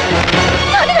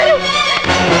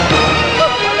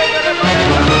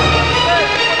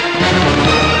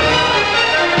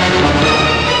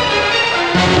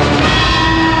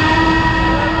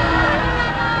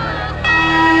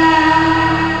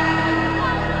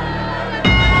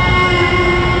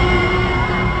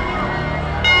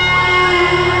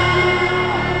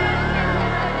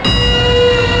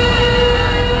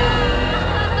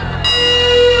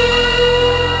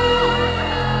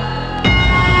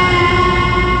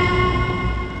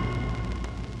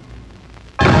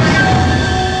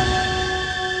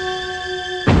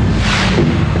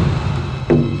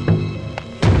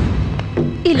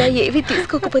 ఇలా ఏవి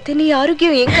తీసుకోకపోతే నీ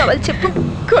ఆరోగ్యం ఏం కావాలి చెప్పు.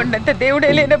 కొండంత దేవుడే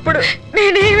లేనప్పుడు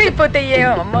నేనేమైపోతే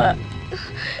ఏమమ్మా?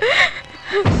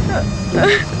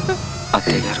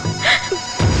 అత్తయ్య గారు,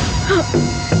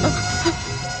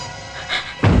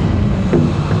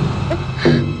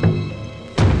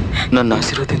 నన్ను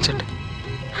ఆశీర్వదించండి.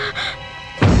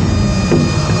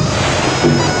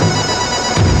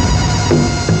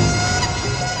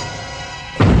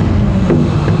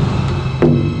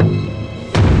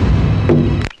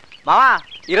 మావా,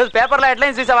 ఈరోజు పేపర్లో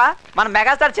హెడ్లైన్స్ చూసావా? మన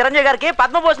మెగాస్టార్ చిరంజీవి గారికి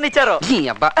పద్మభూషణ్ ఇచ్చారు.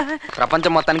 అబ్బా,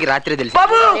 ప్రపంచం మొత్తానికి రాత్రి తెలుసు.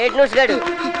 బాబు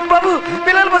బాబు,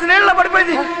 పిల్లల బస్సు నీళ్ళలో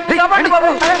పడిపోయింది. కాపాడండి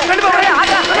బాబు, రండి బాబు.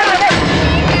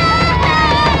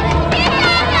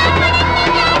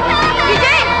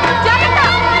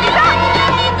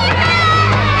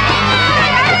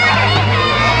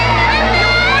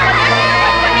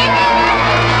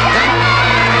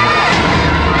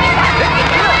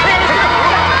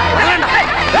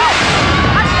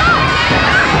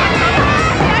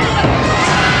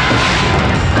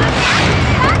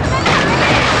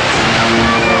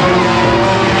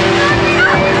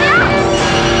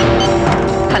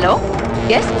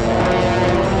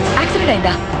 యాక్సిడెంట్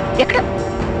అయిందా? ఎక్కడ?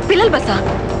 పిల్లల బస్సా?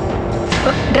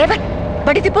 డ్రైవర్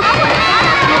బడి తిప్పు.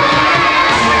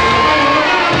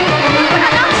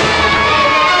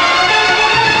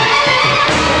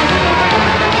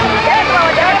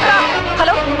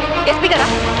 హలో, ఎస్పీ గారా?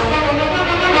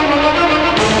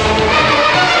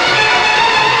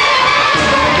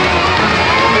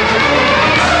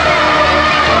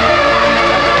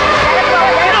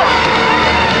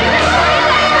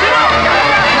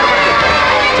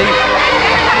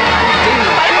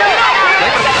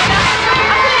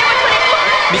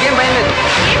 మీకేం భయం లేదు.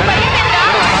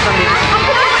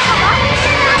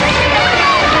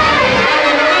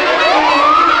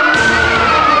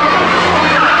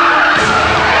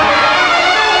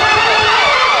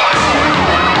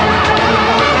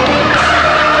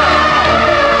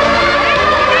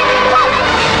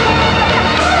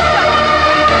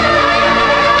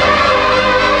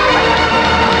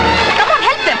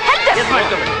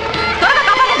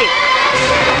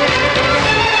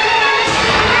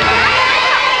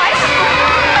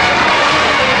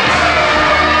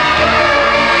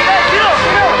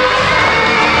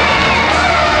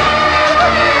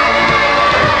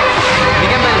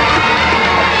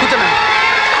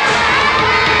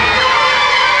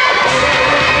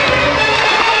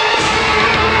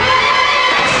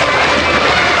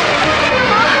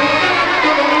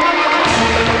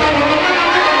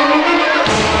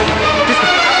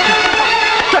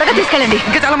 తీసుకెళ్ళండి.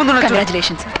 ఇంకా చాలా మంది ఉన్నారు.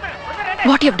 Congratulations.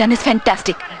 What you have done is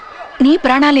fantastic. నీ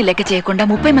ప్రాణాల్ని లెక్క చేయకుండా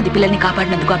 30 మంది పిల్లల్ని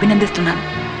కాపాడినందుకు అభినందిస్తున్నాను.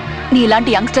 నీ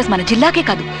ఇలాంటి యంగ్స్టర్స్ మన జిల్లాకే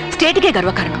కాదు స్టేట్కే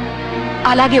గర్వకారణం.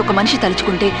 అలాగే ఒక మనిషి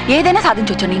తలుచుకుంటే ఏదైనా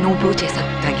సాధించొచ్చని నువ్వు ప్రూవ్ చేశావు.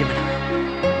 Thank you madam.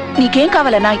 నీకేం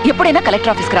కావాలన్నా ఎప్పుడైనా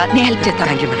కలెక్టర్ ఆఫీస్కి రా, నేను హెల్ప్ చేస్తాను.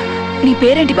 Thank you madam. నీ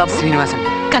పేరేంటి బాబు? Srinivasan.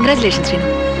 Congratulations Srinu.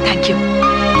 Thank you.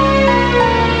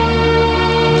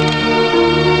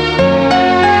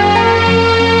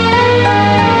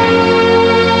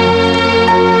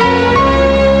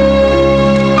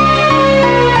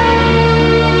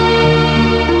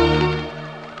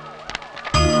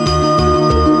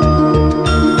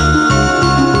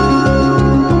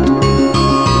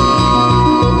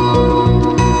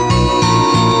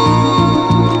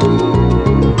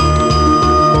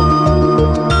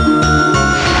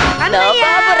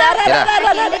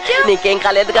 నీకేం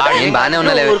కాలేదు కదా?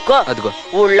 ఊరుకో.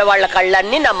 ఊళ్ళో వాళ్ళ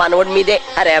కళ్ళన్నీ నా మనవడి మీదే.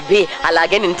 అరే అబ్బి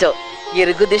అలాగే నించో.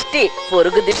 ఇరుగు దిష్టి,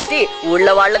 పొరుగు దిష్టి,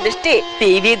 ఊళ్ళో వాళ్ళ దిష్టి,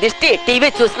 టీవీ దిష్టి, టీవీ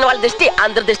చూసిన వాళ్ళ దిష్టి,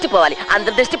 అందరి దిష్టి పోవాలి,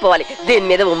 అందరి దిష్టి పోవాలి. దీని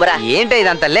మీద ఉమ్మరా. ఏంటి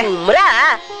ఇదంతా? ఉమ్మరా.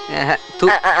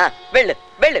 వెళ్ళు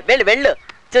వెళ్ళు వెళ్ళు వెళ్ళు.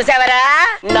 చూసావరా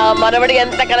నా మనవడు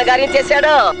ఎంత కనగార్యం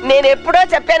చేశాడో? నేను ఎప్పుడో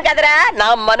చెప్పాను కదరా నా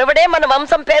మనవడే మన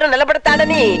వంశం పేరు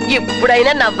నిలబడతాడని.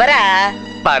 ఇప్పుడైనా నవ్వరా?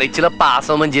 పరీక్షలో పాస్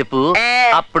అవ్వమని చెప్పు,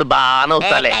 అప్పుడు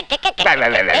బానవుతాలే.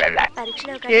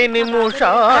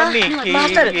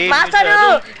 మాస్టరు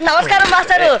నమస్కారం.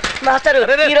 మాస్టరు మాస్టరు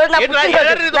ఈ రోజు నా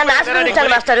పుట్టినరోజు. నన్ను ఆశీర్వదించాలి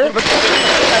మాస్టరు.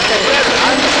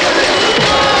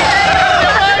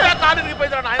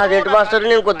 అదేంటి మాస్టరు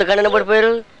నేను కొద్దిగా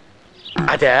పడిపోయారు?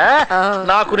 అదే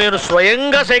నాకు నేను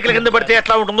స్వయంగా సైకిల్ కింద పడితే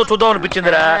ఎట్లా ఉంటుందో చూద్దాం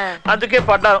అనిపించిందిరా, అందుకే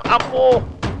పడ్డాను. అమ్మో.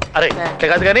 అరే అట్లా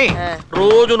కాదు కానీ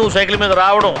రోజు నువ్వు సైకిల్ మీద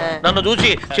రావడం, నన్ను చూసి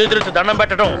చేతులెత్తి దండం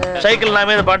పెట్టడం, సైకిల్ నా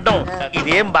మీద పడడం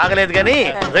ఇదేం బాగలేదు. కానీ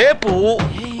రేపు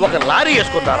ఒక లారీ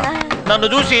వేసుకుంటారు. నన్ను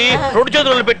చూసి 2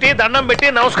 చేతులు పెట్టి దండం పెట్టి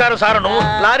నమస్కారం సారను,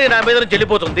 లారీ నా మీద నుంచి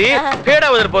వెళ్ళిపోతుంది, పేడ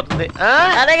వదిలిపోతుంది.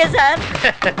 అలాగే సార్.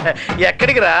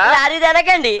 ఎక్కడికి రా? లారీ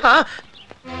వెనకండి.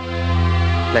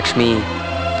 లక్ష్మి,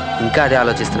 ఇంకా అదే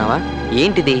ఆలోచిస్తున్నావా?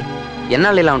 ఏంటిది?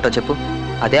 ఎన్నాళ్ళు ఇలా ఉంటావు చెప్పు?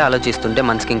 అదే ఆలోచిస్తుంటే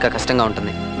మనసుకి ఇంకా కష్టంగా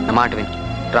ఉంటుంది. నా మాట విని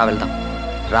రా, వెళ్దాం.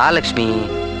 రా లక్ష్మి,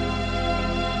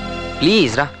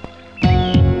 ప్లీజ్ రా.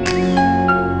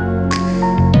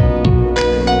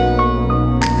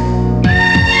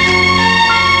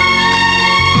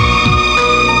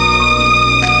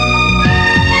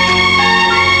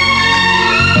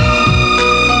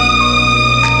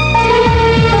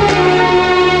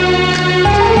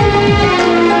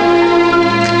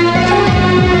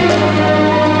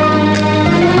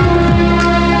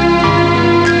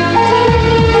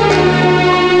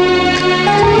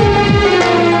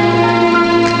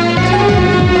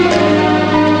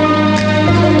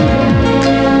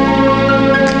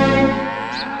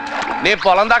 నే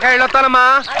పొలం దాకా వెళ్ళొస్తానమ్మా.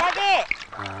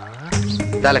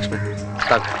 లక్ష్మి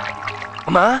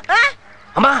అమ్మా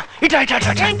అమ్మా ఇట్లా ఇట్లా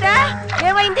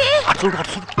ఏమైంది?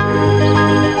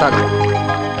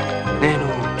 నేను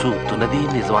చూస్తున్నది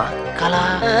నిజమా కలా?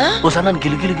 ఒకసారి నన్ను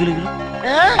గిలు గిలు గిలు గిలు.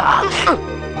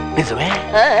 నిజమే.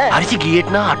 అరిచి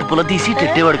గీయట్నా అటుపుల తీసి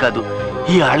పెట్టేవాడు కాదు.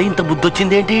 ఈ ఆళి ఇంత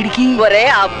బుద్ధొచ్చింది ఏంటి వీడికి? ఒరే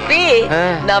అబ్బి,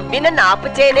 నవ్విన నాపు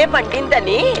చేనే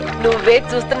పండిందని నువ్వే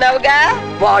చూస్తున్నావుగా,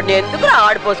 వాడిని ఎందుకు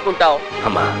ఆడిపోసుకుంటావు?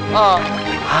 అమ్మా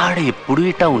ఆడ ఎప్పుడు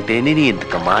ఇటా ఉంటే నేను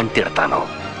ఎందుకమ్మా అని తిడతాను.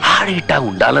 ఆడ ఇటా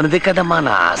ఉండాలన్నదే కదమ్మా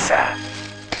నా ఆశ.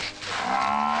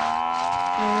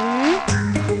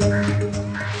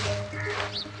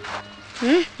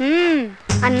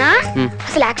 అన్నా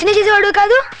అసలు యాక్షన్ చేసేవాడు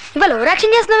కాదు, ఇవాళ ఓవర్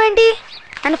యాక్షన్ చేస్తున్నావేంటి?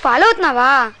 నన్ను ఫాలో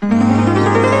అవుతున్నావా?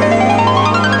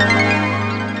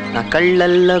 నా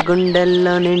కళ్ళల్లో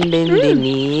గుండెల్లో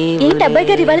నిండింది ఏంటి అబ్బాయి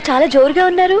గారు ఇవాళ చాలా జోరుగా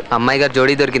ఉన్నారు? అమ్మాయి గారు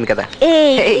జోడీ దొరికింది కదా.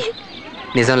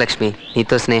 నిజం లక్ష్మి,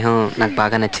 నీతో స్నేహం నాకు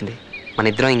బాగా నచ్చింది.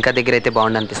 మన ఇద్దరం ఇంకా దగ్గర అయితే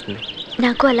బాగుండు అనిపిస్తుంది.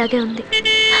 నాకు అలాగే ఉంది.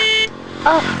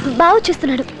 బావ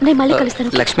చూస్తున్నాడు, నేను మళ్ళీ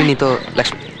కలుస్తాను. లక్ష్మి నీతో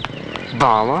లక్ష్మి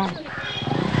బావా.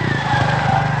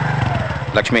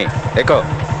 లక్ష్మి ఎక్కు.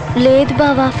 లేదు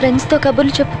బావా, ఫ్రెండ్స్ తో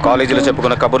కబుర్లు చెప్పు. కాలేజీలో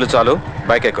చెప్పుకున్న కబుర్లు చాలు,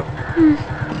 బైక్ ఎక్కు.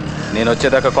 నేను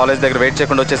వచ్చేదాకా కాలేజ్ దగ్గర వెయిట్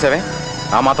చేయకుండా వచ్చేసావే,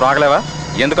 ఆ మాత్రం ఆగలేవా?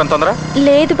 ఎందుకంత తొందర?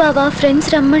 లేదు బావా,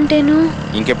 ఫ్రెండ్స్ రమ్మంటేను.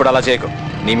 ఇంకెప్పుడు అలా చేయకు,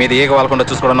 నీ మీద ఏగ వాళ్ళకుండా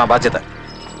చూసుకోవడం నా బాధ్యత.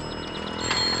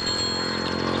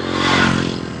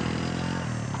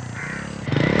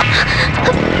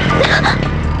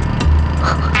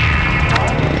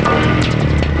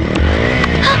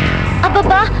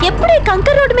 అబ్బబ్బా, ఎప్పుడు ఈ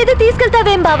కంకర్ రోడ్డు మీద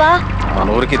తీసుకెళ్తావేం బావా? మన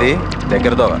ఊరికి ఇది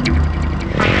దగ్గరదో.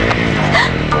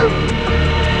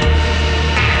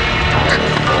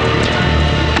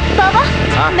 బావా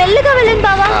మెల్లగా వెళ్ళండి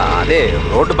బావా. అదే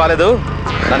రోడ్డు బాలేదు,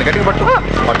 దాన్ని గట్టిగా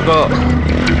పట్టుకో.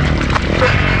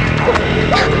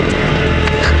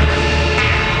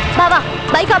 బావా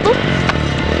బైక్ ఆపు.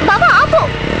 బావా ఆపు.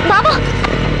 బావా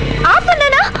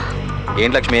ఆపున్నానా?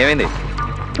 ఏంటి లక్ష్మి, ఏమైంది?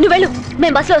 నువ్వు వెళ్ళు,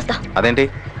 మేము బస్సులో వస్తా. అదేంటి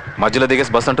మధ్యలో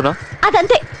దిగేసి బస్ అంటున్నా?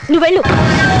 అదంతే, నువ్వు వెళ్ళు.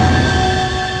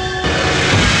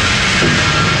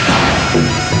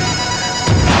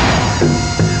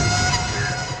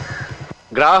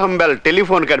 గ్రాహం బెల్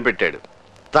టెలిఫోన్ కనిపెట్టాడు.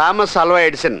 థామస్ అల్వా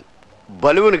ఎడిసన్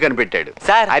బలువుని కనిపెట్టాడు.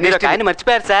 సార్ ఆయన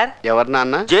మర్చిపోయారు సార్. ఎవరు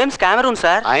నాన్న? James Cameroon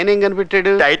sir. ఆయన ఏం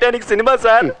కనిపెట్టాడు? Titanic cinema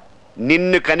sir.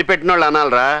 నిన్ను కనిపెట్టిన వాళ్ళు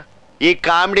అనాలరా? ఈ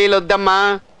కామెడీలు వద్దమ్మా,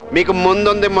 మీకు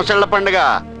ముందుంది ముసళ్ళ పండుగ,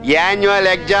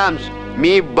 యాన్యువల్ ఎగ్జామ్స్.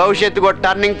 మీ భవిష్యత్తుకు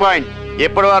టర్నింగ్ పాయింట్.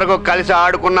 ఎప్పటి వరకు కలిసి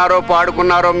ఆడుకున్నారో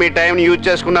పాడుకున్నారో, మీ టైంని యూజ్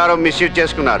చేసుకున్నారో మిస్యూజ్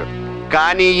చేసుకున్నారు.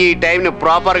 కానీ ఈ టైంని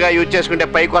ప్రాపర్గా యూజ్ చేసుకుంటే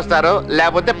పైకి వస్తారో,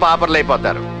 లేకపోతే పాపర్లు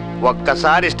అయిపోతారు.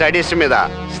 ఒక్కసారి స్టడీస్ మీద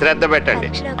శ్రద్ధ పెట్టండి.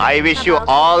 I wish you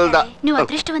all the.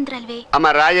 అమ్మ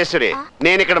రాజేశ్వరి,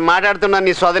 నేను ఇక్కడ మాట్లాడుతున్నా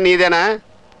నీ సోద నీదేనా?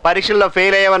 పరీక్షల్లో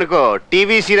ఫెయిల్ అయ్యావనుకో,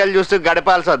 టీవీ సీరియల్ చూస్తూ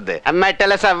గడపాల్సి వద్ది.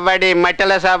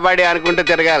 మట్టెల సవ్వాడి అనుకుంటూ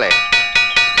తిరగాలి.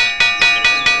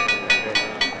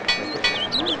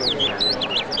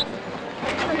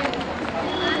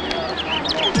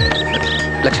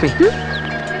 లక్ష్మి,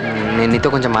 నేను నీతో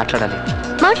కొంచెం మాట్లాడాలి.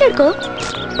 మాట్లాడుకో.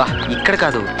 బా ఇక్కడ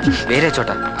కాదు, వేరే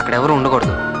చోట. అక్కడ ఎవరు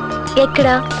ఉండకూడదు. ఎక్కడ?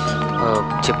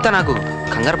 చెప్తా, నాకు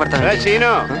కంగారు పడతా.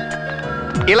 సీను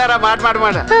ఇలా రా,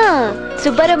 మాట.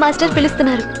 సుబ్బారావు మాస్టర్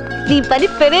పిలుస్తున్నారు. నీ పని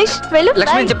ఫినిష్. వెళ్ళు.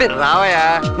 లక్ష్మి చెప్పి రావయ్యా.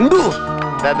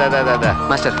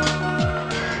 మాస్టర్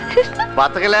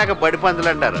బతకలేక బడి పంతులు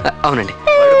అంటారు. అవునండి,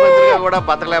 బడి పంతులుగా కూడా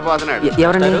బతకలేకపోతున్నాడు.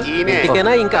 ఎవరండి?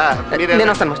 ఈయనే. ఇంకా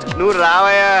నేను వస్తాను మాస్టర్. నువ్వు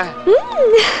రావయ్యా.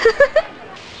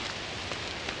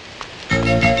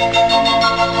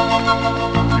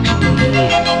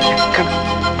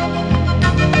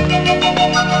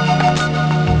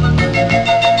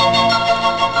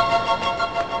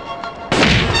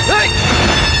 Hey!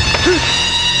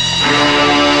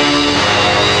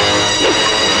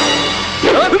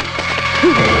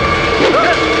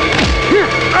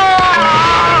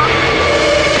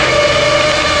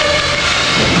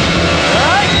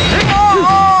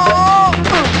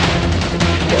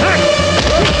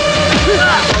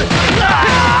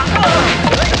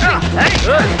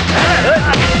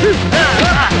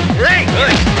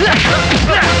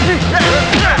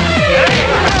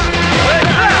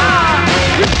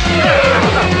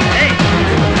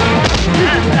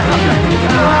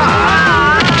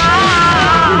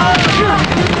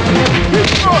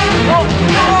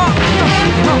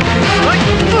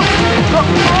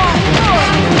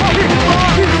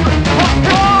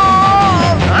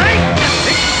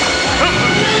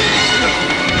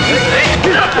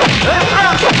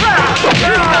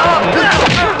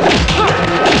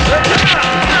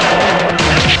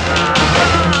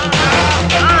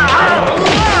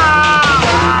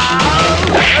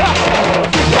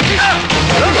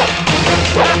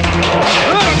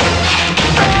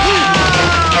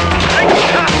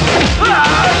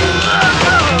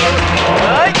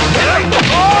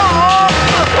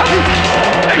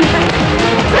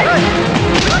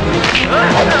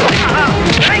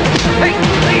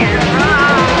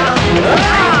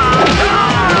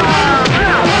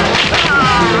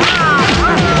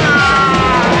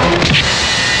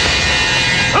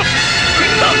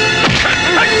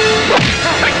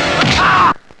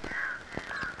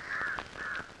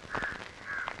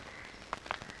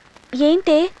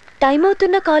 ఏంటే టైం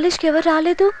అవుతున్న కాలేజ్కి ఎవరు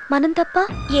రాలేదు మనం తప్ప?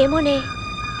 ఏమోనే.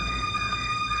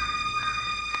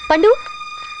 పండు,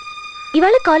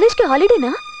 ఇవాళ కాలేజ్కి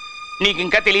హాలిడేనా? నీకు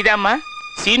ఇంకా తెలీదా అమ్మా?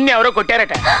 సీన్ని ఎవరో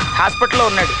కొట్టారట, హాస్పిటల్లో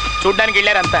ఉన్నాడు, చూడ్డానికి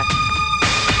వెళ్ళారంతా.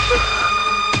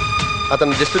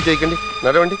 అతను డిస్టర్బ్ చేయకండి,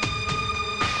 నడవండి.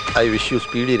 I wish you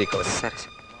speedy recovery. సరే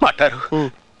మాట్లాడు.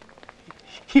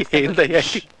 ఏందయ్యా?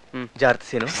 జాగ్రత్త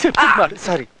సీను.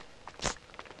 సారీ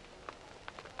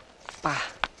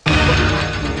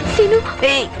సీను,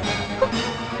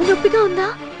 నొప్పిగా ఉందా?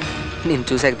 నేను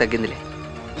చూసాక తగ్గిందిలే.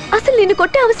 అసలు నిన్ను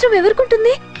కొట్టే అవసరం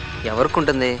ఎవరికుంటుంది?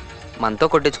 ఎవరికి మనతో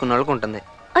కొట్టించుకున్న వాళ్ళకి ఉంటుంది.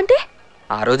 అంటే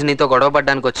ఆ రోజు నీతో గొడవ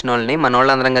పడ్డానికి వచ్చిన వాళ్ళని మన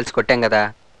వాళ్ళందరం కలిసి కొట్టాం కదా,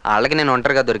 వాళ్ళకి నేను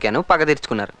ఒంటరిగా దొరికాను, పగ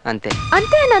తీర్చుకున్నారు అంతే.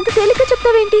 అంతే అని అంత తేలిక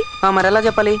చెప్తావేంటి? మరి ఎలా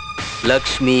చెప్పాలి?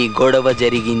 లక్ష్మి గొడవ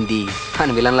జరిగింది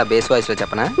అని విలన్లా బేస్ వాయిస్ లో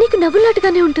చెప్పనా? నీకు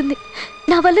నవ్వులాటగానే ఉంటుంది.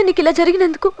 నా వల్ల నీకు ఇలా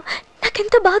జరిగినందుకు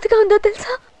నాకెంత బాధగా ఉందో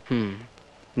తెలుసా?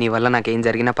 నీ వల్ల నాకేం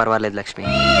జరిగినా పర్వాలేదు లక్ష్మి.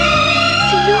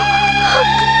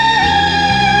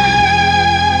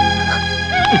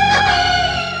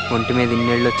 ఒంటి మీద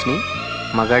ఇన్నేళ్ళు వచ్చినాయి,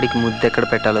 మగాడికి ముద్దు ఎక్కడ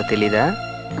పెట్టాలో తెలీదా?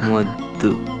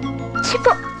 ముద్దు.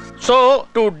 So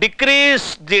to decrease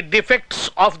the defects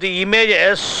of the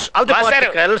images of the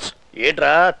particles,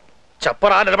 ఏంట్రా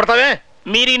చెప్పరా, నిలబడతావే?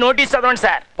 మీరు ఈ నోటీస్ చదవండి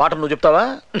సార్. పాఠం నువ్వు చెప్తావా?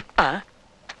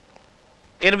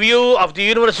 In view of the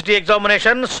university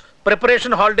examinations,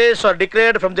 preparation holidays are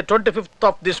declared from the 25th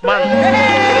of this month.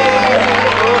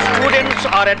 So students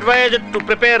are advised to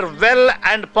prepare well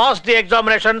and pass the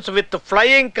examinations with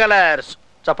flying colors.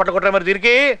 చప్పట్లు కొట్టరా మరి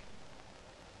దీనికి?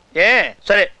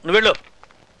 సరే నువ్వు వెళ్ళు.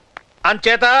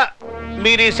 అంచేత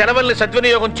మీరు ఈ సెలవుల్ని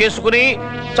సద్వినియోగం చేసుకుని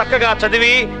చక్కగా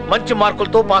చదివి మంచి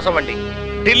మార్కులతో పాస్ అవ్వండి.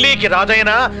 ఢిల్లీకి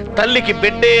రాజైన తల్లికి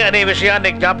బిడ్డే అనే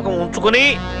విషయాన్ని జ్ఞాపకం ఉంచుకుని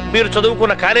మీరు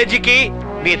చదువుకున్న కాలేజీకి,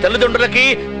 మీ తల్లిదండ్రులకి,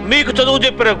 మీకు చదువు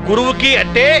చెప్పిన గురువుకి,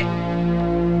 అంటే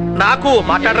నాకు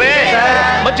మాట్లాడరే,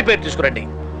 మంచి పేరు తీసుకురండి.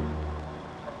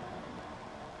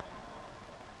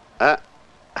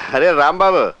 అరే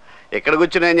రాంబాబు, ఇక్కడ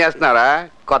కూర్చుని ఏం చేస్తున్నారా?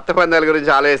 కొత్త పందాల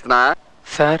గురించి ఆలోచిస్తున్నా.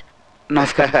 సార్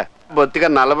నమస్కారం. బొత్తిగా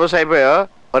నల్లబూస అయిపోయావు.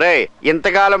 ఒరే,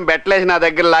 ఇంతకాలం బెట్లేసి నా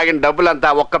దగ్గర లాగిన డబ్బులంతా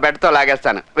ఒక్క బెట్తో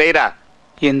లాగేస్తాను. వెయ్యరా?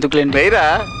 ఎందుకులేండి, వెయ్యరా?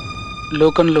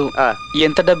 లోకంలో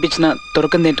ఎంత డబ్బు ఇచ్చినా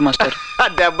దొరకంది ఏంటి మాస్టర్?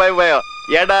 70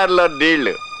 ఎడారిలో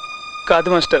నీళ్లు కాదు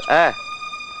మాస్టర్,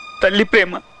 తల్లి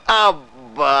ప్రేమ.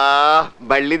 అబ్బా,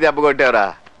 మళ్ళీ దెబ్బ కొట్టావురా.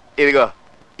 ఇదిగో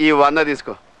ఈ 100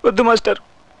 తీసుకో. వద్దు మాస్టర్.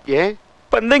 ఏ?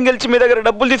 పందెం గెలిచి మీ దగ్గర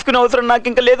డబ్బులు తీసుకునే అవసరం నాకు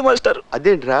ఇంకా లేదు మాస్టర్.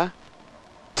 అదేంట్రా?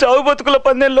 చావు బతుకుల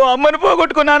పందెంలో అమ్మని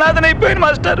పోగొట్టుకుని అనాథనైపోయాను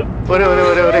మాస్టర్. ఒరే ఒరే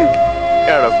ఒరే ఒరే,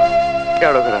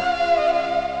 ఏడోకరా.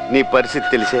 నీ పరిస్థితి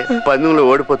తెలిసే పందెంలో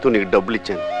ఓడిపోతూ నీకు డబ్బులు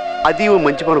ఇచ్చాను. అది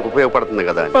మంచి పనికి ఉపయోగపడుతుంది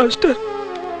కదా మాస్టర్.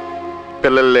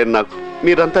 పిల్లలు లేని నాకు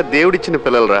మీరంతా దేవుడిచ్చిన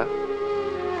పిల్లలరా.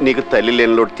 నీకు తల్లి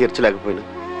లేని లోటు తీర్చలేకపోయినా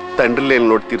తండ్రి లేని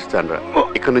లోటు తీరుస్తాను రా.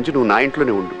 ఇక్కడ నుంచి నువ్వు నా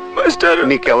ఇంట్లోనే ఉండు.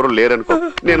 నీకెవరు లేరనుకో,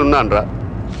 నేనున్నాను రా.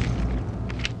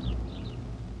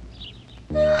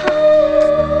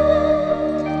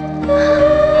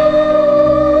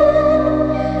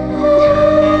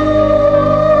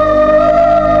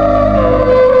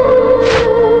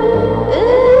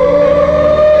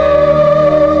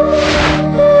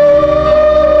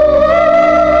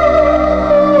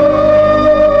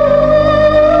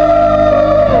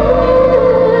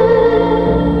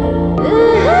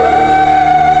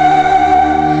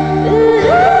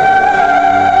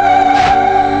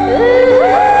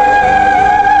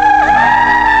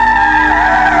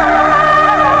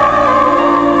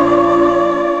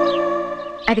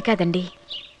 అది కాదండి,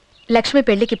 లక్ష్మి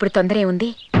పెళ్లికి ఇప్పుడు తొందరే ఉంది.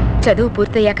 చదువు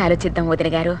పూర్తయ్యాక ఆలోచిద్దాం వదిన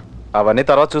గారు. అవన్నీ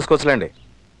తర్వాత చూసుకోవచ్చులేండి.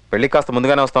 పెళ్లికి కాస్త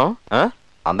ముందుగానే వస్తాం.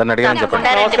 అందరిని అడిగాను చెప్పండి.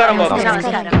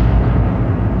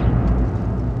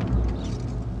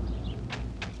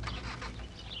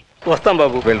 వస్తాం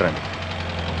బాబు. వెళ్ళరండి.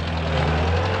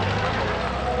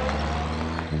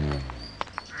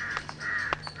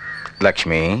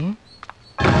 లక్ష్మి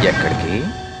ఎక్కడికి?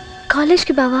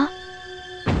 కాలేజ్కి బావా.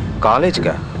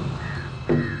 కాలేజ్గా?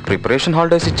 Preparation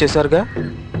holidays ఇచ్చేసారుగా?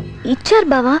 ఇచ్చారు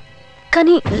బావా,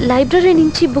 కానీ లైబ్రరీ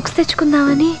నుంచి బుక్స్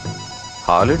తెచ్చుకుందామని.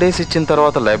 హాలిడేస్ ఇచ్చిన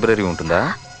తర్వాత లైబ్రరీ ఉంటుందా?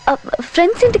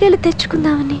 ఫ్రెండ్స్ ఇంటికి వెళ్ళి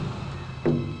తెచ్చుకుందామని.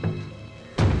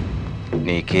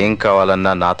 నీకేం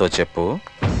కావాలన్నా నాతో చెప్పు,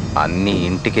 అన్నీ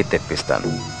ఇంటికి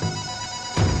తెప్పిస్తాను.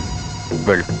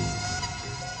 వెళ్ళు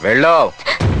వెళ్ళో.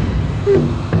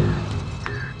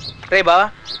 రే బావా,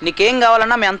 నీకేం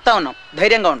కావాలన్నా మేము అంతా ఉన్నాం,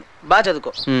 ధైర్యంగా ఉండు, బాగా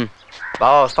చదువుకో.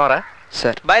 బావా వస్తావరా?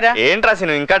 సార్. బాయ్ రా. ఏంట్రా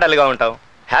నువ్వు ఇంకా డల్గా ఉంటావు?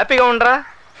 హ్యాపీగా ఉండరా?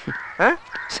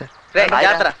 రే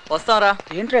జాతర వస్తావరా?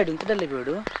 ఏంట్రా ఇంత డల్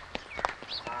అయిపోయాడు?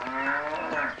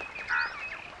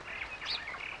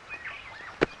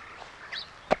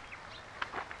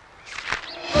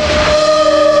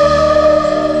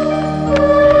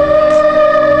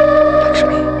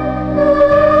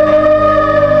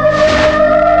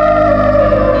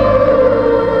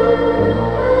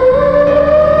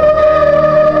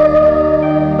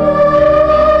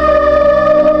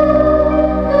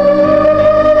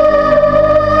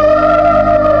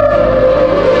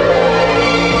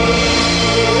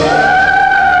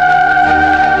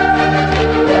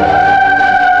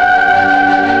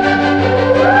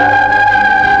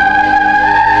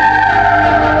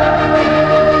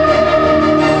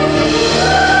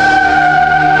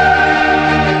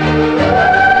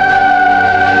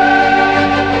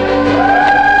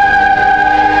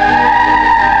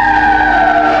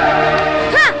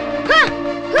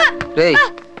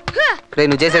 రే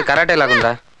నువ్వు చేసేది కరాటే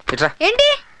లాగుందా? ఇట్రా. ఏంటి?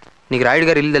 నీకు రాయుడు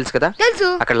గారి ఇల్లు తెలుసు కదా? తెలుసు.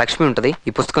 అక్కడ లక్ష్మి ఉంటది.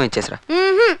 ఈ పుస్తకం ఇచ్చేసరా.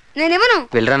 నేనేమను?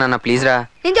 వెళ్ళరా నాన్న, ప్లీజ్ రా.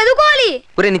 నేను చదువుకోవాలి.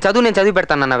 ఒరే నీ చదువు నేను చదివి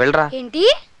పెడతాను నాన్న, వెళ్ళరా. ఏంటి?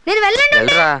 నేను వెళ్ళండి.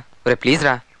 వెళ్ళరా. ఒరే ప్లీజ్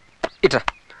రా. ఇట్రా,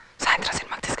 సాయంత్రం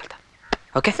సినిమాకి తీసుకెళ్తా.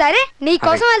 ఓకే సరే, నీ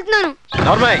కోసం వెళ్తున్నాను.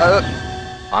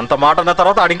 అంత మాట అన్న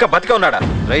తర్వాత ఆడు ఇంకా బతికే ఉన్నాడా?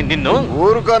 రేయ్ నిన్ను.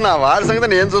 ఊరుకో, నా వారి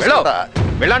సంగతి నేను చూస్తా.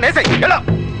 వెళ్ళండి.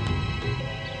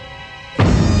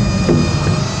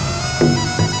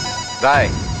 రాయ్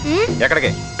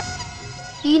ఎక్కడికి?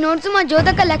 ఈ నోట్స్ మా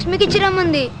జ్యోతక్క లక్ష్మికి ఇచ్చి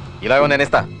రమ్మంది. ఇలాగో నేను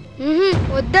ఇస్తా.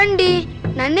 వద్దండి,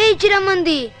 నన్నే ఇచ్చి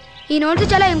రమ్మంది. ఈ నోట్స్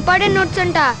చాలా ఇంపార్టెంట్ నోట్స్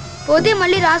అంట, పోతే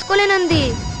మళ్ళీ రాసుకోలేనంది.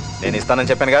 నేను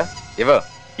ఇస్తానని చెప్పానుగా,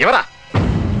 ఇవ్వరా.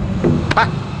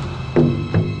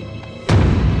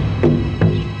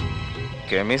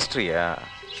 కెమిస్ట్రీయా?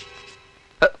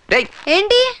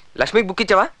 ఏంటి? లక్ష్మికి బుక్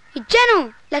ఇచ్చావా? ఇచ్చాను.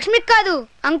 లక్ష్మికి కాదు,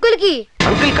 అంకుల్కి.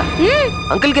 అంకుల్కా?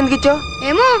 అంకుల్కి ఎందుకు ఇచ్చావు?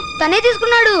 ఏమో, తనే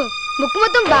తీసుకున్నాడు. బుక్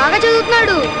మొత్తం బాగా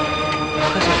చదువుతున్నాడు.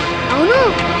 అవును.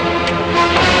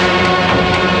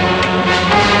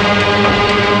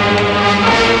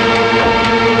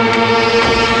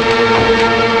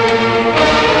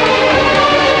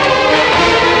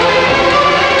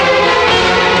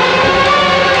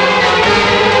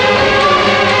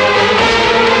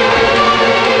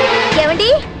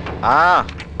 ఏమండి?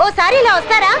 ఓసారి ఇలా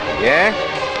వస్తారా? ఏ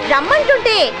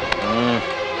రమ్మంటుంటే.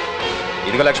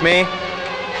 ఇదిగో లక్ష్మి.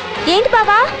 ఏంటి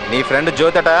బావా? నీ ఫ్రెండ్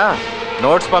జ్యోతట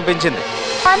నోట్స్ పంపించింది.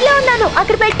 పనిలో ఉన్నాను,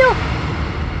 అక్కడ పెట్టు.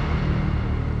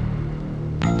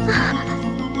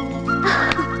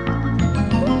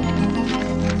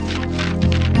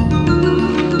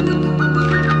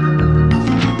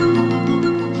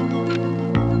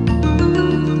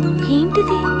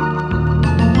 ఏంటిది?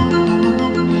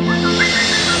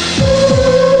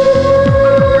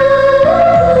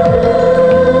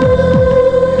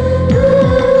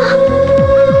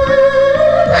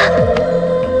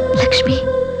 లక్ష్మి,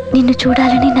 నిన్ను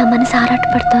చూడాలని నా మనసు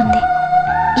ఆరాటపడుతోంది.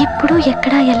 ఎప్పుడు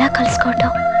ఎక్కడ ఎలా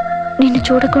కలుసుకోవటం, నిన్ను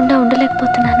చూడకుండా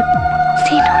ఉండలేకపోతున్నాను.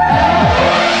 Scene,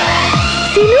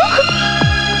 scene,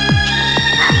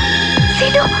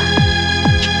 scene,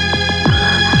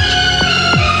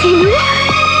 scene.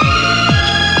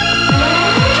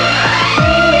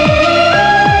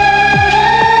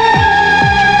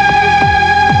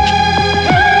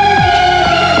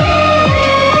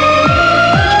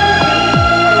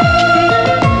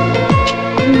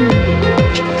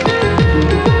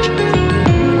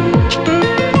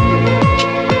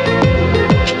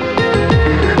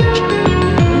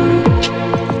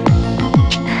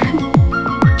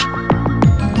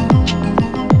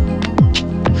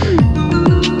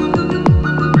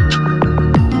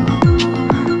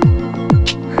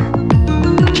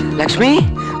 Lakshmi,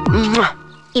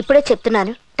 ఇప్పుడే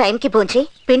చెప్తున్నాను, టైంకి భోంచి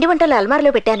పిండి వంటలు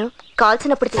అల్మార్లో పెట్టాను.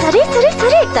 కాల్సినప్పుడు సరే సరే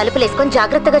సరే. తలుపులు వేసుకొని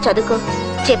జాగ్రత్తగా చదువుకో.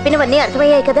 చెప్పినవన్నీ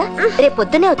అర్థమయ్యాయి కదా? రేపు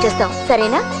పొద్దున్నే వచ్చేస్తాం,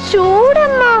 సరేనా?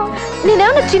 చూడమ్మా,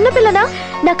 నేనేమన్నా చిన్నపిల్లనా?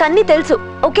 నాకు అన్ని తెలుసు.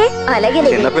 ఓకే, అలాగే.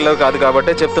 చిన్నపిల్లలు కాదు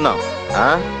కాబట్టే చెప్తున్నావు.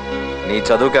 నీ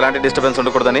చదువుకి ఎలాంటి డిస్టర్బెన్స్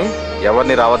ఉండకూడదని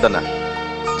ఎవరిని రావద్దన్నా.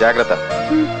 జాగ్రత్త.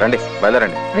 రండి,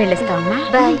 బయలుదేరండి. వెళ్ళేస్తామమ్మా.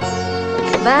 Bye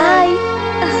bye.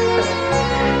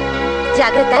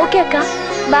 జాగ్రత్త. ఓకే అక్క,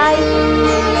 బాయ్.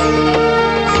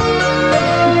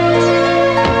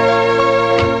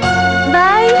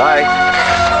 Bye bye.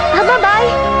 అమ్మా బాయ్.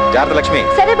 జాగ్రత్త లక్ష్మి.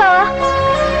 సరే బావా,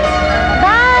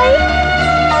 బాయ్.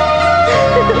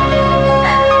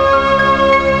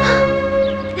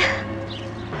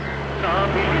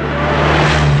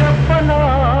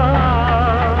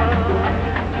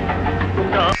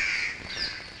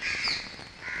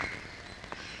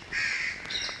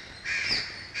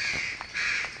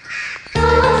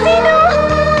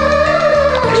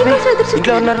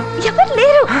 ఇంట్లో ఉన్నారు? ఎవరు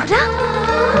లేరు, రా.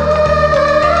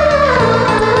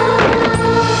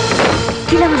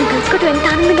 ఇలా మనం కలుసుకోవటం ఎంత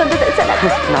ఆనందంగా ఉందో తెలుసా?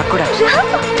 నాకు కూడా.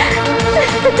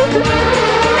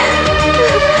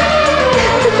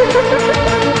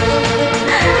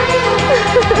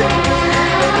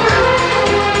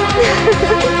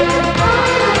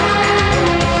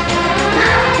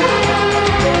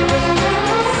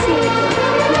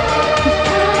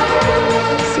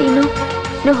 సీను,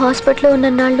 నువ్వు హాస్పిటల్లో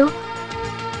ఉన్నన్నాళ్ళు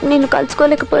నేను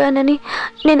కలుసుకోలేకపోయానని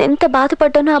నేను ఎంత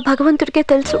బాధపడ్డానో ఆ భగవంతుడికే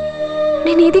తెలుసు.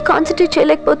 నేను ఏది కాన్సన్ట్రేట్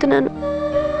చేయలేకపోతున్నాను.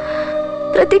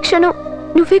 ప్రతి క్షణం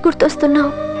నువ్వే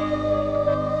గుర్తొస్తున్నావు.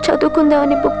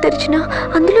 చదువుకుందామని బుక్ తెరిచినా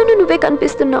అందులోనూ నువ్వే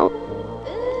కనిపిస్తున్నావు.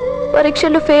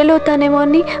 పరీక్షల్లో ఫెయిల్ అవుతానేమో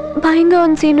అని భయంగా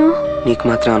ఉంది సీను. నీకు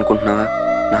మాత్రం అనుకుంటున్నావా?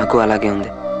 నాకు అలాగే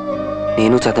ఉంది.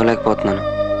 నేను చదవలేకపోతున్నాను,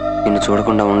 నిన్ను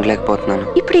చూడకుండా ఉండలేకపోతున్నాను.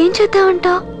 ఇప్పుడు ఏం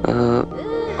చేద్దామంటావు?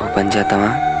 ఓ పని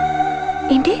చేద్దామా?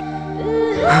 ఏంటి?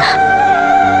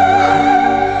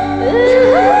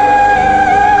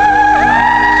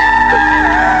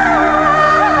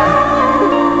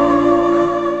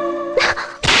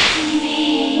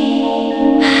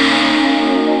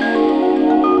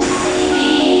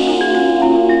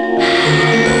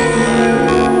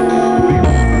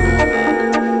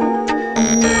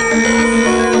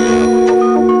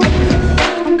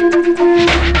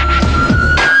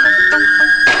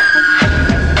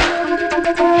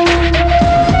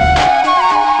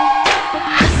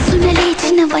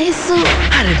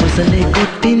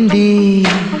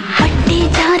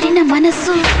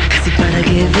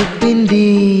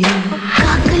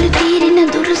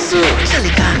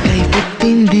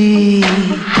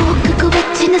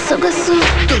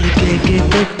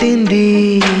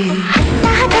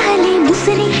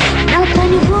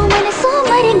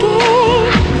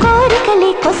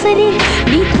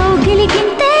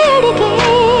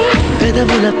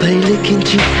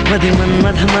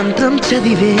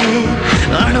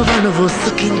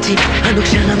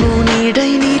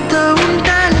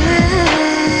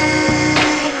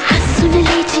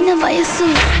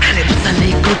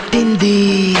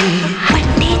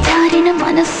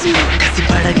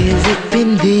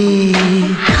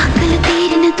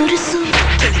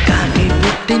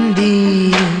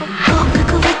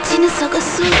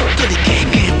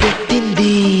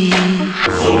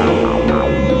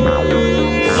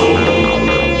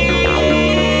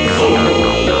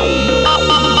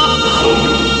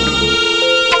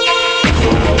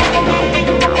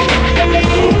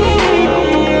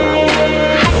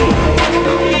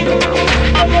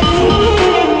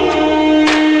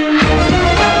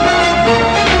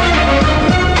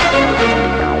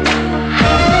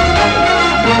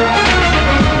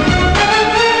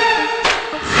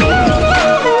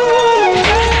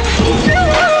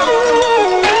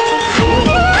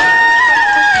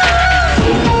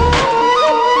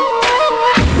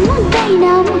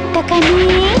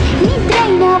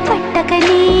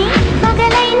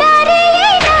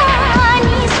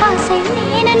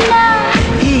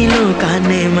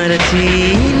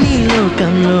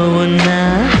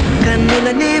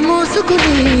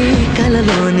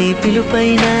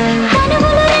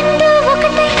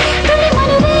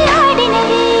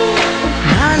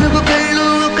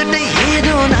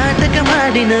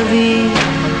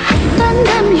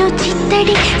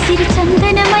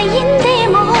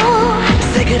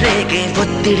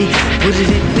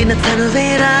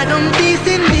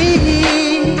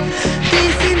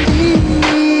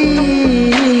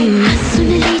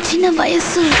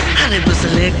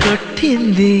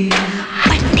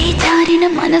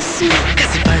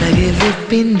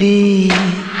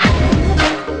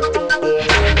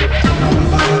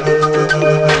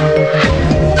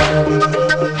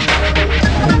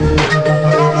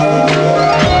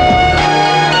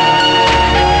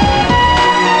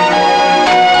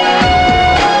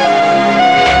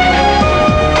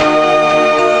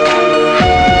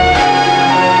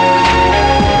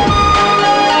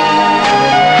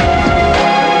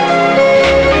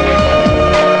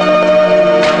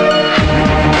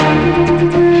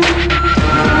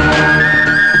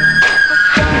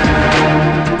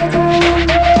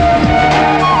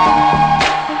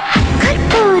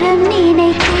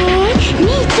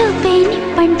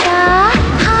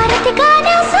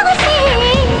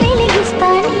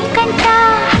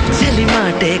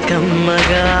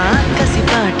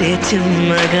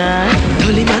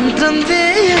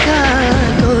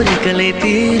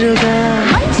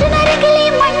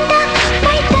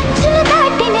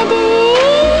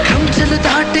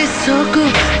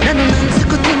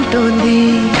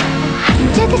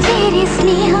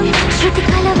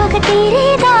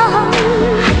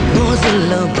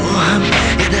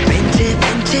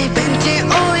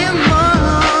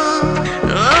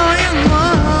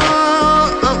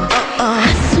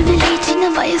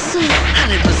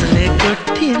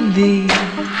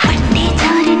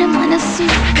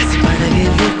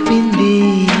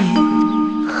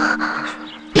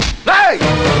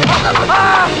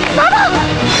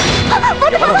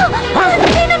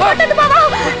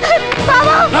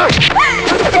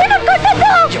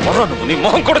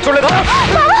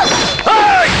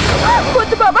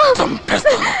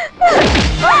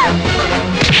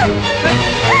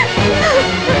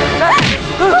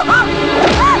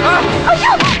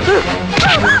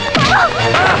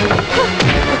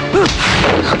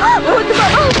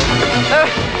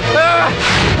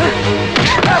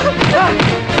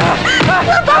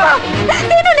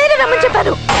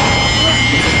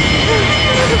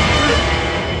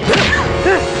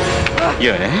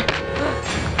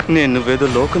 నేను నువ్వేదో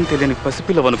లోకం తెలియని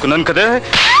పసిపిల్లవనుకున్నాను కదా.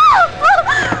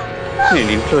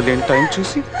 నేను ఇంట్లో లేని టైం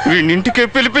చూసి వీడిని ఇంటికే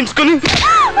పిలిపించుకుని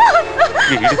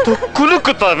వీడితో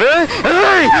కులుకుతావే.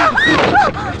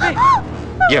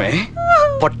 ఏమే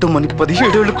పట్టు మనకి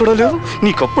 17 ఏళ్ళు కూడా లేవు,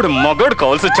 నీకప్పుడు మగాడు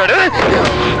కావాల్సి వచ్చాడే.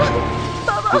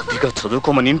 బుద్ధిగా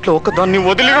చదువుకోమని ఇంట్లో ఒకదాన్ని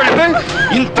వదిలి వెళ్తే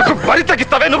ఇంతకు బరి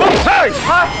తగ్గిస్తావే నువ్వు.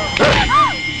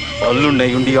 అల్లుండై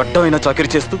ఉండి అడ్డమైన చాకరీ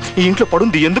చేస్తూ ఈ ఇంట్లో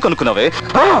పడుంది ఎందుకు అనుకున్నావే?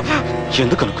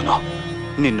 ఎందుకు అనుకున్నావు?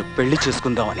 నిన్ను పెళ్లి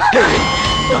చేసుకుందామని.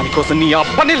 దానికోసం నీ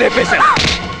అప్పని లేపేశాను.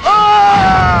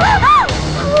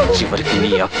 చివరికి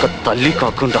నీ అక్క తల్లి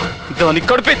కాకుండా దాని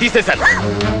కడుపే తీసేశాను.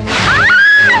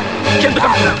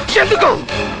 ఎందుకు?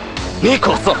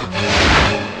 నీకోసం.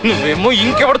 నువ్వేమో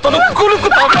ఇంకెవరితోనూ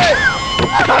కులుకుతావే.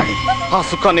 ఆ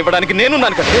సుఖాన్ని ఇవ్వడానికి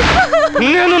నేనున్నాను కదే.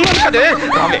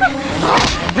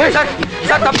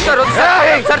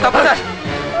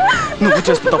 నువ్వు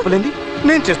చేస్తే తప్పులేంది,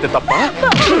 నేను చేస్తే తప్ప?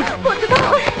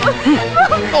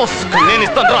 నేను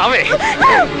ఇస్తాను, రావే.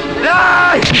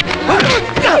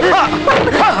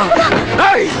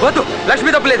 వద్దు,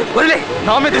 లక్ష్మి తప్పలేదు, వదిలే.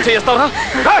 నా మీద చేస్తావా?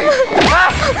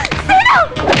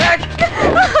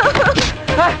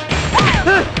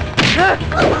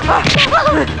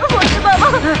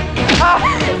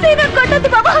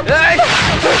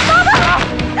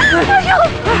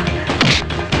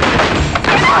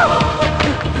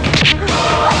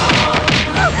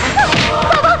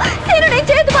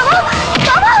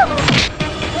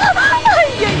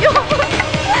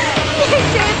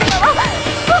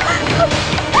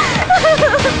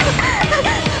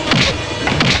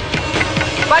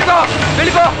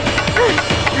 వెళ్ళిపో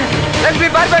లక్ష్మి,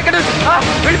 పారిపో ఇక్కడ నుంచి.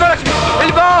 వెళ్ళిపో లక్ష్మి,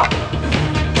 వెళ్ళిపో.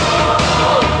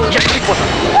 ఎక్కడికి పోతా?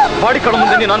 వాడి కడ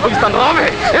ముందే నేను అనుభవిస్తాను, రావే.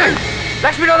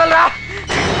 లక్ష్మి వదలరా.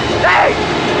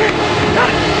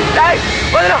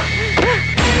 వదరా.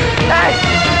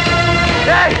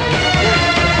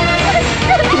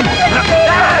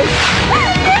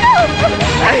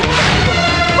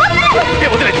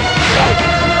 వదిలేండి.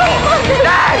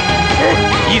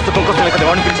 ఈ సుఖం కోసం ఇక్కడ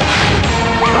వాడిని పిలిచాను.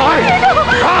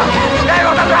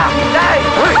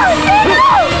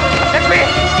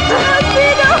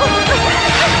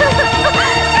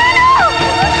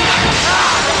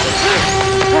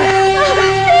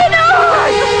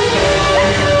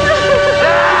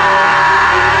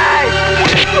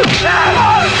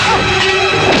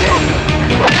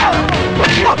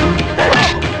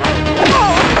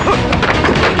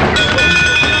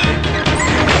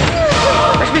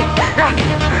 లక్ష్మి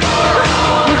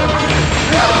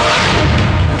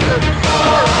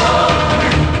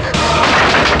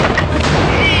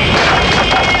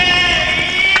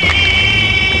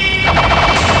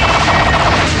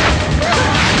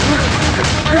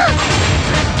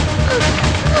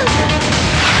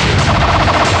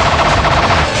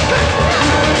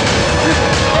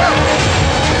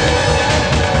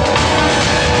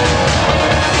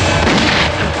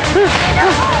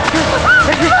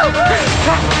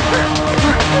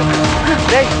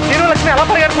ఎలా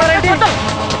పరిగెడుతున్నారేంటి?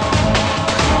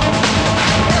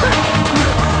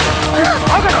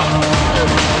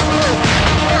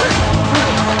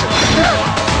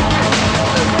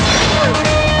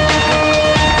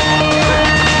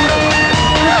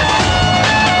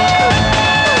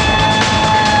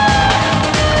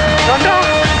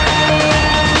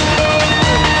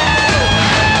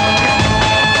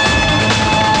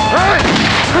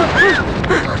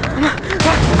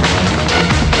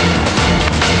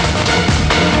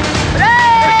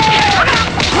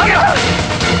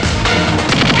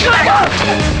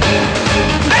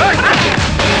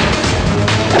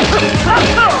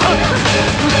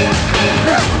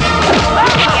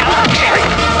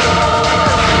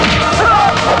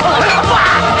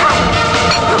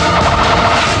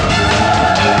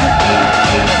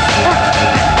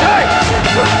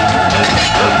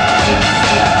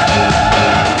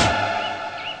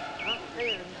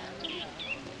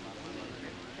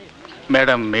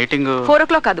 మేడం మీటింగ్ 4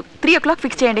 o'clock కాదు 3 o'clock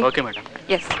ఫిక్స్ చేయండి. Okay madam.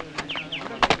 ఎస్.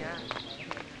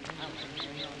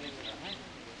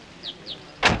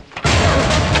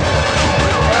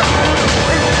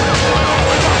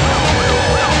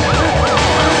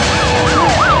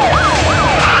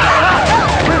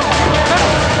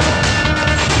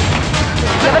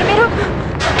 ఎవరు మీరు?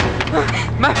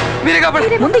 మీరే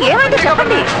కాపాడండి. ముందు ఏమైందో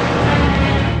చెప్పండి.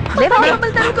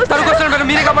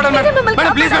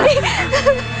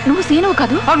 నువ్వు సీనువు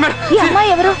కాదు? ఈ అమ్మాయి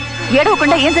ఎవరు?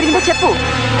 ఏడవకుండా ఏం జరిగిందో చెప్పు.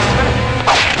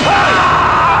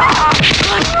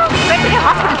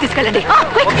 హాస్పిటల్ తీసుకెళ్ళండి.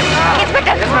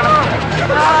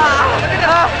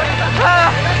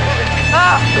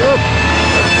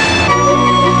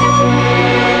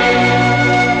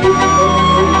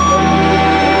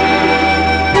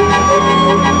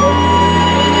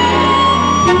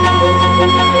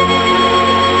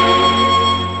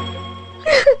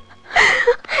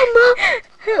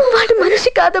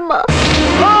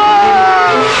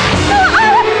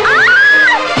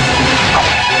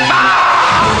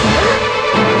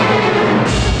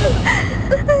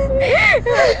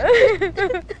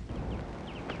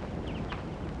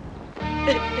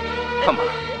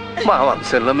 మా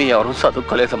వంశంలో మీ ఎవరూ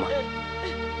చదువుకోలేదమ్మా.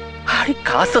 ఆడి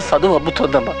కాస్త చదువు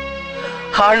అబ్బుతోందమ్మా.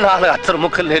 ఆడు 4 అక్షర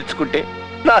ముక్కలు నేర్చుకుంటే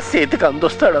నా చేతికి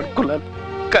అందొస్తాడు అనుకున్నాను.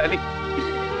 కానీ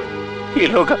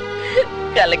ఈలోగా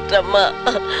కలెక్టర్ అమ్మా,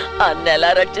 అన్న ఎలా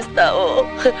రక్షిస్తావు?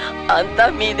 అంతా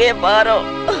మీదే భారం.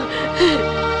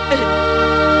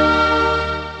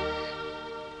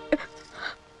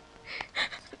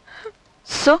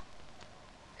 సో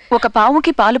ఒక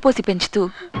పావుకి పాలు పోసి పెంచుతూ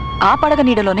ఆ పడగ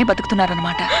నీడలోనే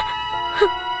బతుకుతున్నారన్నమాట.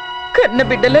 కన్న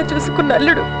బిడ్డలా చూసుకున్న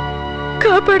అల్లుడు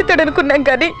కాపాడుతాడనుకున్నాం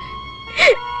కానీ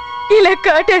ఇలా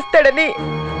కాటేస్తాడని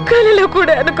కలలో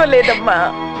కూడా అనుకోలేదమ్మా.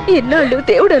 ఎన్నాళ్ళు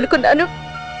దేవుడు అనుకున్నాను,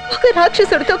 ఒక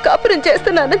రాక్షసుడితో కాపురం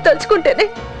చేస్తున్నానని తలుచుకుంటేనే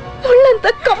ఒళ్ళంతా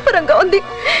కంపరంగా ఉంది.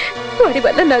 వాడి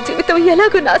వల్ల నా జీవితం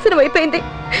ఎలాగో నాశనం అయిపోయింది.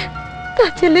 నా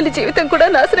చెల్లెలి జీవితం కూడా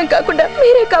నాశనం కాకుండా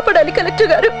మీరే కాపాడాలి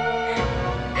కలెక్టర్ గారు.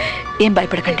 ఏం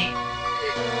భయపడకండి,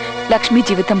 లక్ష్మి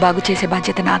జీవితం బాగు చేసే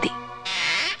బాధ్యత నాది.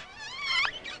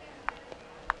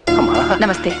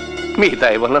 నమస్తే. మీ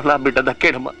దయ వల్ల నా బిడ్డ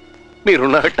దక్కేడమ్మా.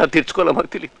 మీరున్న అట్టా తీర్చుకోవాలో మాకు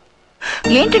తెలియదు.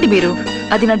 ఏంటండి మీరు?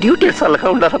 అది నా డ్యూటీ. చల్లగా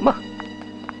ఉండాలమ్మా.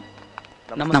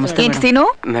 ఏంటి scene?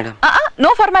 Madam, no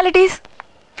formalities.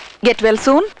 Get well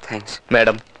soon. Thanks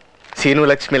madam. Scene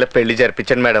లక్ష్మిల పెళ్లి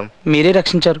జరిపించండి మేడం. మీరే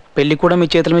రక్షించారు, పెళ్లి కూడా మీ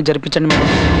చేతుల మీద జరిపించండి మేడం.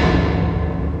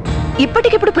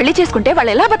 ఇప్పటికిప్పుడు పెళ్లి చేసుకుంటే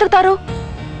వాళ్ళు ఎలా బతుకుతారు?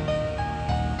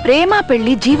 ప్రేమ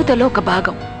పెళ్లి జీవితంలో ఒక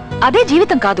భాగం, అదే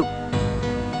జీవితం కాదు.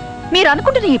 మీరు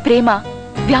అనుకుంటున్న ఈ ప్రేమ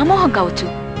వ్యామోహం కావచ్చు,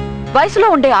 వయసులో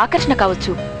ఉండే ఆకర్షణ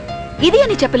కావచ్చు, ఇది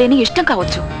అని చెప్పలేని ఇష్టం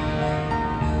కావచ్చు.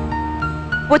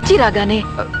 వచ్చి రాగానే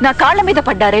నా కాళ్ల మీద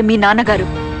పడ్డారే మీ నాన్నగారు.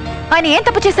 ఆయన ఏం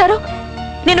తప్పు చేశారు?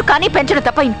 నేను కానీ పెంచడం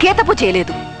తప్ప ఇంకే తప్పు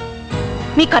చేయలేదు.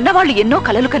 మీ కన్నవాళ్లు ఎన్నో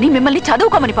కలలు కని మిమ్మల్ని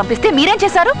చదువుకోమని పంపిస్తే మీరేం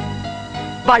చేశారు?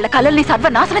 వాళ్ల కలల్ని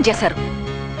సర్వనాశనం చేశారు.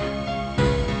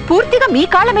 పూర్తిగా మీ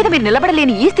కాళ్ల మీద మీరు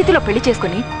నిలబడలేని ఈ స్థితిలో పెళ్లి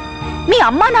చేసుకుని మీ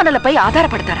అమ్మా నాన్నలపై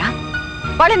ఆధారపడతారా?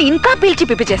 వాళ్ళని ఇంకా పీల్చి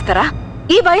పిప్పి చేస్తారా?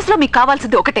 ఈ వయసులో మీకు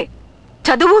కావాల్సింది ఒకటే,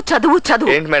 చదువు చదువు చదువు.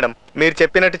 ఏంటి మేడం, మీరు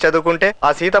చెప్పినట్టు చదువుకుంటే ఆ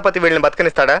సీతాపతి వీళ్ళని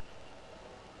బతకనిస్తాడా?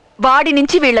 వాడి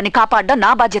నుంచి వీళ్ళని కాపాడడం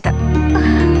నా బాధ్యత.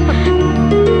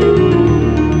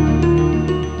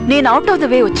 నేను అవుట్ ఆఫ్ ద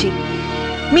వే వచ్చి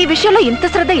మీ విషయంలో ఇంత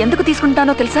శ్రద్ధ ఎందుకు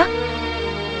తీసుకుంటానో తెలుసా?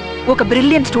 ఒక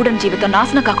బ్రిలియంట్ స్టూడెంట్ జీవితం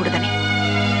నాశనం కాకూడదని.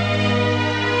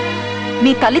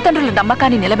 మీ తల్లిదండ్రుల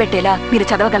నమ్మకాన్ని నిలబెట్టేలా మీరు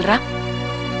చదవగలరా?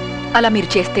 అలా మీరు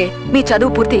చేస్తే మీ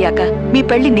చదువు పూర్తయ్యాక మీ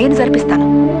పెళ్లి నేను జరిపిస్తాను.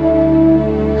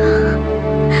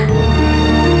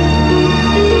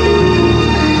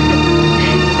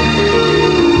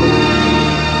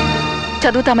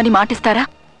 చదువుతామని మాటిస్తారా?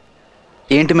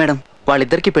 ఏంటి మేడం,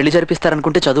 వాళ్ళిద్దరికి పెళ్లి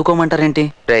జరిపిస్తారనుకుంటే చదువుకోమంటారేంటి?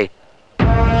 రేయ్,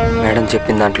 మేడం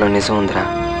చెప్పిన దాంట్లో నిజం ఉందిరా.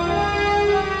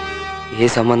 ఏ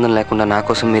సంబంధం లేకుండా నా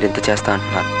కోసం మీరు ఇంత చేస్తా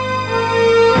అంటున్నారు.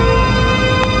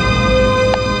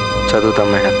 చదువుతాం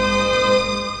మేడం.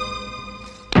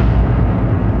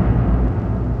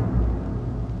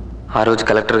 ఆ రోజు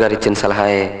కలెక్టర్ గారు ఇచ్చిన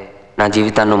సలహాయే నా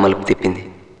జీవితాన్ని మలుపు తిప్పింది.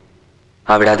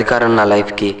 ఆవిడ అధికారం నా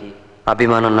లైఫ్కి,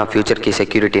 అభిమానం నా ఫ్యూచర్కి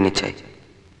సెక్యూరిటీని ఇచ్చాయి.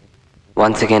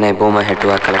 వన్స్ అగైన్ ఐ బో my head to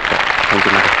our collector. Thank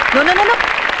you madam. No,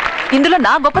 ఇందులో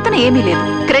నా గొప్పతనం ఏమీ లేదు.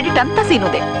 క్రెడిట్ అంతా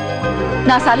సీనుదే.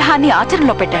 నా సలహాన్ని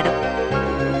ఆచరణలో పెట్టాడు.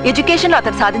 ఎడ్యుకేషన్లో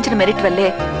అతను సాధించిన మెరిట్ వల్లే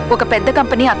ఒక పెద్ద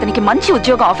కంపెనీ అతనికి మంచి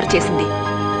ఉద్యోగం ఆఫర్ చేసింది.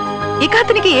 ఇక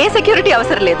అతనికి ఏ సెక్యూరిటీ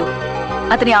అవసరం లేదు.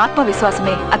 అతని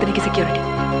ఆత్మవిశ్వాసమే అతనికి సెక్యూరిటీ.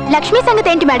 లక్ష్మి సంగతి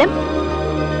ఏంటి మేడం?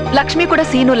 లక్ష్మి కూడా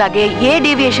సీనులాగే ఏ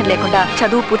డీవియేషన్ లేకుండా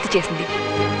చదువు పూర్తి చేసింది.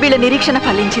 వీళ్ళ నిరీక్షణ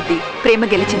ఫలించింది, ప్రేమ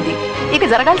గెలిచింది. ఇక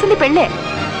జరగాల్సింది పెళ్ళే.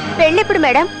 పెళ్ళెప్పుడు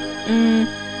madam?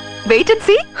 Wait and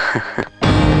see.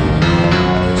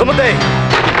 Sumathi,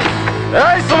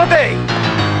 ఏయ్ సుమతి,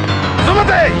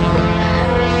 సుమతి,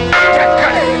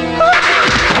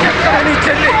 ఎక్కడ నీ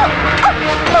చెల్లి?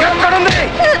 ఎక్కడుంది?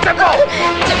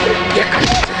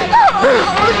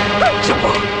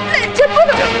 చెప్పు.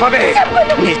 చెప్పవే.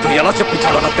 నీతో ఎలా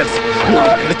చెప్పించాలో నాకు తెలుసు. నా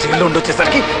ఇల్లు జైల్లో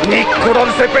ఉండొచ్చేసరికి నీకు కూడా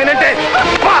అయిపోయినంటే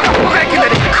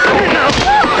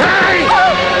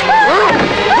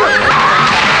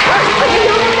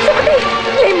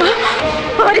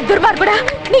దుర్మార్గుడా,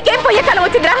 నీకేం పోయే కాలం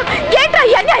వచ్చిందిరా? ఏంట్రా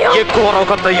ఈ అన్యాయం? ఎక్కువ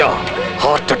రోగద్దయ్యా,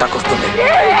 హార్ట్ అటాక్ వస్తుంది.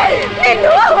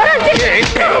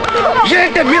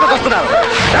 ఏంటి మీదకి వస్తున్నారు?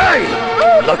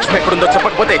 లక్ష్మి ఎక్కడుందో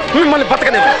చెప్పకపోతే మిమ్మల్ని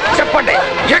బతకలేదు. చెప్పండి,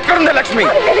 ఎక్కడుంది లక్ష్మి?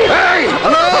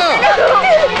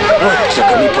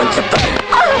 మీ పని చెప్తాను.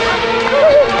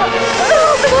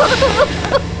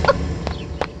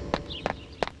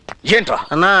 ఏంట్రా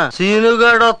అన్నా,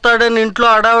 సీనుగాడు వస్తాడని ఇంట్లో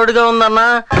అడావుడిగా ఉందన్నా.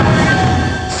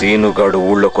 సీనుగాడు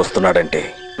ఊళ్ళోకి వస్తున్నాడంటే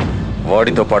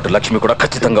వాడితో పాటు లక్ష్మి కూడా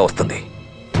ఖచ్చితంగా వస్తుంది.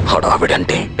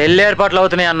 హడావిడంటే పెళ్లి ఏర్పాట్లు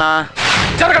అవుతున్నాయి అన్నా.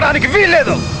 జరగడానికి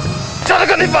వీల్లేదు,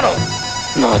 జరగనివ్వను.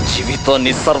 నా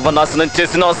జీవితాన్ని సర్వనాశనం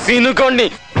చేసిన సీనుగాడిని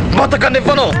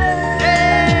బతకనివ్వను.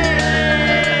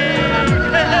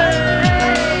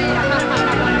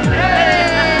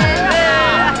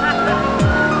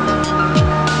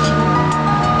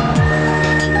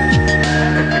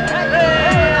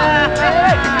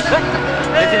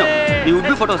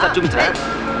 ఫోటో ఒకసారి చూపించరా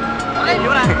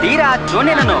తీరా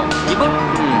చూడండి నన్ను ఇవ్వు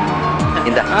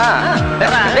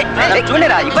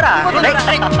చూడరా ఇవ్వరా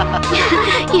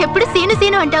ఎప్పుడు సీను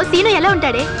సీను అంటావు సీను ఎలా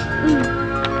ఉంటాడే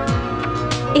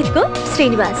ఇదిగో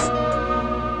శ్రీనివాస్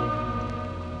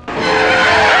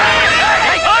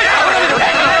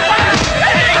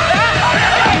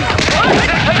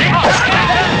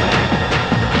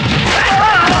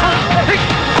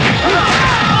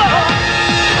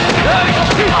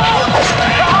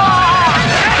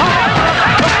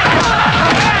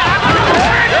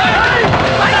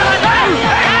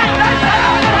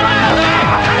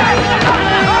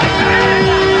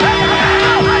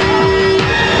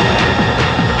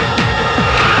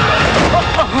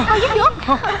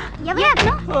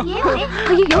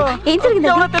అయ్యో ఏం జరిగింది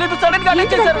ఎవరో తెలియదు సడన్ గా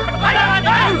అటాక్ చేశారు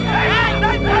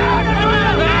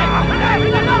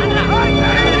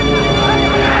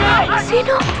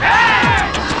సీను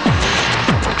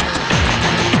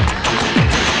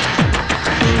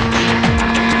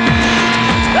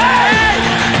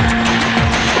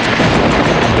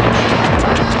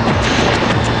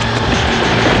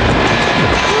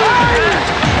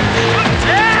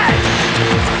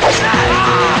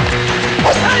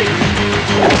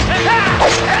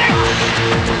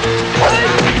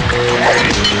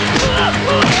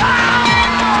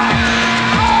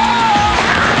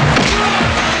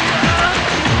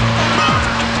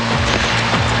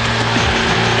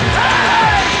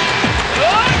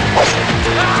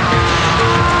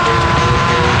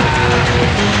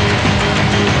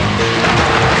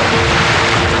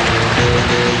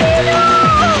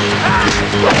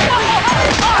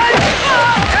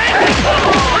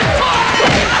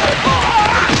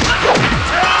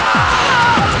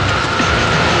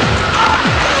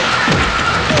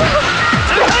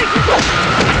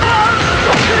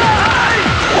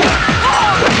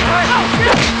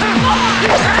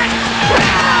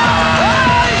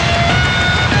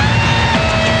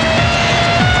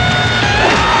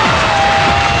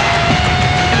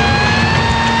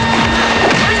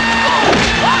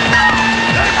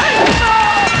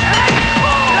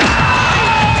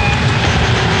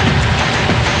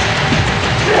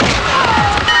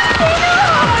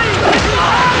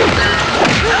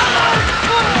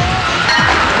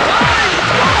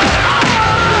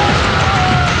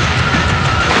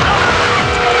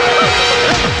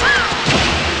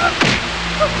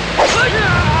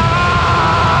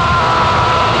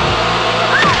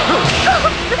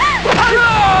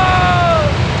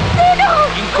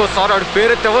ఇంకోసారి ఆడు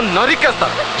పేరెత్తేవో నరికేస్తా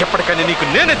ఎప్పటికైనా నీకు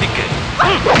నేనే దిక్కే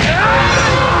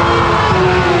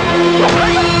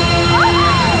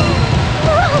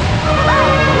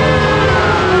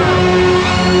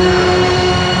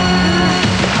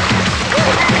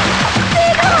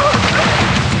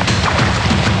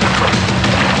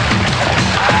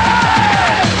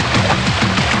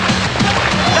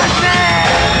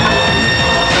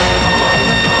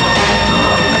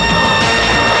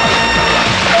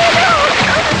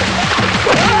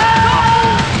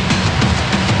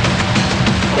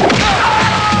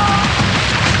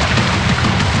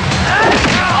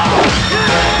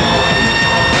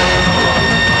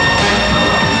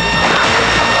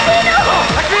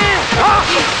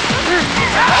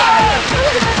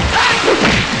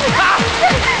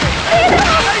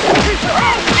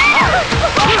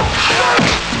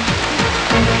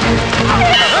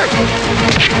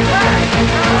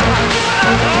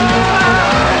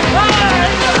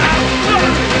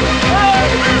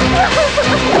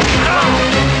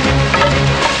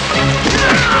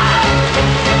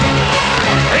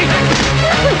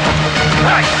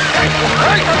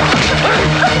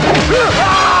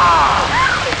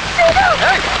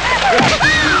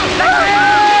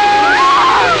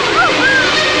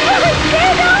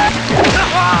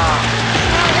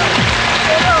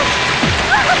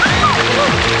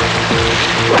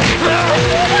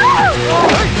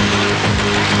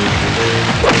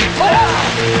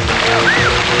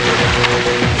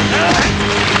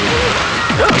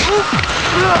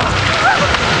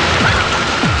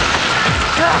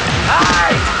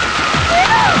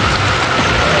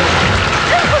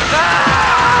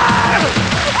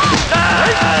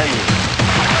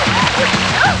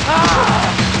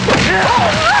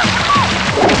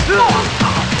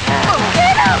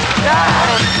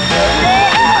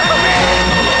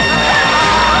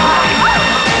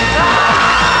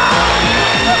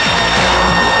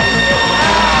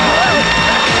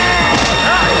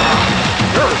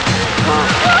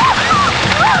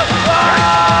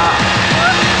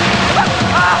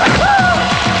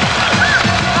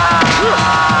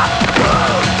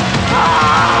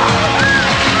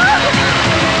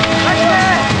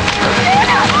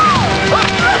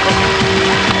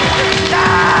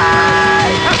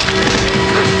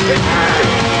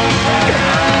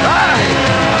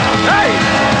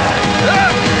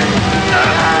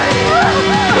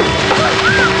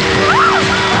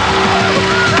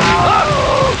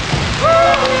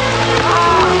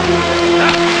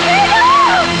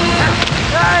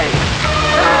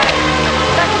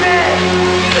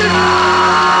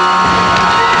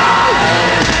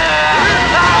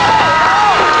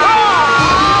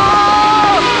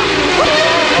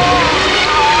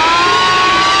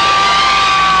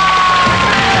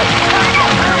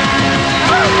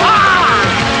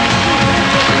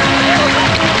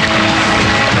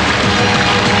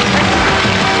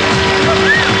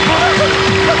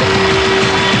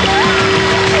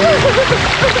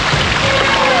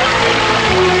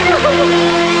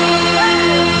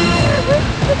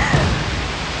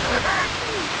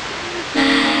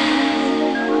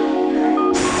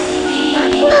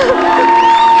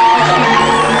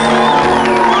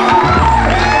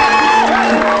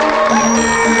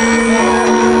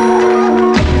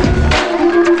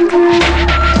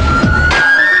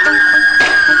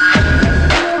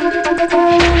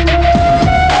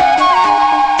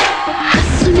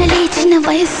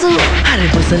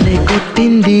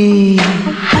పుట్టింది,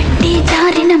 పట్టి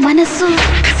జారిన మనసు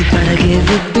కసి పడగే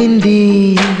విప్పింది,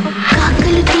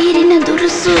 కాకలు తీరిన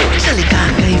దురుసు చలి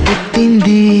కాకై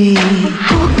పుట్టింది,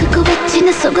 కోకకు వచ్చిన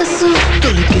సొగసు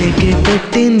తొలికేకే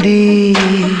పెట్టింది.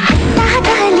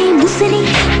 తాగాలి ముసిరి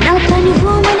నా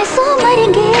తనువు మనసు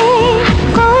మరిగే,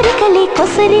 కోరికలే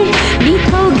కొసరి నీ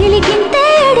కౌగిలిగింతే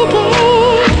అడిగే,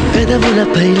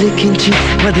 పెదవులపై లిఖించి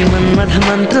మది మన్మథ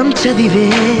మంత్రం చదివే,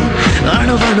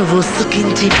 అణువణువు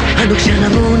సుఖించి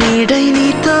అనుక్షణము నీడై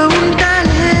నీతో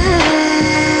ఉంటాలే.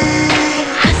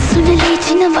 కస్సున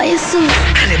లేచిన వయస్సు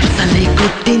అలే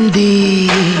కొట్టింది,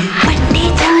 పట్టి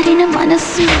జారిన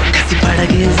మనస్సు కసి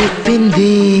పడగే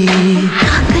విప్పింది,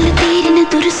 కాకలు తీరిన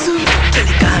దురుసు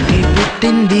చలి కాకే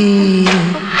పుట్టింది.